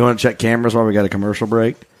 Do we want to check cameras while we got a commercial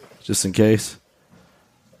break? Just in case.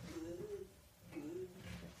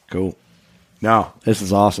 Cool. No, this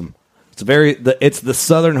is awesome. It's the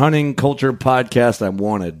Southern Hunting Culture podcast I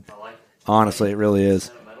wanted. I like it. Honestly, it really is.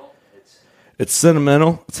 It's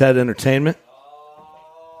sentimental. It's had entertainment.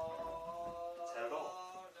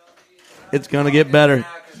 It's going to get better.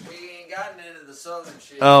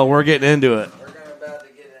 Oh, we're getting into it. We're about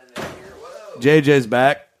to get into here. Whoa. JJ's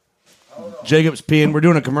back. Jacob's peeing. We're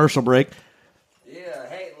doing a commercial break. Yeah,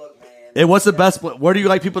 hey, look, man. Hey, what's the best? Where do you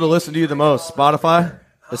like people to listen to you the most? Spotify?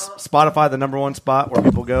 Is Spotify the number one spot where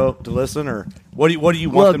people go to listen, or what do you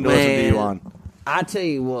want them to listen to you on? I tell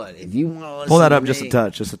you what, if you want to listen Pull that up to just me, a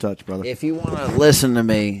touch, brother. If you want to listen to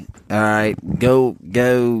me, all right, go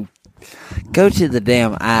to the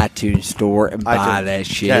damn iTunes store and buy that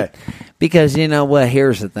shit. Okay. Because you know what?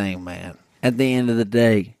 Here's the thing, man. At the end of the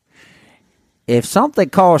day, if something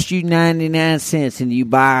costs you 99 cents and you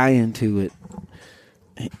buy into it,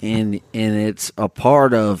 and it's a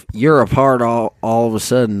part of, you're a part all of a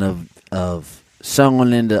sudden of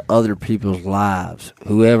sowing into other people's lives.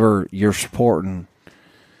 Whoever you're supporting,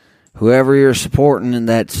 and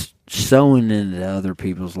that's sowing into other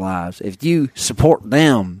people's lives. If you support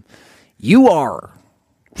them, you are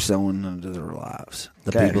sowing into their lives.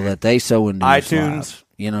 The people that they sow into iTunes, lives.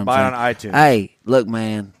 You know what buy I'm saying? on iTunes. Hey, look,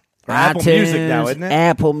 man. Or Apple Music now, isn't it?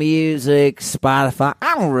 Apple Music, Spotify.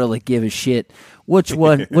 I don't really give a shit which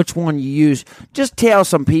one you use. Just tell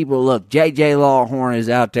some people, look, JJ Lawhorn is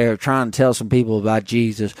out there trying to tell some people about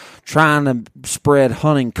Jesus, trying to spread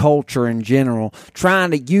hunting culture in general,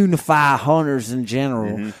 trying to unify hunters in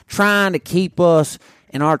general, trying to keep us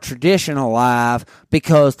in our tradition alive,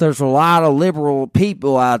 because there's a lot of liberal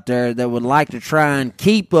people out there that would like to try and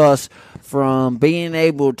keep us from being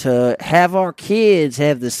able to have our kids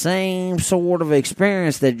have the same sort of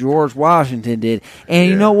experience that George Washington did. And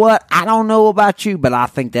you know what? I don't know about you, but I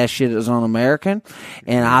think that shit is un-American.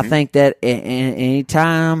 And I think that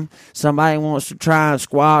anytime somebody wants to try and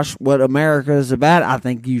squash what America is about, I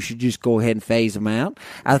think you should just go ahead and phase them out.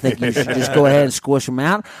 I think you should just go ahead and squish them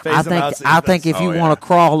out. I think if you want to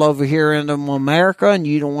crawl over here into America and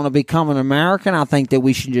you don't want to become an American, I think that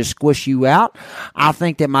we should just squish you out. I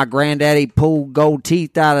think that my granddaddy pulled gold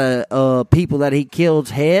teeth out of people that he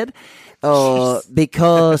killed's head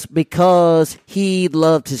because he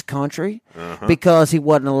loved his country, because he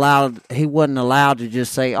wasn't allowed to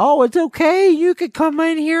just say, oh, it's okay, you could come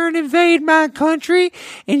in here and invade my country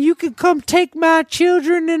and you could come take my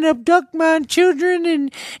children and abduct my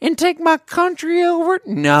children and take my country over.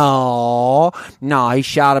 No, he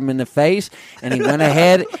shot him in the face and he went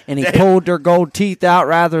ahead and he pulled their gold teeth out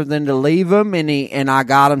rather than to leave them, and I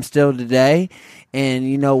got him still today. And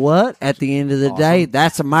you know what? At the end of the day,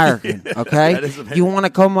 that's American, okay? You want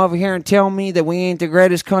to come over here and tell me that we ain't the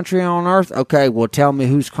greatest country on earth? Okay, well, tell me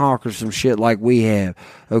who's conquered some shit like we have,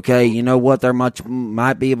 okay? You know what? There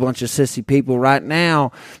might be a bunch of sissy people right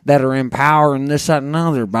now that are in power and this, that, and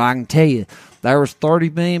other, but I can tell you, there was 30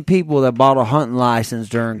 million people that bought a hunting license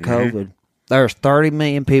during COVID. There's 30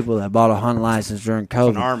 million people that bought a hunting license during COVID.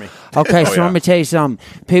 It's an army. Okay, so let me tell you something.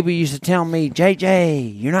 People used to tell me,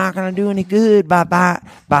 JJ, you're not going to do any good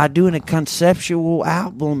by doing a conceptual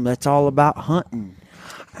album that's all about hunting.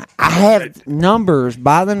 I have numbers,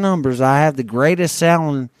 by the numbers, I have the greatest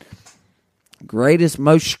selling, greatest,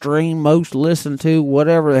 most streamed, most listened to,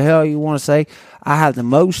 whatever the hell you want to say. I have the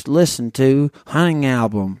most listened to hunting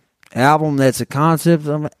album that's a concept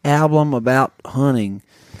of an album about hunting.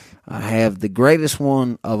 I have the greatest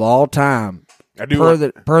one of all time per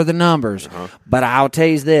the numbers. But I'll tell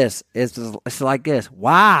you this. It's like this.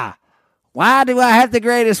 Why? Why do I have the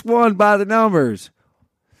greatest one by the numbers?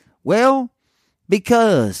 Well,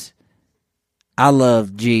 because I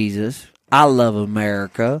love Jesus. I love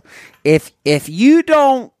America. If you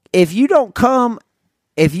don't come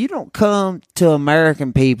to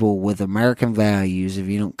American people with American values, if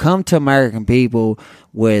you don't come to American people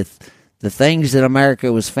with the things that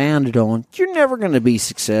America was founded on, you're never going to be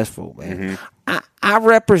successful, man. I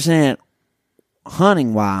represent,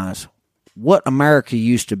 hunting-wise, what America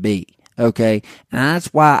used to be, okay? And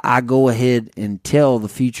that's why I go ahead and tell the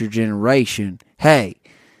future generation, hey,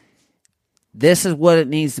 this is what it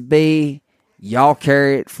needs to be. Y'all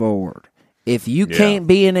carry it forward. If you can't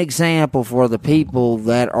be an example for the people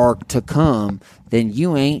that are to come, then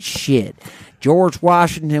you ain't shit. George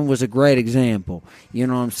Washington was a great example. You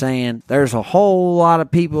know what I'm saying? There's a whole lot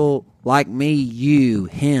of people like me, you,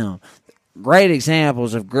 him. Great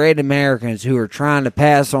examples of great Americans who are trying to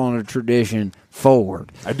pass on a tradition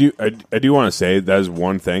forward. I do want to say that is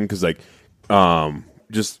one thing, because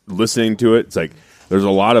just listening to it, it's like there's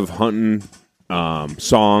a lot of hunting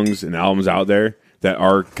songs and albums out there that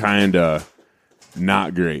are kind of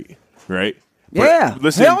not great, right? Hell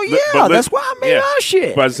yeah, that's why I made our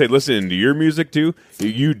shit. But I'd say, listening to your music too,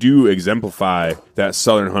 you do exemplify that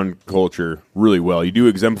Southern hunt culture really well. You do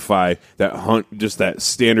exemplify that just that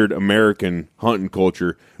standard American hunting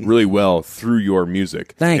culture really well through your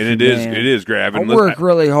music. Thank you, it is great. I work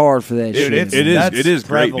really hard for that shit. It is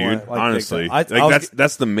great, dude. Honestly,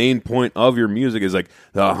 that's the main point of your music, is like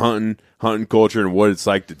the hunting culture and what it's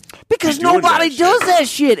like to. Because nobody does that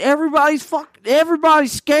shit. Everybody's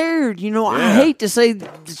scared. You know, I hate to say,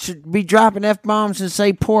 should be dropping F-bombs and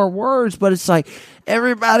say poor words, but it's like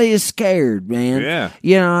Everybody is scared, man. Yeah.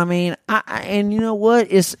 You know what I mean? And you know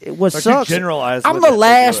what? What sucks. Generalize. I'm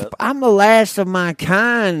the last of my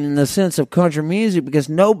kind in the sense of country music because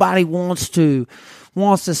nobody wants to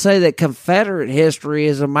say that Confederate history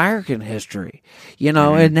is American history. You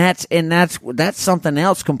know, and that's something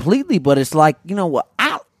else completely. But it's like, you know what?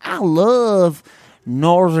 I love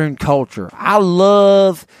Northern culture. I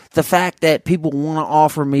love the fact that people want to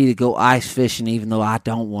offer me to go ice fishing even though I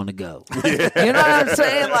don't want to go. You know what I'm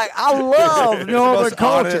saying? Like, I love Northern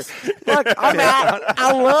culture. Look,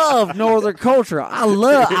 I love Northern culture. I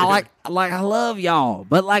love y'all.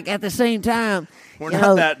 But like at the same time, we're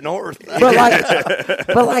not that north. But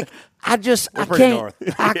like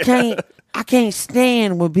I can't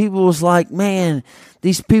stand when people was like, man,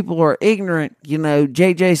 these people are ignorant, you know,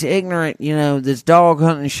 JJ's ignorant, you know, this dog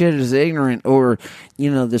hunting shit is ignorant, or, you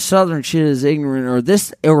know, the southern shit is ignorant, or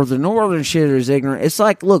the northern shit is ignorant. It's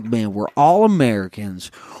like, look, man, we're all Americans.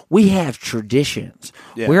 We have traditions.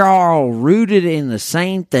 Yeah. We're all rooted in the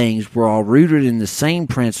same things. We're all rooted in the same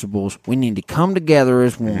principles. We need to come together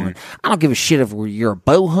as one. I don't give a shit if you're a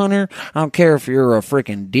bow hunter. I don't care if you're a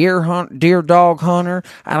freaking deer dog hunter.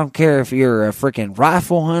 I don't care if you're a freaking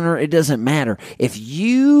rifle hunter. It doesn't matter. If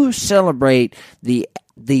you celebrate the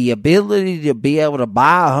ability to be able to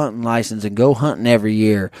buy a hunting license and go hunting every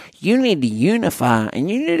year, you need to unify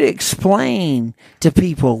and you need to explain to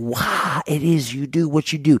people why it is you do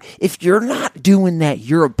what you do. If you're not doing that,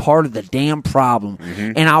 you're a part of the damn problem.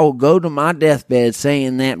 And I will go to my deathbed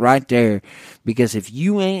saying that right there, because if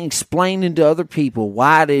you ain't explaining to other people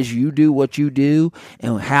why it is you do what you do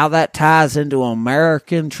and how that ties into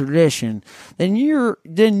American tradition, then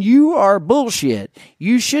you are bullshit.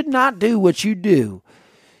 You should not do what you do.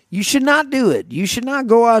 You should not do it. You should not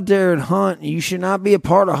go out there and hunt. You should not be a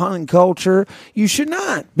part of hunting culture. You should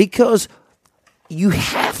not, because you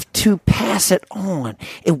have to pass it on.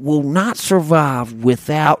 It will not survive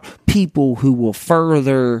without people who will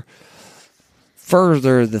further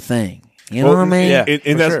the thing. You know what I mean? Yeah,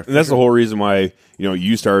 and that's the whole reason why, you know,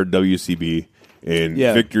 you started WCB and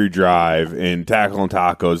Victory Drive and Tackle and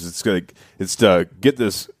Tacos. It's to get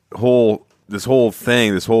this whole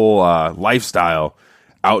lifestyle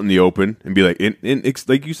out in the open and be like,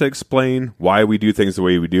 like you said, explain why we do things the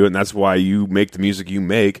way we do it. And that's why you make the music you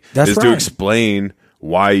make. That's right. To explain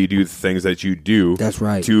why you do the things that you do. That's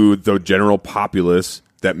right. To the general populace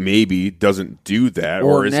that maybe doesn't do that.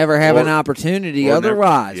 Or never have an opportunity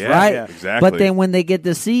otherwise, right? Yeah, exactly. But then when they get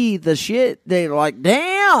to see the shit, they're like,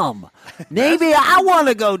 damn, maybe I want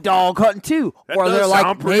to go dog hunting too. Or they're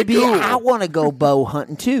like, maybe cool. I want to go bow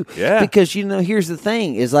hunting too. Yeah. Because, you know, here's the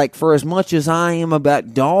thing, is like, for as much as I am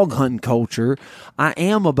about dog hunting culture, I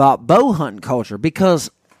am about bow hunting culture,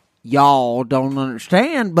 because y'all don't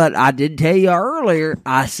understand, but I did tell you earlier,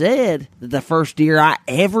 I said that the first deer I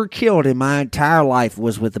ever killed in my entire life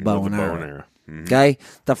was with the bow and arrow. Okay?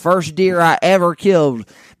 The first deer I ever killed,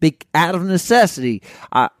 out of necessity,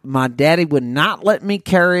 my daddy would not let me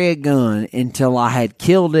carry a gun until I had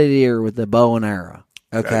killed a deer with the bow and arrow.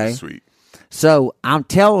 Okay? That's sweet. So I'm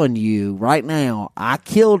telling you right now, I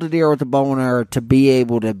killed a deer with the bow and arrow to be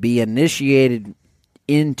able to be initiated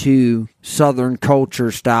into Southern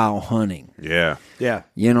culture style hunting. Yeah. Yeah.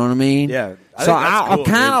 You know what I mean? Yeah. So I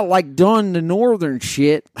kind of like done the Northern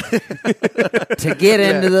shit to get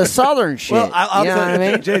into the Southern shit. Well, I'll you know tell you, what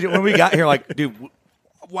I mean? JJ, when we got here, like, dude,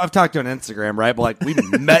 I've talked to you on Instagram, right? But like, we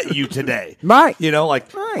met you today. Right. You know,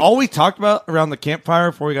 like, all we talked about around the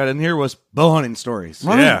campfire before we got in here was bow hunting stories.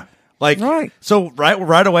 Right. Yeah. Like, so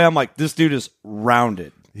right away, I'm like, this dude is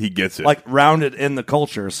rounded. He gets it. Like, rounded in the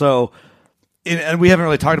culture. So, and we haven't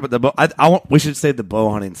really talked about the bow. We should save the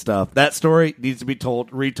bow hunting stuff. That story needs to be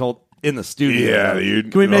retold in the studio. Yeah,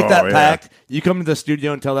 dude. Can we make that pact? You come to the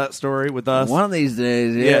studio and tell that story with us one of these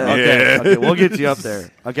days. Okay, we'll get you up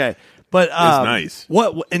there. Okay, but it's nice.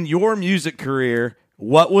 What in your music career?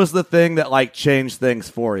 What was the thing that like changed things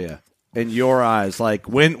for you in your eyes? Like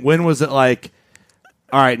when was it like?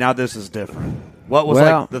 All right, now this is different. What was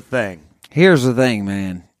like the thing? Here's the thing,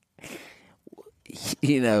 man.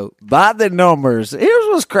 You know, by the numbers, here's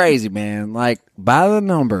what's crazy, man. Like, by the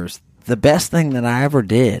numbers, the best thing that I ever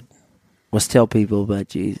did was tell people about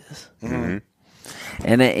Jesus. Mm-hmm.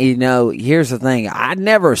 And, you know, here's the thing. I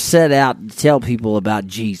never set out to tell people about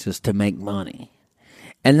Jesus to make money.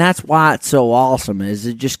 And that's why it's so awesome, is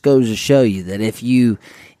it just goes to show you that if you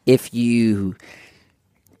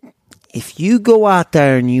go out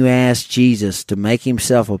there and you ask Jesus to make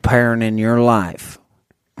himself apparent in your life,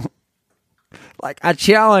 like, I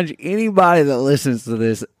challenge anybody that listens to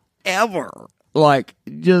this ever like,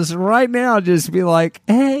 just right now, just be like,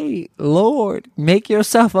 hey, Lord, make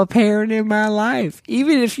yourself apparent in my life.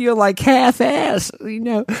 Even if you're like half-ass,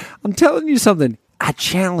 I'm telling you something. I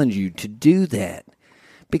challenge you to do that.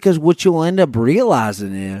 Because what you'll end up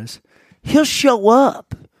realizing is he'll show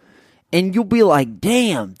up. And you'll be like,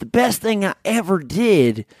 damn, the best thing I ever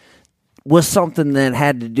did was something that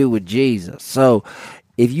had to do with Jesus. So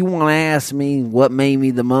if you want to ask me what made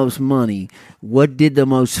me the most money, what did the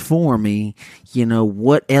most for me,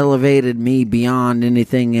 what elevated me beyond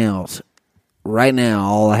anything else, right now,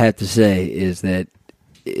 all I have to say is that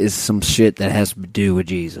it's some shit that has to do with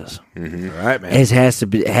Jesus. Mm-hmm. Right, man. It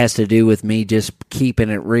has to do with me just keeping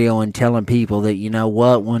it real and telling people that,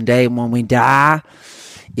 one day when we die,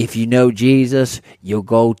 if you know Jesus, you'll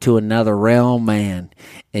go to another realm, man,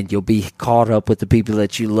 and you'll be caught up with the people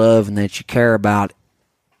that you love and that you care about,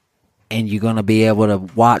 and you're going to be able to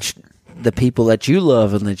watch the people that you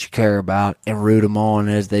love and that you care about and root them on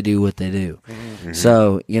as they do what they do. Mm-hmm.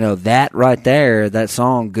 So, that right there, that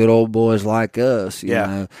song, Good Old Boys Like Us, you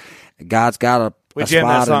know, God's got a we jammed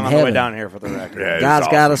that song on the way down here for the record. Yeah, God's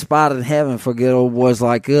awesome. got a spot in heaven for good old boys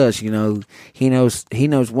like us. He knows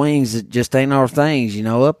wings that just ain't our things.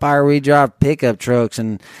 Up there we drive pickup trucks,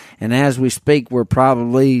 and as we speak, we're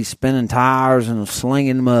probably spinning tires and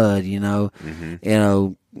slinging mud.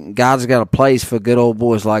 God's got a place for good old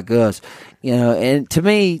boys like us. And to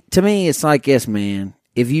me, it's like this, man.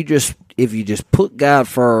 If you just put God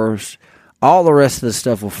first, all the rest of the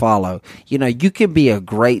stuff will follow. You can be a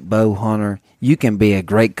great bow hunter. You can be a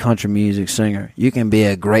great country music singer. You can be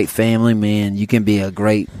a great family man. You can be a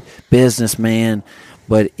great businessman.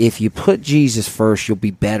 But if you put Jesus first, you'll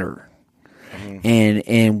be better. Mm-hmm.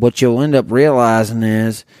 And what you'll end up realizing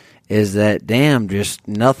is that, damn, just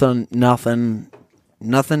nothing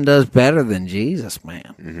does better than Jesus,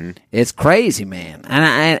 man. Mm-hmm. It's crazy, man.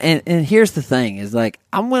 And here's the thing: is like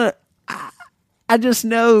I just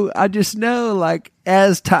know, like,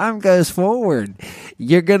 as time goes forward,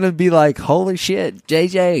 you're going to be like, holy shit,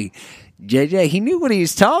 JJ, he knew what he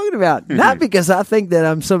was talking about. Mm-hmm. Not because I think that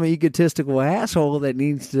I'm some egotistical asshole that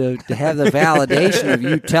needs to have the validation of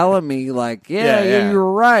you telling me, like, yeah, you're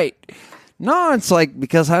right. No, it's like,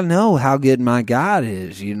 because I know how good my God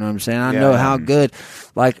is. You know what I'm saying? I know how good,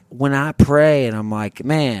 like, when I pray and I'm like,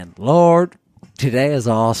 man, Lord, today is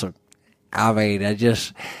awesome. I mean, I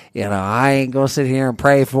just, I ain't going to sit here and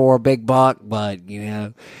pray for a big buck, but,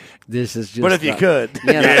 this is just. But if you could.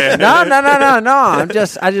 No. I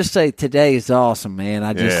just say today is awesome, man.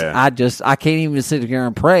 I can't even sit here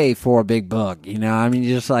and pray for a big buck, I mean,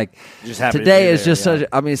 just like, today is just such,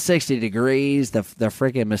 60 degrees. The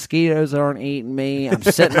freaking mosquitoes aren't eating me. I'm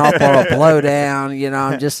sitting up on a blowdown,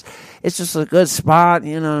 it's just a good spot,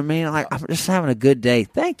 you know what I mean? Like, I'm just having a good day.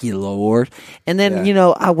 Thank you, Lord. And then,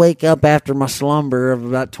 I wake up after my slumber of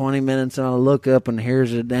about 20 minutes and I look up and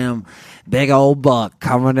here's a damn big old buck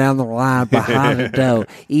coming down the line behind the doe.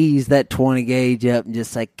 Ease that 20 gauge up and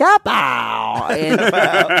just say, kapow! And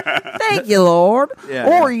thank you, Lord.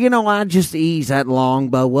 Or, I just ease that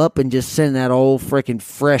longbow up and just send that old freaking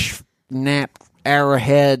fresh nap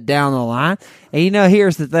arrowhead down the line. And,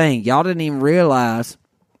 here's the thing. Y'all didn't even realize,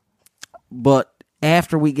 but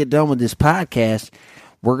after we get done with this podcast,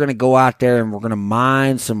 we're going to go out there and we're going to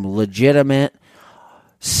mine some legitimate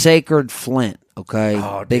sacred flint, okay?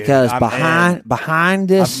 Oh, dude, because behind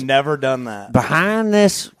this, I've never done that. Behind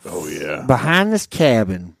this, behind this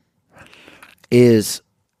cabin is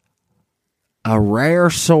a rare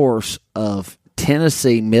source of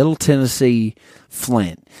Middle Tennessee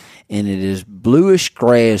flint, and it is bluish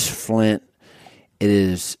grayish flint. It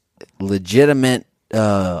is legitimate.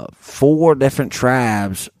 4 different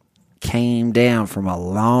tribes came down from a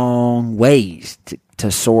long ways to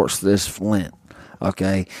source this flint,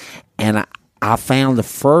 okay? And I found the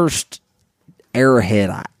first arrowhead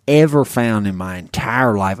I ever found in my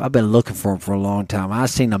entire life. I've been looking for them for a long time. I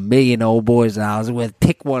seen a million old boys I was with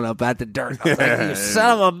pick one up out the dirt. I was like, you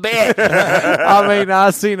son of a bitch. I mean, I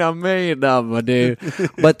seen a million of them, dude.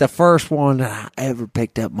 But the first one that I ever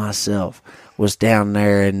picked up myself was down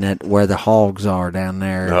there in that where the hogs are down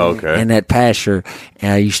there in that pasture.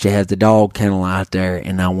 And I used to have the dog kennel out there.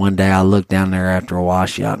 And now one day I looked down there after a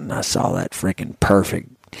washout and I saw that freaking perfect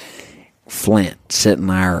flint sitting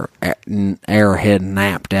there, arrowhead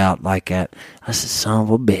napped out like that. I said, son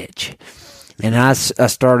of a bitch. And I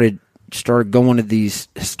started going to these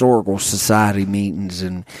historical society meetings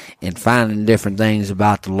and finding different things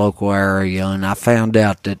about the local area. And I found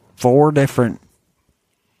out that 4 different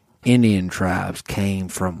Indian tribes came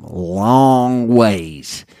from long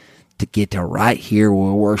ways to get to right here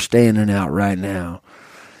where we're standing out right now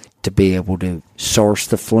to be able to source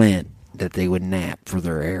the flint that they would nap for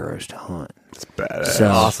their arrows to hunt. It's badass. So,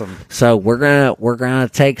 Awesome. So we're gonna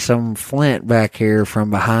take some flint back here from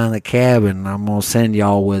behind the cabin. I'm gonna send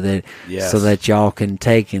y'all with it Yes. so that y'all can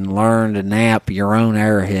take and learn to nap your own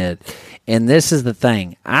arrowhead. And this is the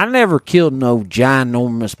thing: I never killed no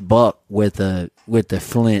ginormous buck with a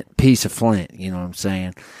flint piece of flint. You know what I'm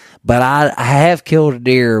saying? But I have killed a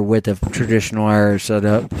deer with a traditional arrow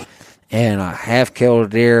setup, and I have killed a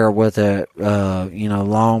deer with a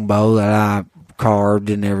long bow that I carved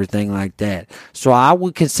and everything like that. So I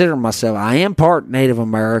would consider myself, I am part Native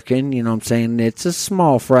American. You know what I'm saying? It's a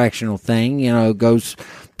small fractional thing. You know, it goes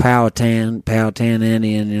Powhatan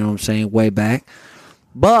Indian. You know what I'm saying? Way back,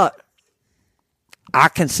 but I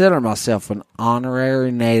consider myself an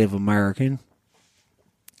honorary Native American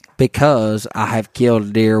because I have killed a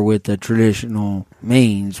deer with the traditional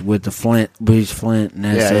means, with the flint, beast flint, and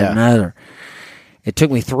this and another. It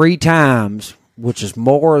took me 3 times, which is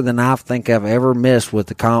more than I think I've ever missed with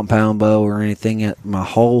the compound bow or anything at my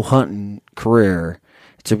whole hunting career.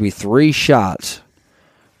 It took me 3 shots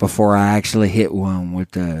before I actually hit one with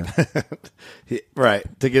the right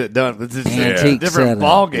to get it done. It's antique a different setup.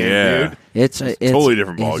 ball game, dude. It's a totally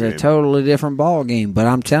different ball game. It's a totally different ball game. But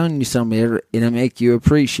I'm telling you something, it'll make you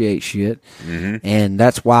appreciate shit. Mm-hmm. And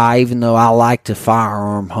that's why, even though I like to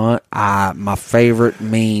firearm hunt, my favorite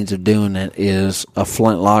means of doing it is a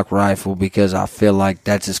flintlock rifle, because I feel like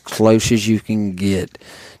that's as close as you can get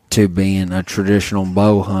to being a traditional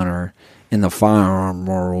bow hunter in the firearm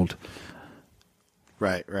world.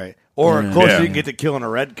 Right. Or close you can get to killing a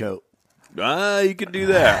redcoat. You can do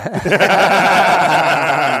that.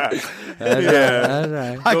 That's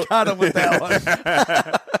right. I got him with that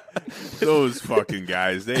one. Those fucking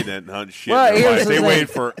guys, they didn't hunt shit. Well, in their here's life. the They thing. waited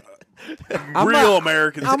for real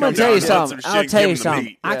Americans to I'm come gonna tell down you and hunt something. some shit I'll and tell give you them the something.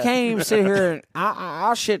 meat. I can't even sit here and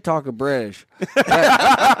I'll shit talk a British. But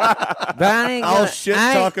I ain't I'll gonna, shit I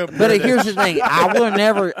ain't- talk a But British. here's the thing: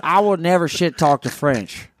 I will never shit talk the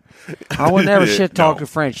French. I will never shit talk the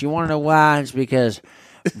French. You want to know why? It's because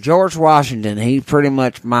George Washington. He's pretty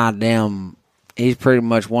much He's pretty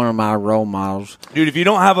much one of my role models. Dude, if you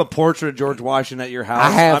don't have a portrait of George Washington at your house,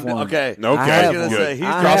 I have one. Okay. Okay, I was gonna say,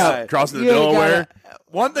 he's crossing the You ain't Delaware.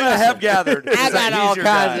 one thing I have gathered is I that got all he's your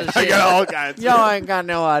kinds guy. of shit. I got all kinds. Y'all ain't got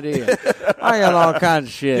no idea. I got all kinds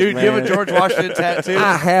of shit. Dude, man. do you have a George Washington tattoo?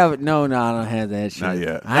 I have no, I don't have that shit. Not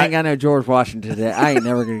yet. I ain't got no George Washington tattoo. I ain't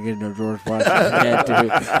never gonna get no George Washington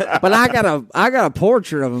tattoo. But I got a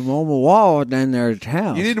portrait of him on the wall down there at the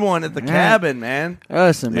house. You need one at the cabin, man.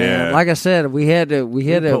 Listen, man. Yeah. Like I said, we had to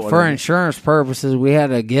put one for in. insurance purposes. We had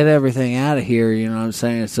to get everything out of here. You know what I'm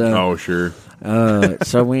saying? So, Oh, sure.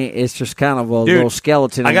 so it's just kind of a Dude, little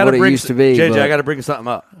skeleton I of gotta what it bring used to be. JJ, but I got to bring something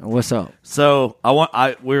up. what's up? So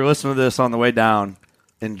we were listening to this on the way down,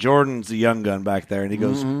 and Jordan's a young gun back there, and he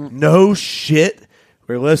goes, "No shit,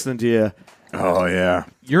 we're listening to you. Oh, yeah.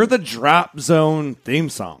 You're the Drop Zone theme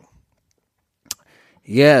song."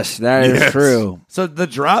 Yes, that is Yes. true. So the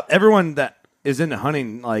drop, everyone that is into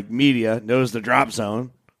hunting like media knows the Drop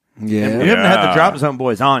Zone. Yeah. And we haven't had the Yeah. Drop Zone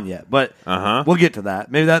boys on yet, but we'll get to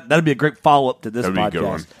that. Maybe that'd be a great follow up to this That'd be a good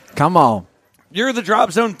one. podcast. Come on. You're the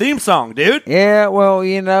Drop Zone theme song, dude. Yeah, well,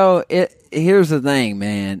 here's the thing,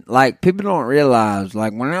 man. Like, people don't realize,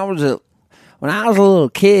 like, when I was a little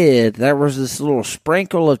kid, there was this little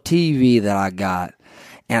sprinkle of TV that I got.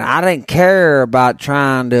 And I didn't care about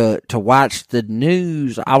trying to watch the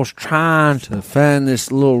news. I was trying to find this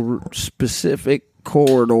little specific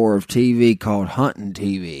corridor of TV called hunting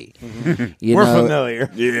TV. We're familiar.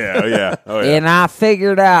 Yeah, yeah. Oh, yeah. And I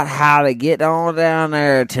figured out how to get on down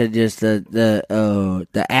there to just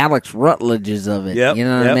the Alex Rutledges of it. Yep, You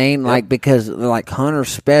know what yep, I mean? yep. Like, because like hunter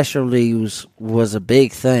specialty was a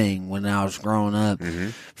big thing when I was growing up.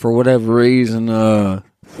 For whatever reason, what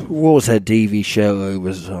was that TV show? It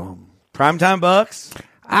was Primetime Bucks.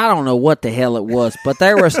 I don't know what the hell it was, but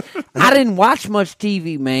there was. I didn't watch much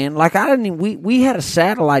TV, man. Like, I didn't. We had a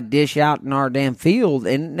satellite dish out in our damn field,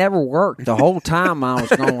 and it never worked the whole time I was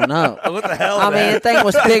growing up. What the hell? I mean, the thing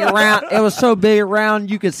was big around. It was so big around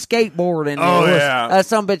you could skateboard in it. Oh, It was, yeah. that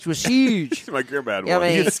some bitch was huge. My grandma had I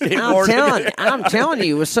one. mean, I'm telling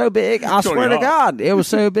you, it was so big. I swear to God, it was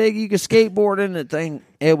so big you could skateboard in the thing.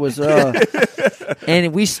 It was,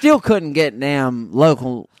 and we still couldn't get damn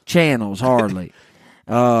local channels hardly.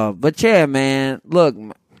 But yeah, man, look,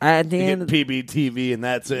 at the end, PBTV, and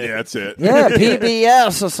that's it. Yeah, that's it. yeah,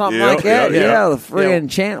 PBS or something Yep, like that. yep, Yeah, yep. the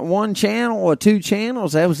friggin' one channel or 2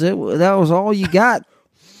 channels. That was it. That was all you got.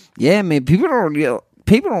 Yeah, man, people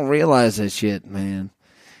don't realize that shit, man.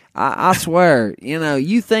 I swear,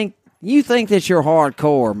 you think You think that you're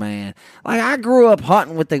hardcore, man. Like, I grew up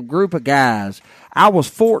hunting with a group of guys. I was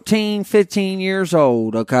 14, 15 years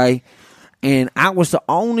old, okay? And I was the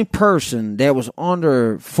only person that was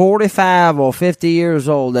under 45 or 50 years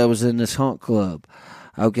old that was in this hunt club,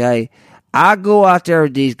 okay? I go out there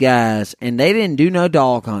with these guys, and they didn't do no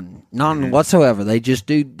dog hunting, none whatsoever. They just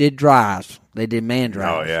did drives. They did man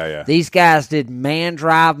drives. Oh, yeah. These guys did man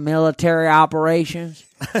drive military operations.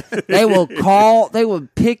 They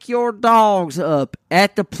would pick your dogs up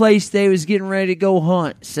at the place they was getting ready to go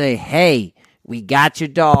hunt. Say, hey, we got your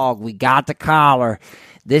dog. We got the collar.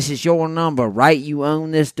 This is your number, right? You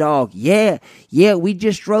own this dog. Yeah, we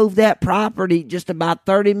just drove that property just about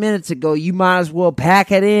 30 minutes ago. You might as well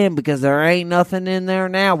pack it in because there ain't nothing in there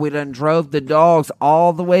now. We done drove the dogs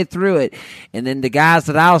all the way through it. And then the guys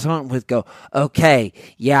that I was hunting with go, okay,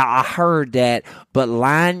 yeah, I heard that, but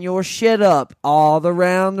line your shit up all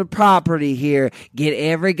around the property here. Get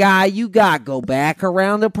every guy you got, go back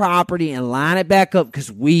around the property and line it back up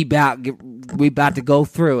because we about to go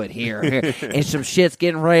through it here. And some shit's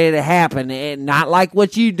getting ready to happen, and not like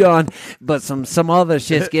what you done, but some other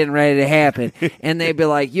shit's getting ready to happen. And they'd be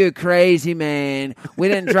like, you're crazy, man. We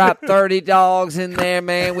didn't drop 30 dogs in there,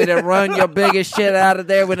 man. We done run your biggest shit out of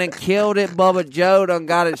there. We done killed it. Bubba Joe done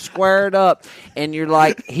got it squared up. And you're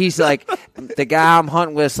like, he's like, the guy I'm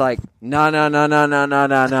hunting with's like, no.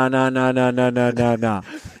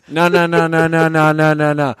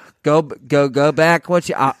 Go back.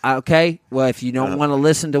 Okay? Well, if you don't want to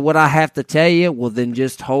listen to what I have to tell you, well, then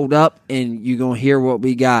just hold up and you're going to hear what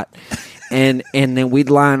we got. And then we'd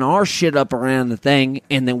line our shit up around the thing,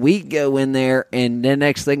 and then we'd go in there, and the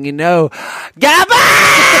next thing you know, go back!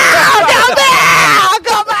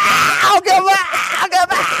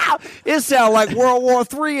 It sounds like World War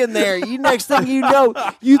III in there. Next thing you know,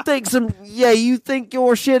 you think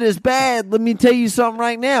your shit is bad. Let me tell you something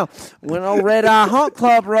right now. When old Red Eye Hunt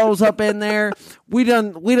Club rolls up in there, we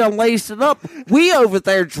done laced it up. We over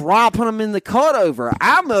there dropping them in the cutover.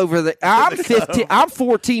 I'm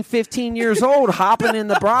 14, 15 years old, hopping in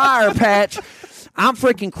the briar patch. I'm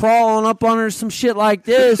freaking crawling up under some shit like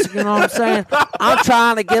this, you know what I'm saying? I'm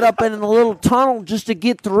trying to get up in the little tunnel just to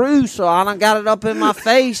get through, so I done got it up in my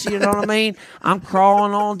face, you know what I mean? I'm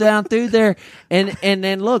crawling on down through there, and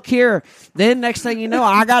then look here. Then next thing you know,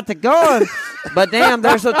 I got the gun, but damn,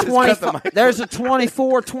 there's a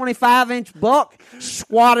 24, 25-inch buck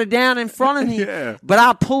squatted down in front of me, but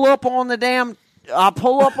I pull up on the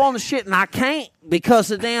shit, and I can't because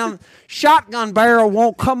the damn shotgun barrel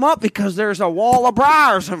won't come up because there's a wall of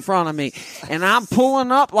briars in front of me. And I'm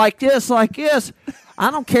pulling up like this. I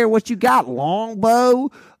don't care what you got,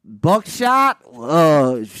 longbow, buckshot,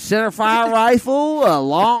 centerfire rifle,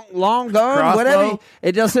 long gun, crossbow. Whatever.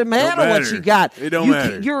 It doesn't matter what you got. It don't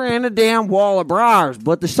matter. You're in a damn wall of briars,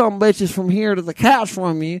 but there's some bitches from here to the couch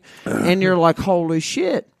from you, and you're like, holy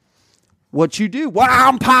shit. What you do? Well,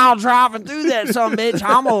 I'm pile driving through that son bitch.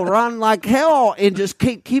 I'm gonna run like hell and just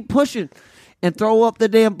keep pushing and throw up the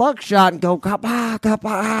damn buckshot and go kapow,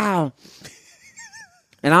 kapow.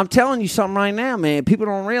 And I'm telling you something right now, man. People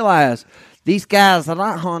don't realize these guys that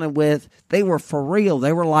I hunted with, they were for real.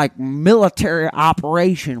 They were like military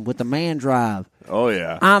operation with the man drive. Oh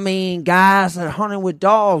yeah. I mean, guys that hunted with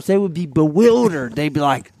dogs, they would be bewildered. They'd be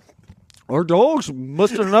like, our dogs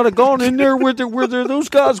must have not have gone in there where those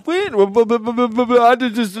guys went. I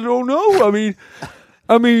just don't know.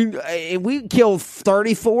 I mean, we killed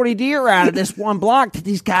 30, 40 deer out of this one block that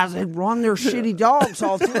these guys had run their shitty dogs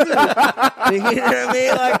all through. You know what I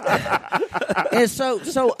mean? And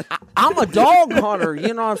so I'm a dog hunter.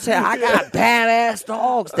 You know what I'm saying? I got badass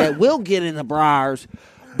dogs that will get in the briars.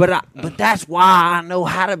 But that's why I know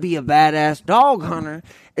how to be a badass dog hunter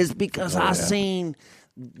is because I seen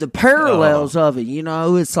the parallels of it, you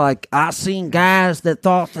know. It's like I seen guys that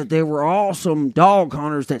thought that they were awesome dog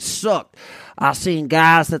hunters that sucked. I seen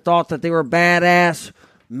guys that thought that they were badass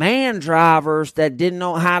man drivers that didn't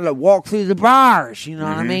know how to walk through the briars. You know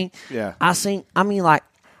what I mean? Yeah. I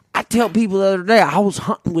tell people the other day I was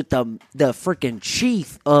hunting with the freaking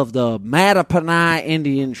chief of the Mattaponi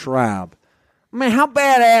Indian tribe. I mean, how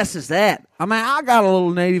badass is that? I mean, I got a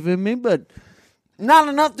little native in me, but not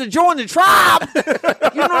enough to join the tribe.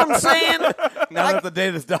 You know what I'm saying? Not enough to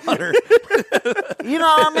date his daughter. You know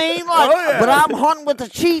what I mean? But I'm hunting with the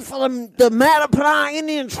chief of the Mattaponi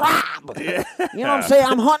Indian tribe. Yeah. You know what I'm saying?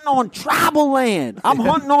 I'm hunting on tribal land. I'm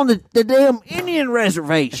hunting on the damn Indian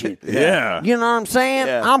reservation. Yeah. You know what I'm saying?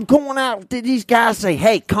 Yeah. I'm going out to these guys say,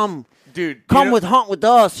 hey, come Dude, hunt with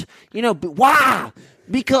us. You know, but why?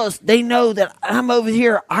 Because they know that I'm over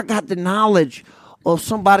here. I got the knowledge of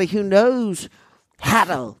somebody who knows how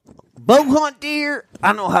to bow hunt deer.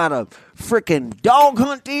 I know how to freaking dog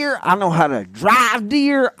hunt deer. I know how to drive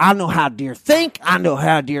deer. I know how deer think. I know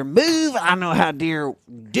how deer move. I know how deer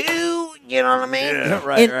do. You know what I mean? Yeah,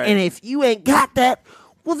 right. And if you ain't got that,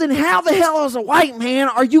 well, then how the hell, as a white man,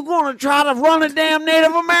 are you going to try to run a damn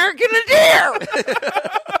Native American a deer?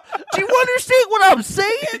 Do you understand what I'm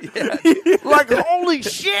saying? Yeah. Like, holy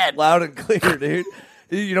shit. Loud and clear, dude.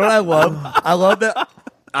 You know what I love? I love that.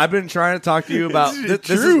 I've been trying to talk to you about this.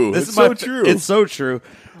 True. This It's is so my, true. It's so true.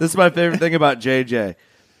 This is my favorite thing about JJ.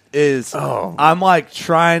 Is I'm like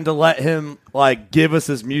trying to let him like give us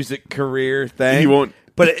his music career thing. He won't.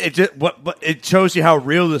 But it shows you how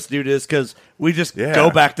real this dude is because we just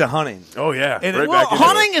go back to hunting. Oh yeah, And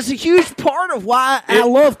Hunting is a huge part of why I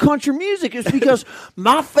love country music. It's because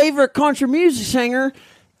my favorite country music singer,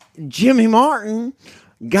 Jimmy Martin,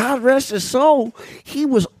 God rest his soul, he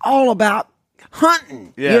was all about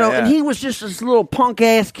hunting. And he was just this little punk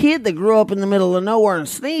ass kid that grew up in the middle of nowhere in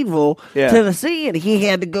Sneedville, Tennessee, and he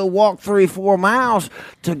had to go walk 3-4 miles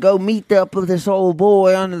to go meet up with this old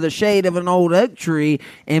boy under the shade of an old oak tree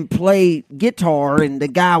and play guitar. And the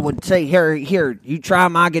guy would say, here, you try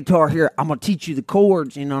my guitar here. I'm gonna teach you the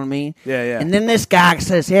chords. You know what I mean? Yeah. And then this guy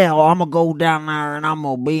says, I'm gonna go down there and I'm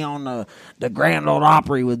gonna be on the Grand Ole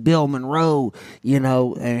Opry with Bill Monroe.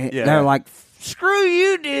 And they're like, screw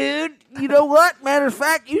you, dude. You know what? Matter of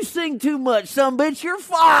fact, you sing too much, son bitch. You're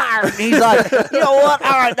fired. And he's like, you know what?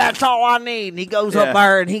 All right, that's all I need. And he goes up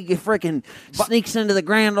there and he freaking sneaks into the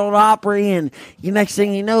Grand Ole Opry. And next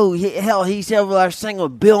thing you know, he's over there singing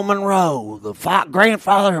with Bill Monroe, the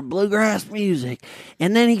grandfather of bluegrass music.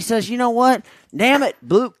 And then he says, you know what? Damn it,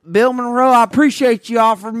 Bill Monroe, I appreciate you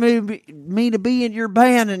offering me to be in your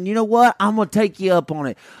band. And you know what? I'm going to take you up on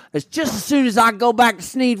it. It's just as soon as I go back to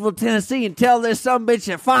Sneedville, Tennessee, and tell this sumbitch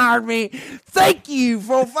that fired me, thank you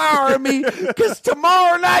for firing me, because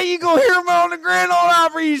tomorrow night you going to hear me on the Grand Ole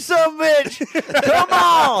Opry, you sumbitch. Come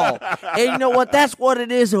on. And you know what? That's what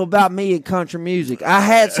it is about me and country music. I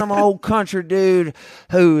had some old country dude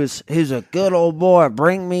who's a good old boy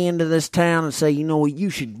bring me into this town and say, you know what, you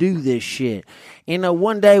should do this shit.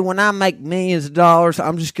 One day when I make millions of dollars,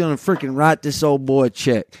 I'm just going to freaking write this old boy a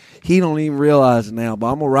check. He don't even realize it now, but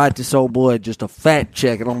I'm going to write this old boy just a fat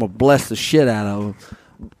check, and I'm going to bless the shit out of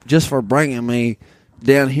him just for bringing me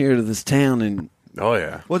down here to this town. And oh,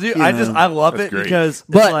 yeah. Well, dude, I love it great. because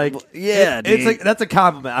it's like that's a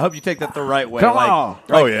compliment. I hope you take that the right way. Come on.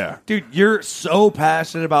 Oh, yeah. Dude, you're so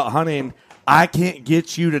passionate about hunting. I can't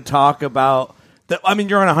get you to talk about I mean,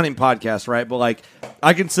 you're on a hunting podcast, right? But like,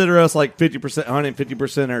 I consider us like 50% hunting,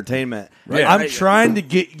 50% entertainment. Right. I'm trying to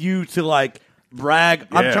get you to like brag.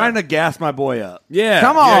 Yeah. I'm trying to gas my boy up. Yeah.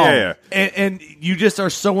 Come on. Yeah. And you just are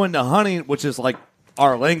so into hunting, which is like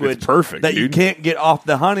our language. It's perfect, that dude. you can't get off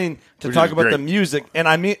the hunting to Which talk is about great. the music. And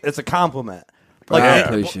I mean, it's a compliment. Like I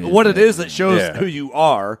appreciate what that. it is that shows Yeah. who you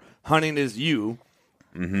are. Hunting is you,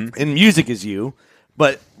 and music is you.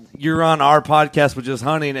 But you're on our podcast, which is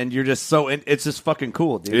hunting, and you're just it's just fucking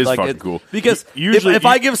cool, dude. It is like, fucking cool. Because Usually if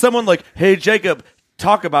I give someone like, hey, Jacob,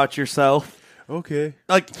 talk about yourself. Okay.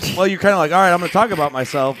 Like, well, you're kind of like, all right, I'm going to talk about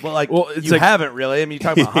myself, but like, it's you like- haven't really. I mean, you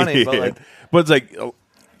talk about hunting, but like, but it's like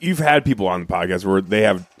you've had people on the podcast where they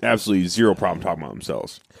have absolutely zero problem talking about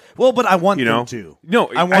themselves. well, but I want You know? them to. No,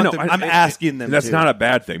 I want I know. them. I'm asking them. That's to. not a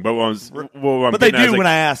bad thing. But But they do when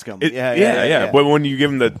I ask them. Yeah. But when you give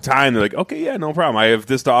them the time, they're like, okay, yeah, no problem. I have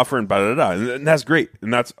this to offer, and da da da, and that's great,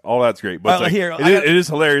 and that's great. But Well, it's like, here, it is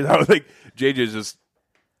hilarious how like JJ's just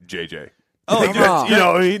JJ. Oh, Like, come on. you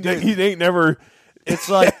know, he ain't never. It's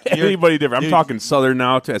like anybody different. I'm dude, talking Southern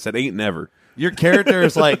now. Too. I said ain't never. Your character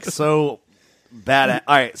is like so bad at.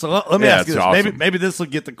 All right, so let me Yeah, ask you it's this. awesome. Maybe this will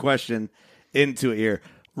get the question into it here.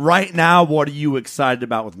 Right now, what are you excited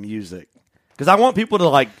about with music? Because I want people to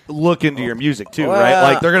like look into your music too, right? Well-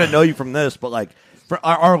 Like they're gonna know you from this, but like for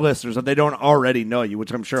our listeners, if they don't already know you,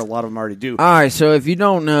 which I'm sure a lot of them already do. All right, so if you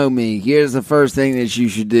don't know me, here's the first thing that you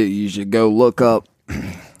should do. You should go look up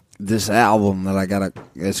this album that I got.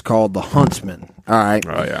 It's called The Huntsman. All right.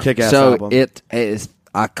 Oh yeah. Kick-ass So album. it is.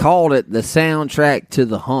 I called it the soundtrack to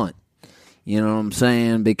the hunt. You know what I'm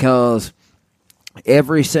saying? Because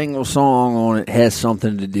every single song on it has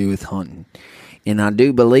something to do with hunting. And I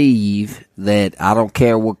do believe that I don't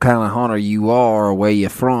care what kind of hunter you are or where you're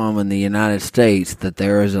from in the United States, that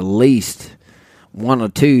there is at least one or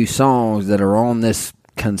two songs that are on this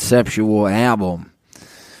conceptual album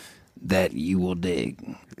that you will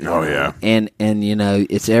dig. Oh yeah. And you know,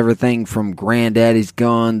 it's everything from Granddaddy's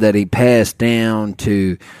gun that he passed down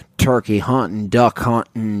to turkey hunting, duck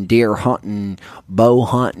hunting, deer hunting, bow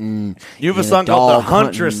hunting. You have a song called The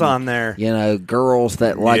Huntress on there. You know, girls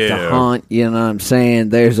that like to hunt, you know what I'm saying?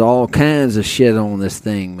 There's all kinds of shit on this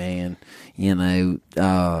thing, man. You know,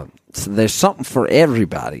 so there's something for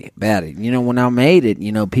everybody about it. You know, when I made it,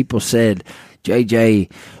 you know, people said,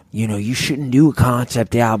 JJ, you know, you shouldn't do a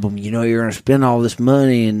concept album. You know, you're going to spend all this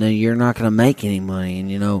money and then you're not going to make any money.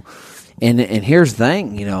 And, you know, and here's the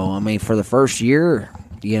thing, you know, I mean, for the first year,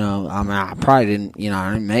 you know, I mean, I probably didn't, you know,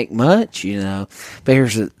 I didn't make much, you know,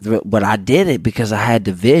 but I did it because I had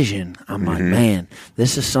the vision. I'm like, man,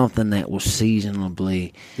 this is something that will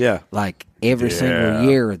seasonably, like every single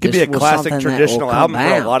year. It could be a classic traditional album for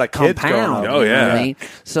a lot of kids going on. Oh, you know yeah. what I mean?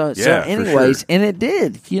 So anyways, sure. And it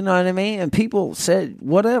did, you know what I mean? And people said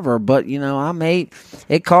whatever, but, you know,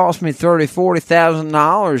 it cost me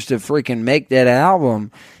 $30,000-$40,000 to freaking make that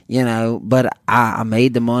album. You know, but I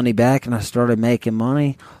made the money back and I started making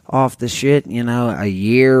money off the shit, you know, a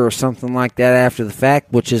year or something like that after the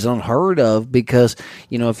fact, which is unheard of because,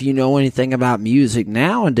 you know, if you know anything about music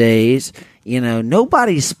nowadays, you know,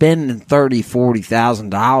 nobody's spending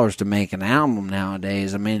 $30,000-$40,000 to make an album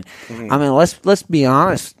nowadays. I mean, let's be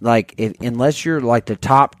honest, like unless you're like the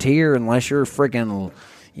top tier, unless you're freaking,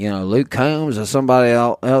 you know, Luke Combs or somebody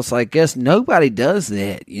else like this, nobody does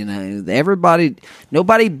that. You know,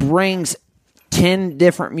 nobody brings 10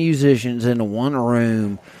 different musicians into one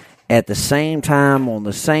room at the same time on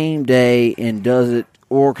the same day and does it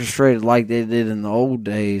orchestrated like they did in the old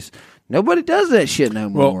days. Nobody does that shit no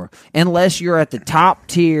more. Unless you're at the top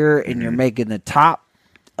tier and you're making the top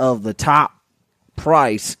of the top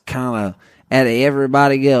price kind of out of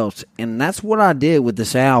everybody else, and that's what I did with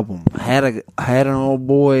this album. I had an old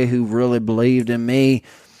boy who really believed in me,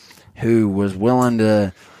 who was willing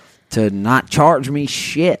to not charge me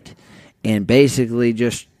shit, and basically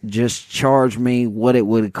just charge me what it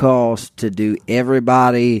would cost to do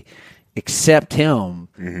everybody except him,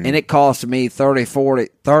 and it cost me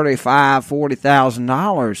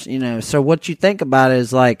 $40,000. You know, so what you think about it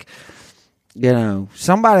is like, you know,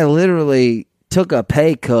 somebody literally took a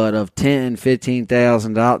pay cut of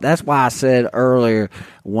 $10,000-$15,000. That's why I said earlier,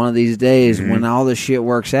 one of these days when all this shit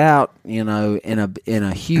works out, you know, in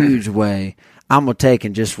a huge way, I'm gonna take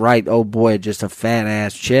and just write old boy just a fat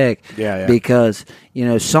ass check. Yeah. Because, you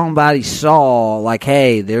know, somebody saw like,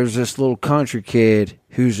 hey, there's this little country kid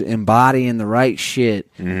who's embodying the right shit,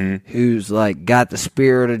 who's like got the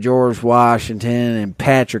spirit of George Washington and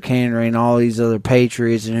Patrick Henry and all these other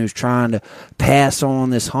patriots, and who's trying to pass on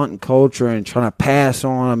this hunting culture and trying to pass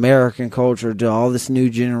on American culture to all this new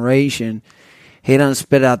generation. He done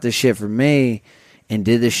spit out this shit for me and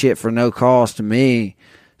did this shit for no cost to me.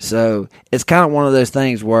 So it's kind of one of those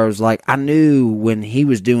things where I was like, I knew when he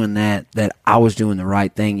was doing that I was doing the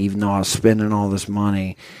right thing, even though I was spending all this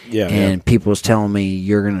money. And people was telling me,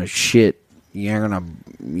 you're going to shit, you're going to,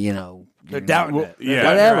 you know. They're doubting it.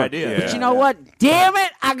 Whatever. Idea. But you know what? Damn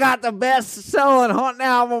it, I got the best-selling hunting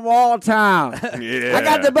album of all time. I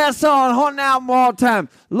got the best-selling hunting album of all time.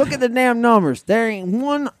 Look at the damn numbers. There ain't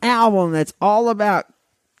one album that's all about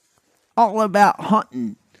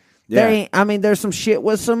hunting. There's some shit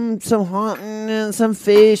with some hunting and some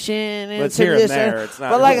fishing and some this and it's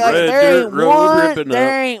not. But like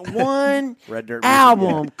there ain't one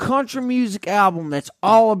album, country music album that's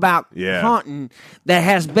all about hunting that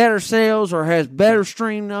has better sales or has better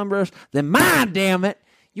stream numbers than mine. Damn it!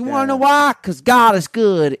 You want to know why? Because God is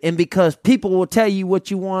good, and because people will tell you what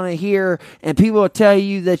you want to hear, and people will tell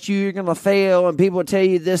you that you're gonna fail, and people will tell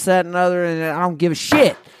you this, that, and other, and I don't give a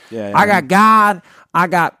shit. I got God. I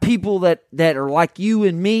got people that are like you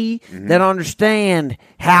and me that understand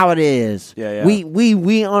how it is.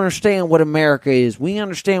 We understand what America is. We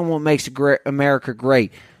understand what makes America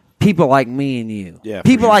great. People like me and you.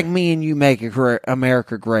 People like me and you make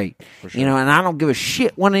America great. Sure. You know, and I don't give a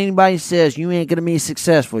shit when anybody says you ain't gonna be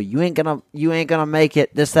successful. You ain't gonna make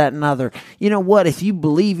it. This, that, and other. You know what? If you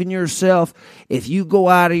believe in yourself, if you go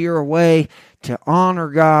out of your way to honor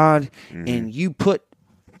God, and you put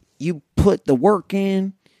the work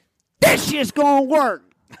in, this shit's gonna work.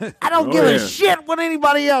 I don't give a shit what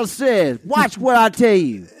anybody else says. Watch what I tell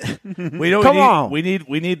you. We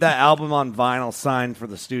need that album on vinyl signed for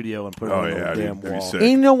the studio and put it on the damn wall.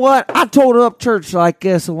 You know what? I told Upchurch like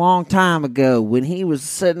this a long time ago when he was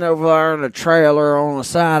sitting over there in a trailer on the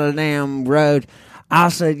side of the damn road. I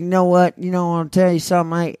said, you know what? You know, I want to tell you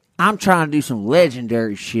something, mate. I'm trying to do some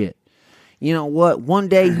legendary shit. You know what? One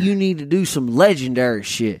day you need to do some legendary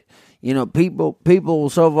shit. You know, people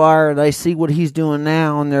so far, they see what he's doing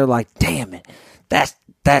now, and they're like, damn it, that's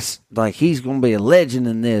like, he's going to be a legend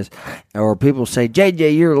in this. Or people say,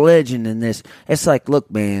 JJ, you're a legend in this. It's like, look,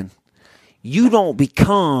 man, you don't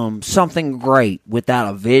become something great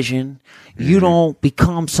without a vision. You don't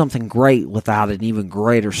become something great without an even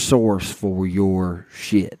greater source for your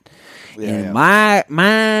shit. And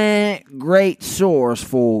my great source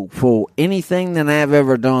for anything that I've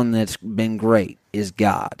ever done that's been great is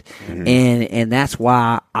God. And that's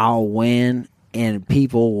why I'll win, and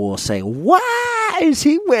people will say, why is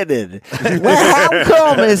he winning? Well, how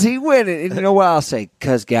come is he winning? And you know what I'll say?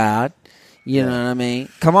 Because God. You know what I mean?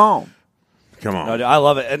 Come on. No, dude, I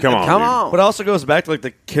love it. Come on. But it also goes back to like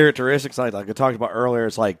the characteristics like I talked about earlier.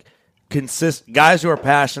 It's like guys who are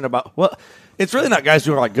passionate about, well, it's really not guys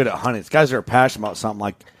who are like good at hunting. It's guys who are passionate about something.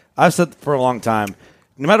 Like I've said for a long time,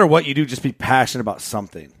 no matter what you do, just be passionate about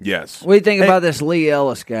something. Yes. What do you think about this Lee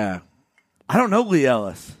Ellis guy? I don't know Lee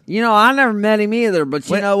Ellis. You know, I never met him either, but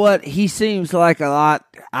you know what? He seems like a lot.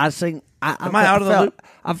 Am I out of the loop?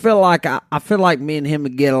 I feel like me and him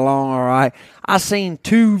would get along all right. I seen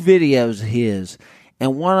 2 videos of his,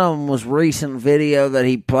 and one of them was recent video that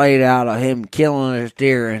he played out of him killing his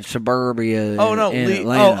deer in suburbia. Oh no, in Lee.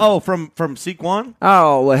 Atlanta. From Seek One.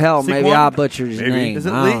 Oh well, hell, Seek maybe One? I butchered his name. Is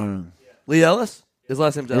it I Lee? don't know. Lee Ellis. His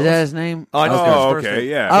last name's Ellis. Is that his name? Oh, I just know his first okay, name.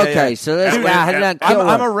 yeah. Okay, so this guy had done killed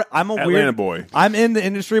I'm a Atlanta weird boy. I'm in the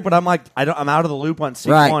industry, but I'm like I'm out of the loop on Seek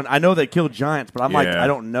Right. One. I know they killed giants, but I'm like Yeah. I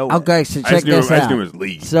don't know. Okay, so I check just knew this I out. just knew it was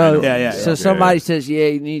Lee. So, Yeah. so somebody says, "Yeah,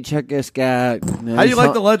 you need to check this guy." No, How do you he's like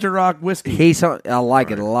hung- the Ledger Rock whiskey? I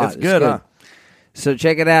like it a lot. It's good, huh? So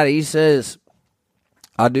check it out. He says,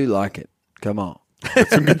 "I do like it. Come on."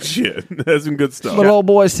 That's some good shit. That's some good stuff. But old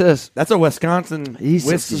boy says, That's a Wisconsin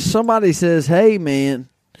whiskey. somebody says, "Hey man,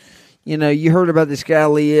 you know, you heard about this guy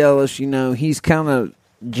Lee Ellis? You know, he's kind of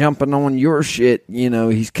jumping on your shit. You know,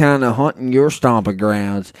 he's kind of hunting your stomping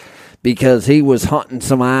grounds." Because he was hunting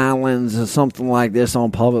some islands or something like this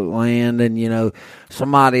on public land, and you know,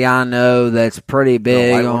 somebody I know that's pretty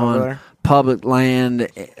big on public land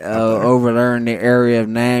over there in the area of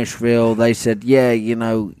Nashville. They said, "Yeah, you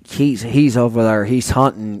know, he's over there. He's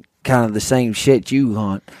hunting kind of the same shit you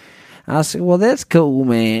hunt." I said, "Well, that's cool,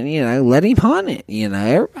 man. You know, let him hunt it. You know,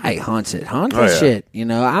 everybody hunts it. Hunt the shit. You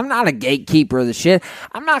know, I'm not a gatekeeper of the shit.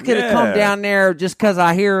 I'm not going to come down there just because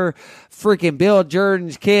I hear freaking Bill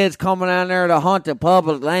Jordan's kids coming down there to hunt the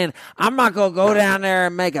public land. I'm not going to go down there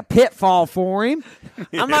and make a pitfall for him.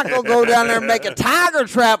 I'm not going to go down there and make a tiger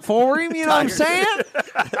trap for him. You know what I'm saying?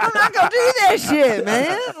 I'm not going to do that shit,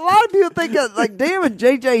 man. A lot of people think, like, damn it,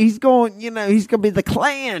 JJ, he's going to be the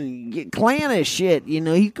clannish shit. You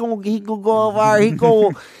know, he's going to go over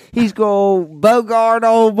there. He's going to bogart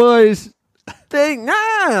old boys thing. No,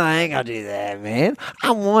 I ain't going to do that, man.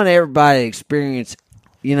 I want everybody to experience,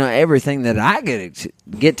 you know, everything that I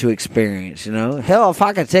get to experience, you know. Hell, if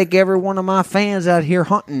I could take every one of my fans out here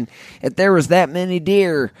hunting, if there was that many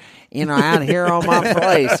deer, you know, out here on my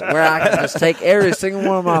place, where I could just take every single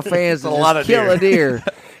one of my fans and just kill a deer,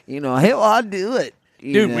 you know, hell, I'd do it.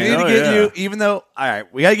 Dude, we need to get you, even though, all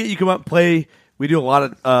right, we got to get you come up and play. We do a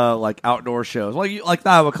lot of like outdoor shows, like the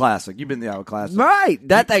Iowa Classic. You've been to the Iowa Classic, right?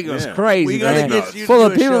 That thing was crazy, we gotta man. get you Full to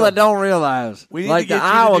of do a people show. that don't realize. We need Like to get the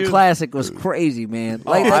you to Iowa do- Classic was crazy, man.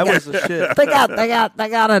 Like I was the shit. They got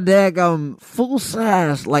a daggum full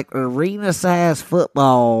size, like arena size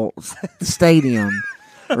football stadium,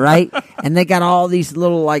 right? And they got all these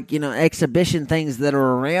little, like, you know, exhibition things that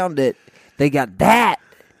are around it. They got that.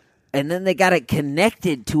 And then they got it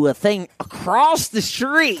connected to a thing across the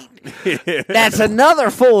street. That's another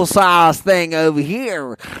full-size thing over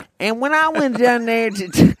here. And when I went down there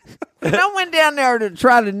to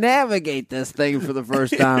try to navigate this thing for the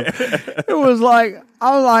first time, I was like,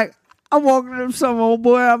 I'm walking up some old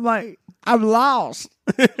boy. I'm like, I'm lost.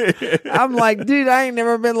 I'm like, dude, I ain't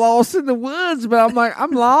never been lost in the woods, but I'm like,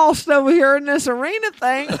 I'm lost over here in this arena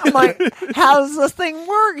thing. I'm like, how does this thing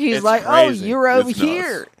work? He's It's like, crazy. oh, you're over It's nuts.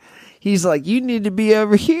 here. He's like, you need to be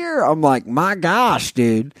over here. I'm like, my gosh,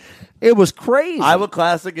 dude. It was crazy. Iowa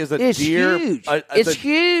Classic is a It's deer. huge. It's It's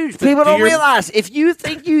huge. it's a People don't deer- realize, if you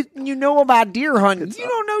think you know about deer hunting, you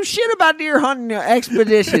don't know shit about deer hunting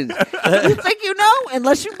expeditions. You think you know?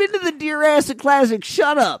 Unless you've been to the Deer Acid Classic,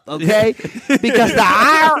 shut up, okay? Because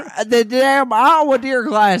the damn Iowa Deer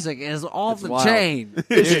Classic is off the wild. chain.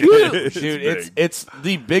 It's huge. Dude, it's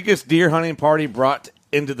the biggest deer hunting party brought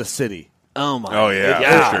into the city. Oh my! Oh yeah,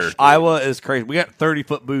 Yeah, for sure. Iowa is crazy. We got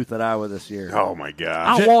 30-foot booth at Iowa this year. Oh my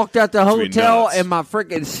gosh! I walked out the Must be hotel nuts. and my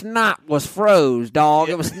freaking snot was froze, dog.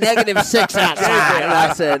 It was -6 outside. And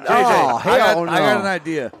I said, "Oh hell no!" I got an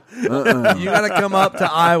idea. You got to come up to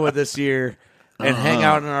Iowa this year and hang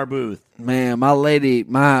out in our booth. Man, my lady,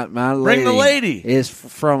 my lady, Bring the lady. is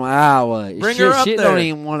from Iowa. Bring she, her up she there. don't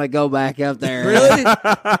even want to go back up there. Really?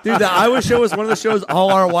 Dude, the Iowa show is one of the shows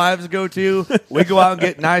all our wives go to. We go out and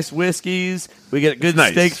get nice whiskeys. We get good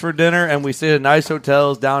Nice. steaks for dinner, and we stay at nice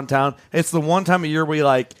hotels downtown. It's the one time of year we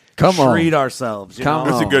Come on. treat ourselves. You Come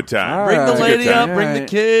know? It's a good time. All Bring the right. It's a good lady time. up. Bring the Right.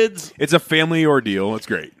 kids. It's a family ordeal. It's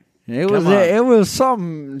great. It was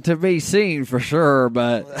something to be seen for sure,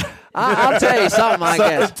 but I'll tell you something like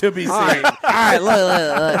Something that. to be All seen. right,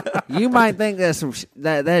 look. You might think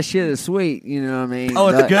that shit is sweet, you know what I mean? Oh,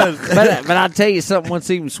 it's good. But I'll tell you something what's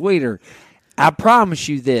even sweeter. I promise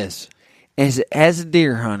you this. As a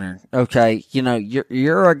deer hunter, okay, you know,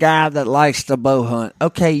 you're a guy that likes to bow hunt.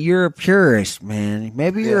 Okay, you're a purist, man.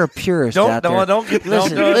 Maybe you're a purist out there. Don't get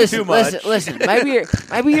Listen, too much. listen.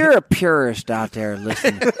 Maybe you're a purist out there.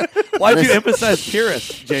 Listen. Why'd you Listen. emphasize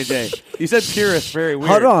purist, JJ? You said purist very weird.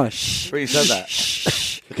 Hold on. Shh. Where you said that.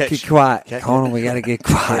 Okay. Get quiet. Hold on. We gotta get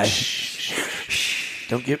quiet.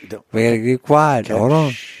 Don't. We gotta get quiet. Hold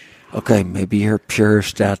on. Okay, maybe you're a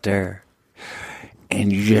purist out there,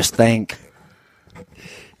 and you just think,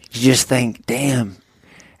 damn,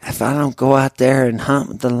 if I don't go out there and hunt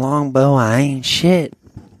with the longbow, I ain't shit.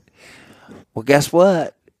 Well, guess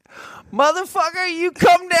what? Motherfucker, you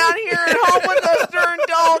come down here and hunt with us during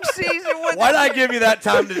dog season. Why'd I give you that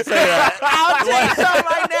time to say that? I'll tell you something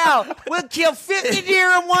right now. We'll kill 50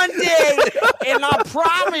 deer in one day, and I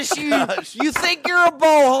promise you, you think you're a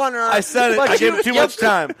bow hunter. I said it. but I gave it too much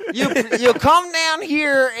time. You come down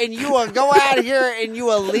here, and you will go out here, and you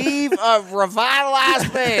will leave a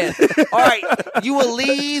revitalized man. All right, you will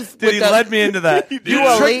leave. Dude, he led me into that. You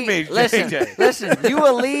will tricked leave. me, Listen, JJ. listen. You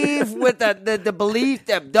will leave with the belief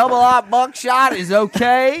that double-aught buckshot is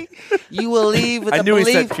okay. You will leave with I the knew he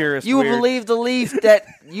belief. said purist You will weird. believe the leaf that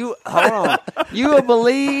you hold on. You will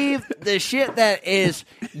believe the shit that is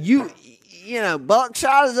you. You know,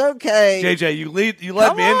 buckshot is okay. JJ, you led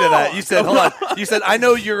me into that. You said, hold on. You said, I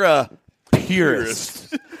know you're a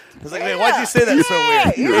purist. I was like, man, why'd you say that so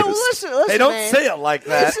weird? You know, listen, Hey, don't man. say it like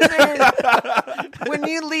that. Listen, man. When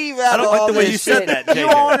you leave out I don't all like the way this you said shit, that, you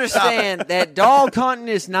JJ. understand that dog hunting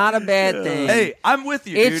is not a bad thing. Hey, I'm with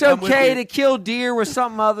you, It's dude. I'm with okay you. to kill deer with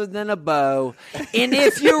something other than a bow. And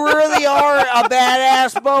if you really are a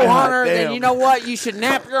badass bow hunter, then damn. you know what? You should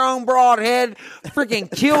nap your own broadhead,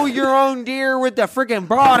 freaking kill your own deer with the freaking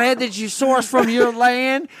broadhead that you source from your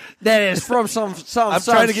land that is from some I'm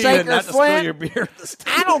trying to get you sacred not to spill flint. your beer.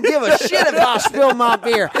 I don't give a shit if I spill my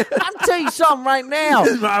beer. I'll tell you something right now.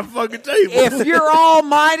 This is my fucking table. If you're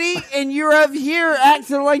almighty and you're up here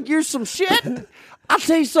acting like you're some shit, I'll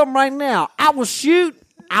tell you something right now. I will shoot,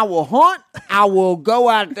 I will hunt, I will go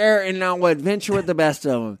out there and I will adventure with the best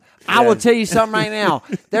of them. I will tell you something right now.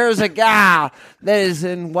 There's a guy that is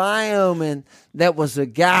in Wyoming that was a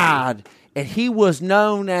guide, and he was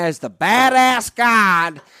known as the badass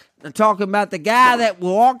guide. I'm talking about the guy that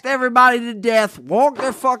walked everybody to death, walked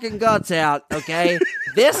their fucking guts out, okay?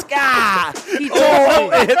 This guy, he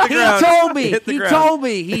told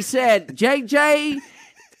me, he said, JJ,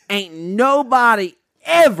 ain't nobody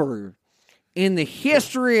ever in the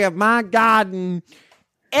history of my guiding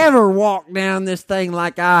ever walked down this thing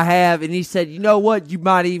like I have. And he said, you know what? You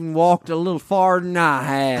might even walked a little farther than I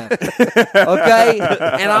have. Okay?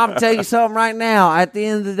 And I'm telling you something right now. At the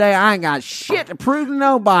end of the day, I ain't got shit to prove to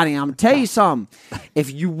nobody. I'm going to tell you something.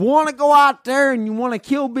 If you want to go out there and you want to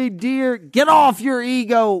kill big deer, get off your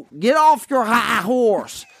ego. Get off your high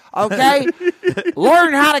horse. Okay?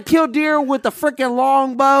 Learn how to kill deer with the freaking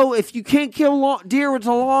longbow. If you can't kill deer with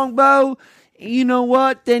a longbow, you know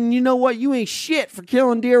what? Then you know what? You ain't shit for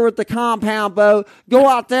killing deer with the compound bow. Go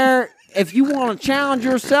out there. If you want to challenge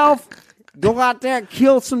yourself, go out there and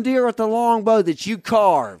kill some deer with the longbow that you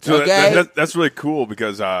carved. So Okay? that's really cool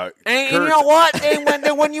because And you know what?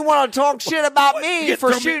 Then when you want to talk shit about me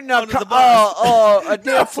for shooting a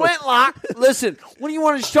damn flintlock, listen. When you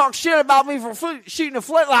want to talk shit about me for shooting a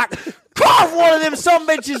flintlock, carve one of them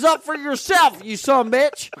bitches up for yourself, you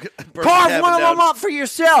bitch. Carve one of them up for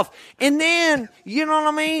yourself, and then you know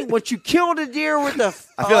what I mean. Once you killed a deer with the,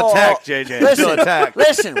 I feel attacked, JJ. I feel attacked.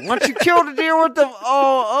 Listen, once you killed a deer with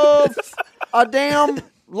the a damn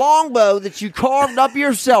longbow that you carved up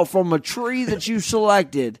yourself from a tree that you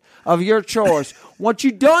selected of your choice. Once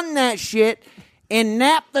you done that shit and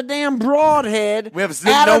napped the damn broadhead, We have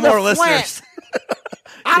out no of the more flint, listeners.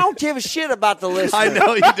 I don't give a shit about the listener. I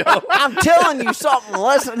know you don't. I'm telling you something.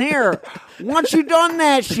 Listen here. Once you done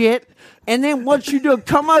that shit, and then what you do,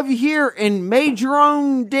 come over here and made your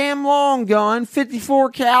own damn long gun,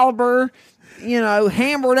 54 caliber,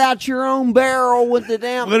 hammered out your own barrel with the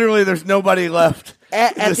damn. Literally, there's nobody left.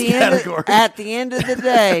 At the end of the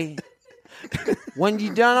day, when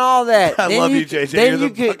you done all that, I love you,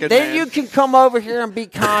 JJ. Then you can come over here and be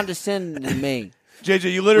condescending to me.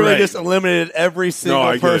 JJ, you literally just eliminated every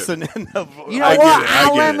single person in the. You know what?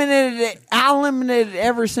 I eliminated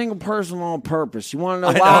every single person on purpose. You want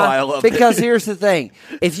to know why? I love because here's the thing: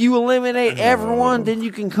 if you eliminate everyone, then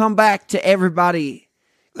you can come back to everybody.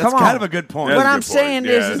 That's kind of a good point. What I'm saying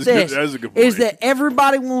is that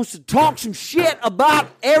everybody wants to talk some shit about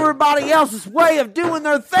everybody else's way of doing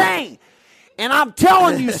their thing. And I'm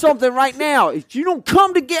telling you something right now. If you don't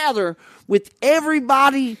come together with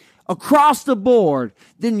everybody across the board,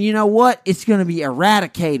 then you know what? It's going to be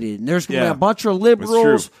eradicated. And there's going to be a bunch of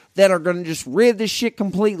liberals that are going to just rid this shit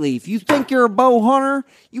completely. If you think you're a bow hunter,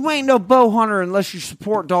 you ain't no bow hunter unless you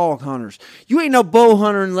support dog hunters. You ain't no bow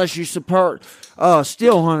hunter unless you support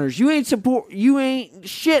still hunters. You ain't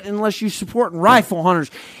shit unless you supporting rifle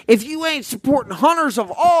hunters. If you ain't supporting hunters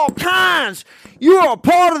of all kinds, you're a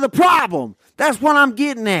part of the problem. That's what I'm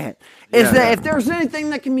getting at. That if there's anything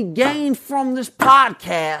that can be gained from this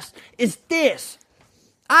podcast, it's this.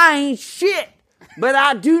 I ain't shit, but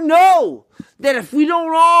I do know that if we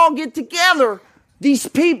don't all get together, these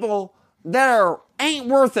people that ain't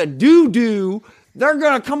worth a doo-doo, they're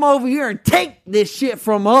going to come over here and take this shit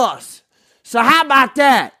from us. So how about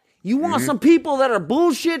that? You want some people that are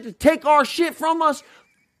bullshit to take our shit from us?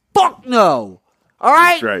 Fuck no. All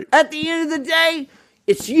right? That's right. At the end of the day,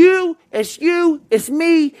 it's you, it's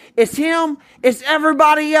me, it's him, it's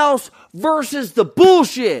everybody else versus the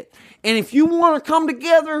bullshit. And if you want to come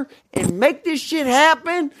together and make this shit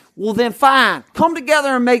happen, well then fine. Come together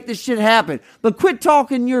and make this shit happen. But quit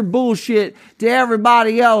talking your bullshit to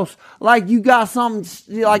everybody else like you got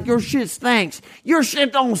something, like your shit stinks. Your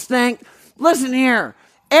shit don't stink. Listen here.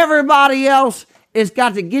 Everybody else has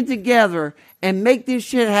got to get together and make this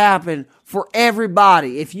shit happen for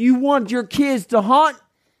everybody. If you want your kids to hunt,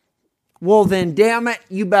 well then damn it,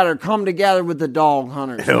 you better come together with the dog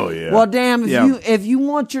hunters. Hell yeah. Well damn, if you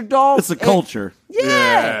want your dog, it's a culture.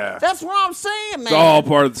 Yeah, that's what I'm saying, man. It's all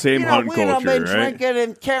part of the same hunting we culture, been right? drinking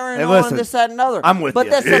and carrying listen, on this, that, and other. I'm with but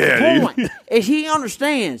you. That's the point. Is he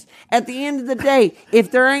understands. At the end of the day,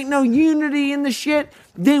 if there ain't no unity in the shit,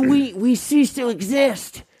 then we cease to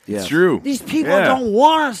exist. It's true. These people don't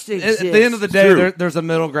want us to exist. At the end of the day, there's a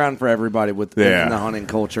middle ground for everybody within the hunting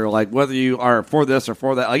culture. Like whether you are for this or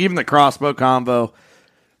for that, like even the crossbow combo.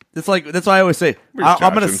 It's like that's why I always say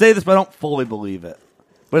I'm going to say this, but I don't fully believe it.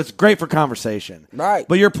 But it's great for conversation, right?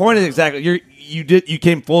 But your point is exactly you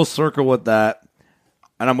came full circle with that,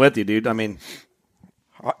 and I'm with you, dude. I mean,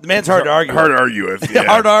 the man's hard to argue. Hard to argue with. Yeah.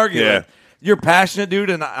 Hard to argue with. You're passionate, dude,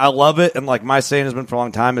 and I love it. And like my saying has been for a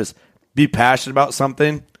long time is be passionate about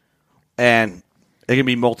something. And it can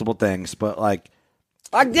be multiple things, but like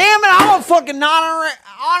damn it, I'm a fucking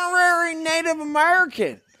honorary Native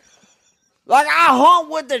American. Like I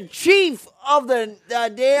hunt with the chief of the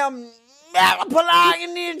damn Malapai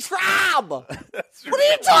Indian tribe. What are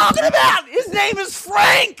you talking about? His name is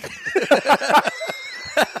Frank.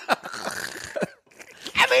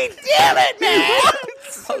 I mean, damn it, man.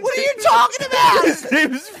 What are you talking about? His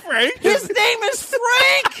name is Frank? His name is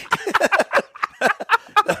Frank.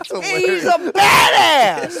 He's a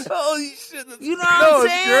badass. Holy shit. You know what I'm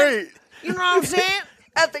saying? Great. You know what I'm saying?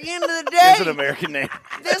 At the end of the day, it's an American name.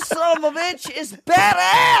 This son of a bitch is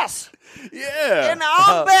badass. Yeah. And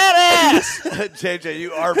I'm badass. JJ,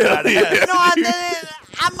 you are badass.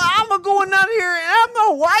 I'm going out here and I'm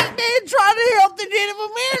a white man trying to help the Native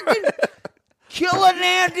American kill a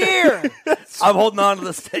damn deer. I'm holding on to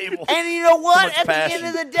this table. And you know what? At the end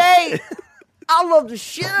of the day, I love the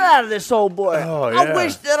shit out of this old boy. Oh, yeah. I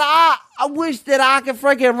wish that I could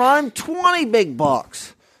freaking run him 20 big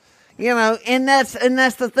bucks. You know, and that's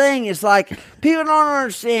the thing. It's like people don't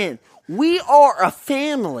understand. We are a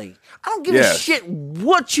family. I don't give a shit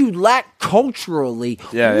what you lack culturally.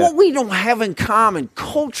 What we don't have in common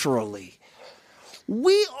culturally.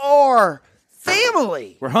 We are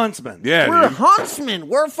family. We're huntsmen. Yeah, we're huntsmen.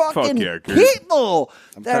 We're fucking people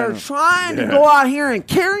that are trying to go out here and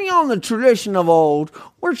carry on the tradition of old.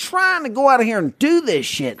 We're trying to go out here and do this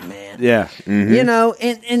shit, man. Yeah. Mm-hmm. You know,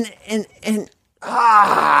 and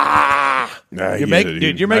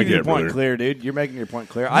you're making your point clear, dude. You're making your point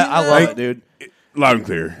clear. I love it, dude. Loud and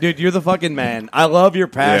clear. Dude, you're the fucking man. I love your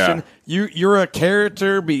passion. You're a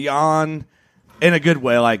character beyond in a good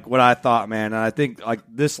way, like what I thought, man. And I think like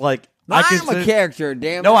this, like I'm a character,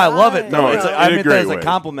 damn. No, I love it. No, it's I in a meant great that as way. a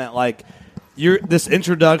compliment. Like this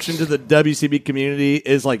introduction to the WCB community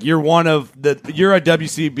is like you're a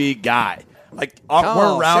WCB guy. Like we're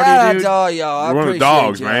rowdy, shout out dude. to all y'all. We're one of the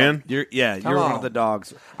dogs, man. You're one of the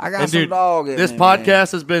dogs. I got And some dude, dog in This me, podcast man.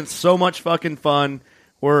 has been so much fucking fun.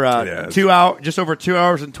 We're Yes. just over 2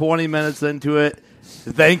 hours and 20 minutes into it.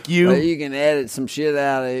 Thank you. Well, you can edit some shit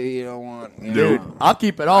out if you don't want. You Dude. know. I'll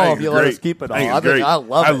keep it all if you let us keep it all.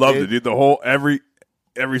 I love it, dude. The whole every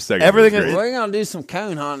segment. Everything was is- great. We're gonna do some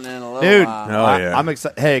cone hunting in a little dude. while. Oh, yeah. I'm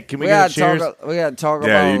excited. Hey, can we We get a gotta cheers? we got to talk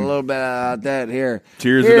Yeah, about you- a little bit about that here.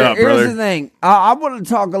 Cheers it up, brother. Here's the thing. I want to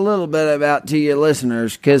talk a little bit about to your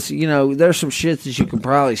listeners because there's some shit that you can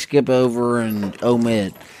probably skip over and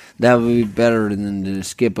omit. That would be better than to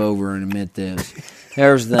skip over and omit this.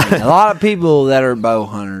 Here's the thing. A lot of people that are bow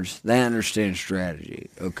hunters, they understand strategy.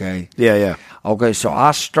 Okay. Yeah. Okay, so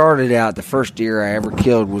I started out, the first deer I ever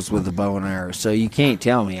killed was with a bow and arrow. So you can't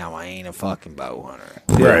tell me I ain't a fucking bow hunter.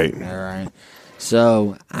 Right. All right.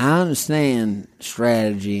 So I understand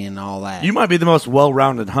strategy and all that. You might be the most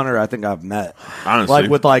well-rounded hunter I think I've met. Honestly. Like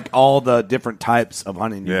with like all the different types of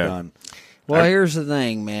hunting you've done. Well, here's the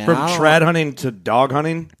thing, man. From trad hunting to dog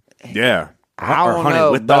hunting. Yeah. I or don't hunting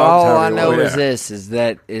know, with but dogs, all I however you know want. is this: is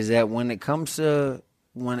that when it comes to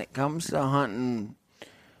hunting,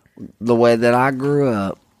 the way that I grew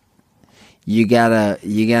up, you gotta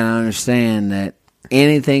understand that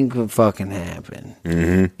anything could fucking happen,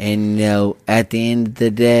 and at the end of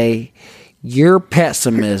the day, your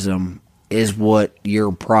pessimism is what you're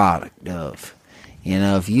a product of.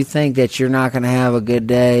 If you think that you're not gonna have a good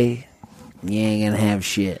day, you ain't gonna have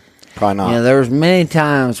shit. Probably not. There was many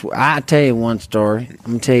times. I'll tell you one story. I'm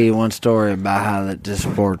going to tell you one story about how to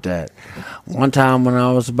support that. One time when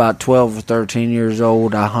I was about 12 or 13 years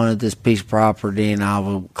old, I hunted this piece of property and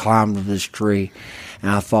I climbed to this tree.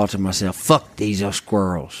 And I thought to myself, fuck, these are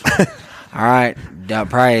squirrels. All right. I'll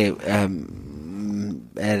probably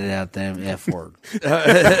edit out them F word. But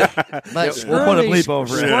we'll put a bleep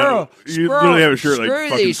over it. You literally have a shirt like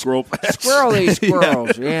fucking squirrel patch. Screw these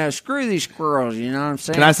squirrels. Yeah, screw these squirrels. You know what I'm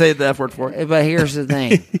saying? Can I say the F word for it? But here's the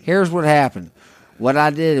thing. Here's what happened. What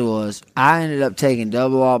I did was I ended up taking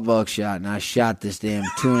double aught buckshot and I shot this damn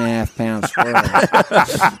 2.5 pound squirrel.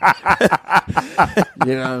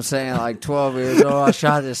 You know what I'm saying? Like 12 years old, I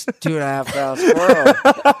shot this 2.5 pound squirrel,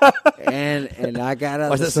 and I got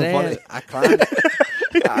out the sand. I climbed.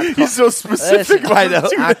 He's so specific.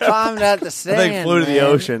 I climbed out the sand. I think flew to the man.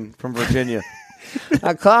 ocean from Virginia.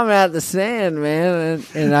 I climbed out the sand, man,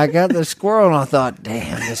 and I got the squirrel, and I thought,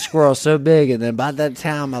 damn, this squirrel's so big. And then by that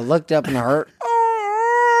time, I looked up and I heard,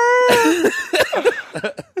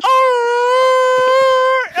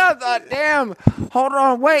 I thought, damn, hold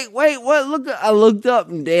on, wait, what? Look, I looked up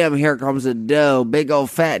and damn, here comes a doe, big old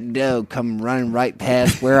fat doe, coming running right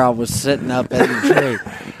past where I was sitting up in the tree.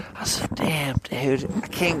 I said, damn, dude, I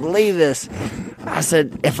can't believe this. I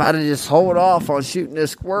said, if I'd have just hold off on shooting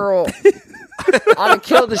this squirrel, I'd have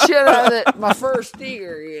killed the shit out of it, my first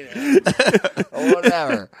deer, or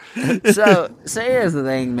whatever. So here's the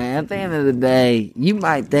thing, man. At the end of the day, you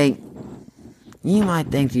might think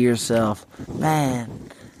to yourself, man,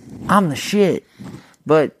 I'm the shit,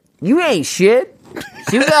 but you ain't shit.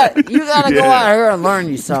 You got to go out here and learn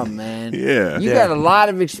you something, man. Yeah. You got a lot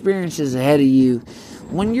of experiences ahead of you.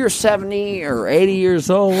 When you're 70 or 80 years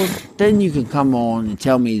old, then you can come on and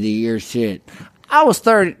tell me that you're shit. I was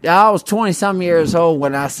 20-some years old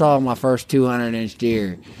when I saw my first 200-inch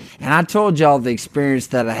deer. And I told y'all the experience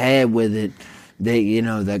that I had with it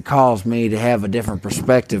that caused me to have a different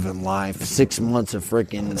perspective in life. 6 months of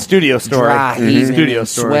freaking Studio story. dry heaving Studio and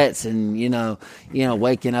story. sweats and,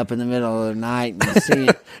 waking up in the middle of the night and seeing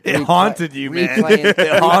It haunted you, man.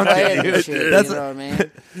 It haunted you. Shit, That's you know what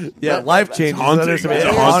I mean? Yeah, life changes. Haunting. It's It's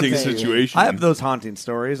a haunting situation. I have those haunting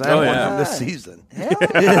stories. I have one from this season.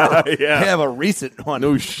 Yeah. Yeah. I have a recent one.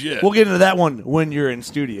 No shit. We'll get into that one when you're in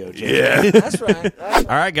studio, JJ. Yeah. That's right.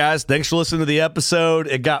 All right, guys. Thanks for listening to the episode.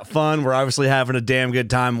 It got fun. We're obviously having a damn good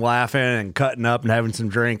time laughing and cutting up and having some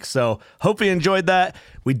drinks. So hope you enjoyed that.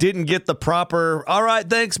 We didn't get the proper, all right,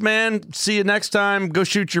 thanks, man. See you next time. Go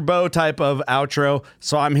shoot your bow type of outro.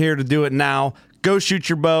 So I'm here to do it now. Go shoot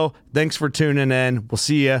your bow. Thanks for tuning in. We'll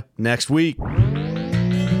see you next week.